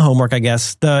 So that's the homework, I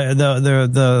guess.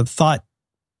 The thought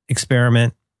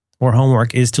experiment or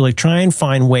homework is to like try and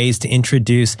find ways to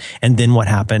introduce and then what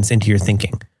happens into your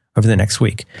thinking over the next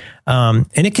week. And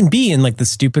it can be in like the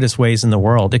stupidest ways in the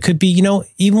world. It could be, you know,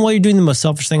 even while you're doing the most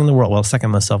selfish thing in the world. Well,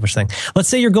 second most selfish thing. Let's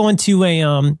say you're going to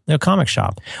a comic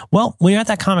shop. Well, when you're at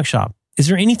that comic shop, is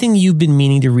there anything you've been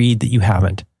meaning to read that you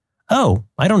haven't? Oh,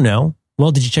 I don't know.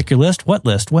 Well, did you check your list? What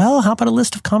list? Well, how about a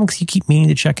list of comics you keep meaning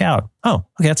to check out? Oh,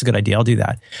 okay, that's a good idea. I'll do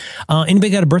that. Anybody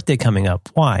got a birthday coming up?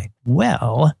 Why?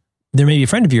 Well, there may be a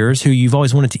friend of yours who you've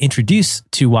always wanted to introduce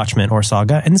to Watchmen or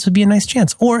Saga, and this would be a nice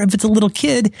chance. Or if it's a little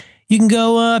kid, you can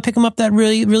go pick them up that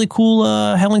really, really cool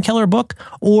Helen Keller book,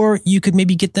 or you could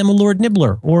maybe get them a Lord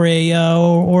Nibbler or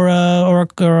a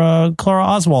Clara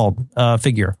Oswald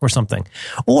figure or something.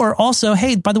 Or also,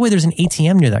 hey, by the way, there's an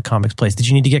ATM near that comics place. Did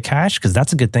you need to get cash? Because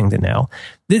that's a good thing to know.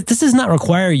 This does not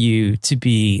require you to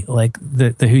be like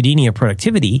the Houdini of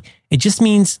productivity. It just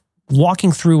means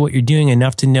walking through what you're doing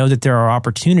enough to know that there are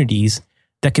opportunities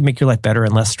that can make your life better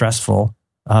and less stressful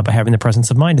by having the presence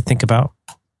of mind to think about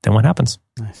then what happens.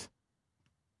 Nice.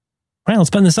 All right, let's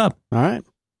spin this up. All right.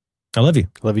 I love you.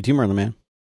 Love you too, Merlin Man.